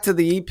it back to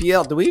the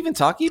EPL. Do we even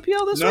talk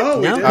EPL this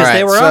week? No, because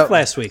they were off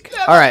last week.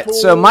 All right.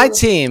 So my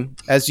team,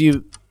 as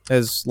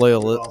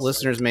loyal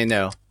listeners may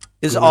know,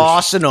 is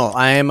Arsenal.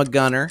 I am a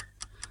Gunner.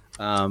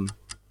 I'm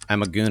a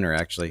Gooner,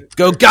 actually.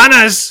 Go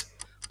Gunners!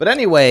 But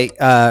anyway,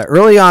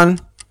 early on,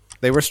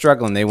 they were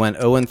struggling. They went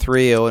 0-3,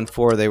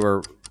 0-4. They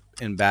were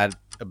in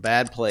a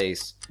bad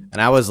place.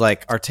 And I was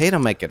like, Arteta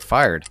might get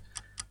fired.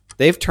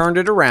 They've turned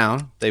it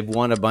around. They've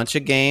won a bunch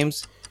of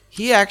games.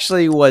 He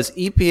actually was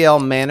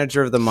EPL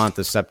Manager of the Month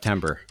of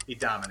September. He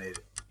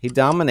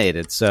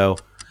dominated. So,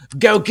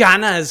 go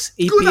Gunners!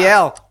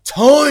 EPL.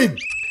 Time!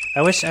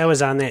 I wish I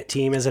was on that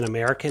team as an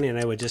American and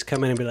I would just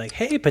come in and be like,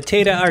 hey,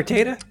 Potato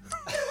Arteta.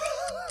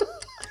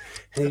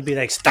 And he'd be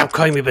like, stop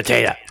calling me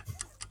Potato.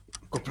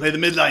 Go play the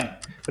midline.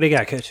 What do you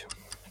got, Coach?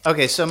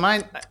 Okay, so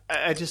mine,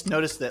 I just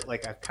noticed that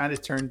like I've kind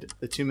of turned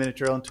the 2-minute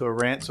drill into a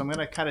rant, so I'm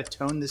going to kind of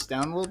tone this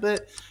down a little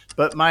bit.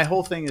 But my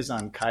whole thing is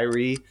on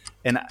Kyrie,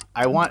 and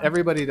I want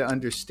everybody to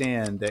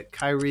understand that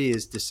Kyrie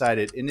has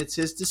decided, and it's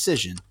his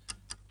decision,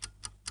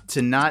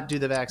 to not do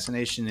the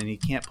vaccination, and he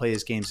can't play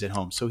his games at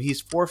home. So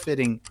he's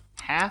forfeiting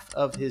half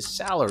of his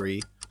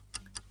salary,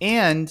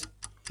 and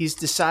he's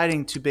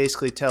deciding to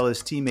basically tell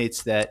his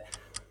teammates that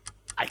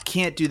I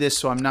can't do this,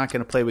 so I'm not going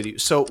to play with you.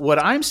 So what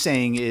I'm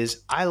saying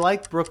is I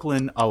like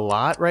Brooklyn a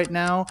lot right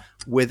now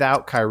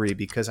without Kyrie,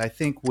 because I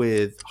think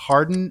with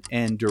Harden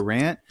and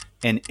Durant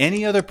and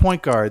any other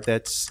point guard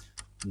that's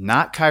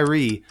not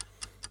Kyrie,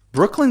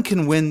 Brooklyn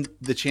can win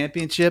the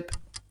championship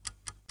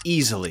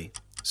easily.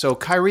 So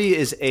Kyrie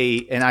is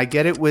and I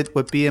get it with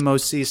what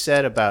BMOC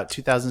said about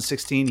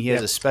 2016. He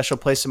has a special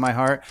place in my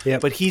heart,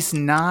 but he's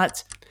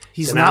not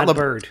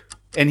Bird.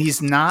 And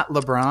he's not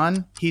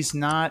LeBron.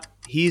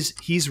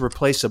 He's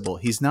replaceable.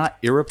 He's not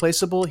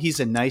irreplaceable. He's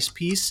a nice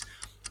piece.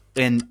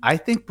 And I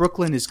think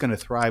Brooklyn is going to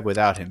thrive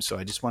without him. So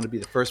I just want to be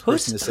the first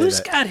person to say who's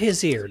that. got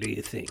his ear, do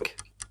you think?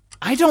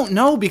 I don't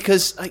know,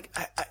 because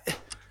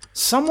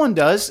someone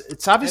does.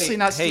 It's obviously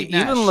not Steve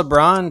Nash. Even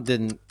LeBron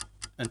didn't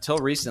until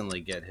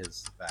recently get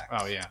his back.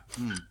 Oh, yeah.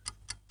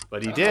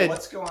 But he did.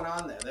 What's going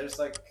on there? There's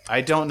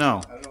I don't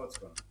know. I don't know what's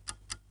going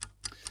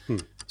on.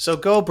 So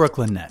go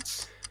Brooklyn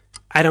Nets.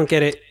 I don't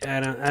get it.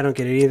 I don't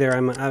get it either.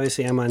 I'm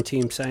on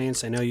Team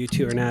Science. I know you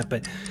two are not,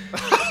 but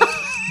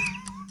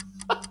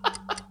all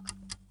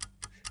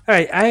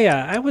right.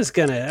 I was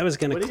gonna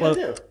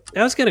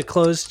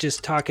close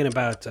just talking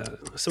about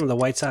some of the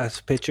White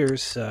Sox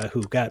pitchers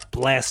who got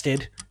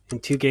blasted in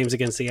 2 games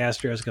against the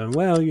Astros. Going,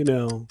 well,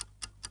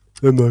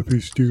 they might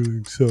be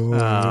stealing. So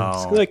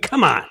like,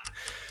 come on.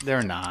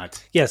 They're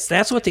not. Yes,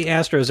 that's what the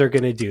Astros are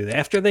going to do.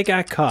 After they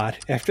got caught,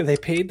 after they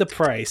paid the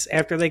price,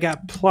 after they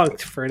got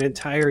plunked for an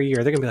entire year,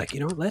 they're going to be like,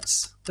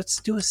 let's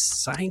do a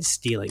sign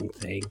stealing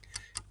thing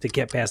to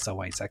get past the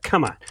White Sox.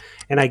 Come on.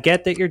 And I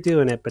get that you're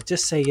doing it, but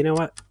just say, you know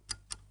what?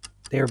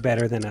 They're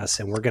better than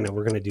us, and we're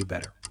gonna do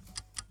better.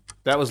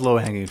 That was low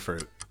hanging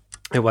fruit.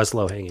 It was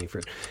low hanging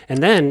fruit.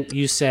 And then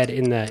you said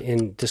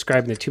in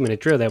describing the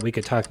 2-minute drill that we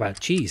could talk about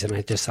cheese, and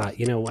I just thought,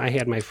 I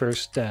had my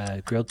first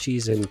grilled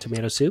cheese and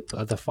tomato soup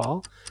of the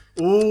fall.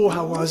 Ooh,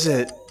 how was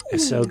it?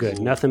 It's so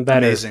good. Nothing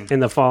better Amazing. In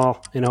the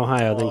fall in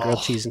Ohio than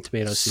grilled cheese and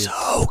tomato soup.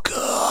 So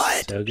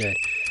good. So good.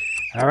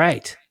 All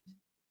right.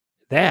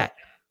 That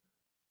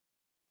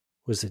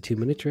was the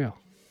 2-minute drill.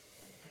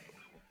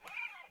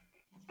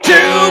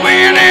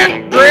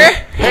 2-minute drill.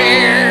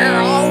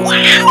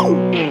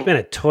 Wow. It's been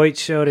a Toit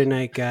show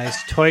tonight, guys.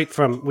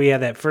 Toit we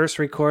had that first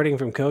recording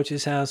from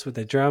Coach's house with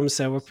the drums.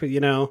 So we're,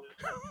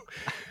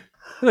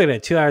 look at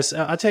that, 2 hours.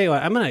 I'll tell you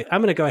what, I'm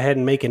gonna go ahead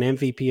and make an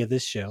MVP of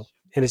this show,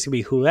 and it's gonna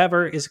be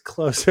whoever is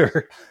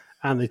closer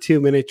on the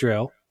 2-minute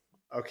drill.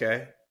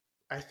 Okay.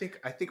 I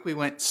think we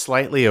went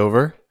slightly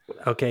over.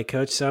 Okay,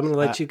 Coach. So I'm gonna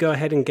let you go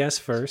ahead and guess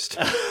first.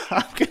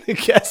 I'm gonna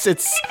guess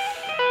it's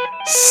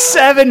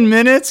 7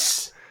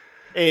 minutes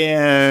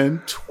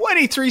and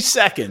 23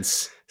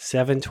 seconds.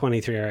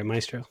 7:23. All right,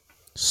 Maestro.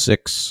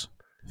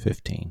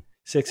 6:15.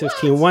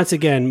 6:15. Once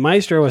again,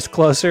 Maestro was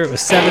closer. It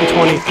was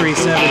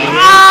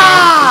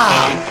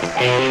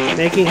 7:23.78.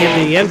 Making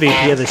him the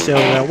MVP of the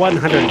show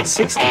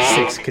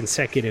 166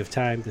 consecutive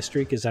time. The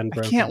streak is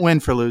unbroken. I can't win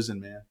for losing,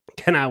 man.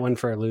 Cannot win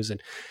for losing.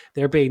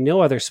 There being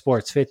no other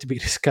sports fit to be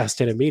discussed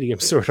in a medium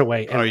sort of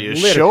way. And are you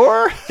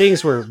sure?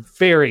 Things were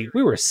we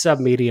were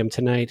sub-medium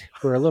tonight.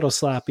 We're a little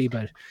sloppy,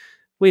 but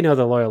we know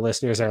the loyal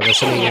listeners are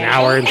listening an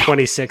hour and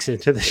 26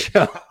 into the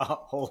show.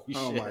 Holy shit.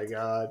 Oh, my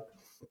God.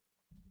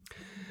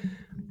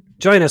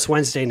 Join us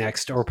Wednesday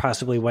next, or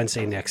possibly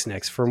Wednesday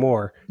next for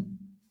more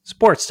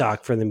sports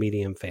talk for the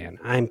medium fan.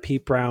 I'm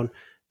Pete Brown,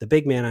 the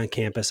big man on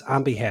campus,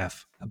 on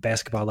behalf of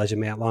basketball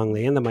legend Matt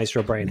Longley and the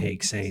Maestro Brian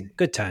Haig, saying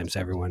good times,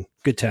 everyone.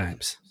 Good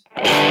times.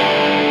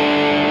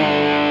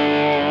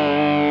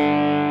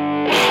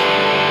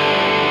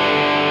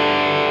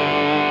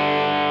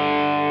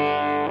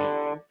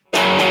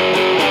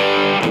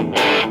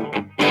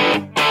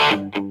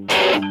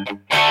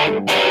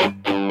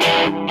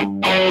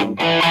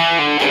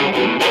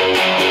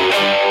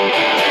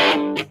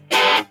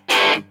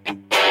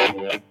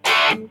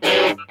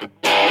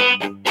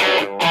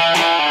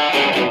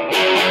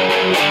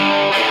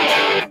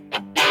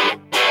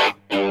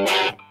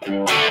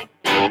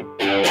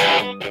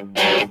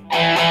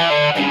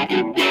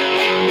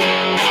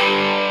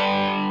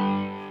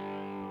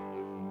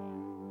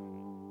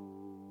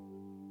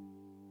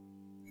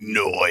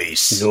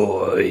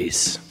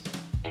 Noise.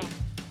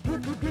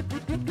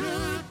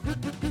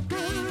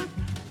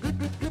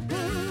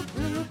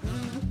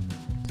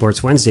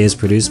 Sports Wednesday is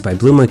produced by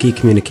Blue Monkey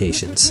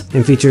Communications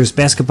and features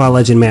basketball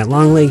legend Matt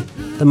Longley,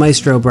 the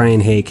Maestro Brian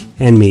Haig,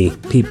 and me,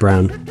 Pete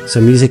Brown.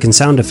 Some music and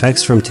sound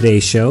effects from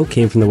today's show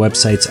came from the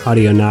websites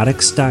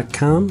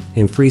audionautics.com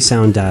and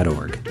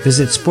freesound.org.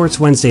 Visit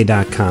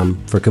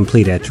sportswednesday.com for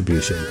complete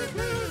attribution.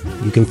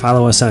 You can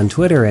follow us on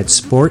Twitter at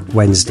Sport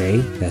Wednesday,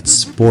 that's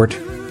sport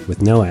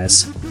with no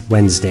S,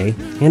 Wednesday,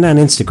 and on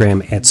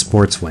Instagram at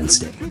Sports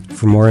Wednesday.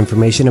 For more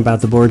information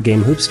about the board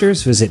game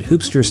Hoopsters, visit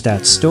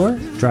hoopsters.store,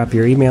 drop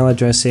your email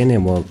address in,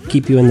 and we'll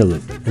keep you in the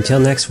loop. Until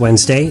next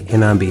Wednesday,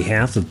 and on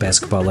behalf of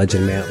basketball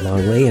legend Matt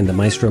Longley and the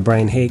Maestro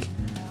Brian Haig,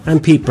 I'm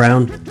Pete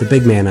Brown, the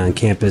big man on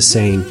campus,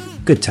 saying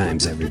good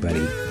times,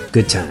 everybody.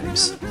 Good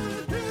times.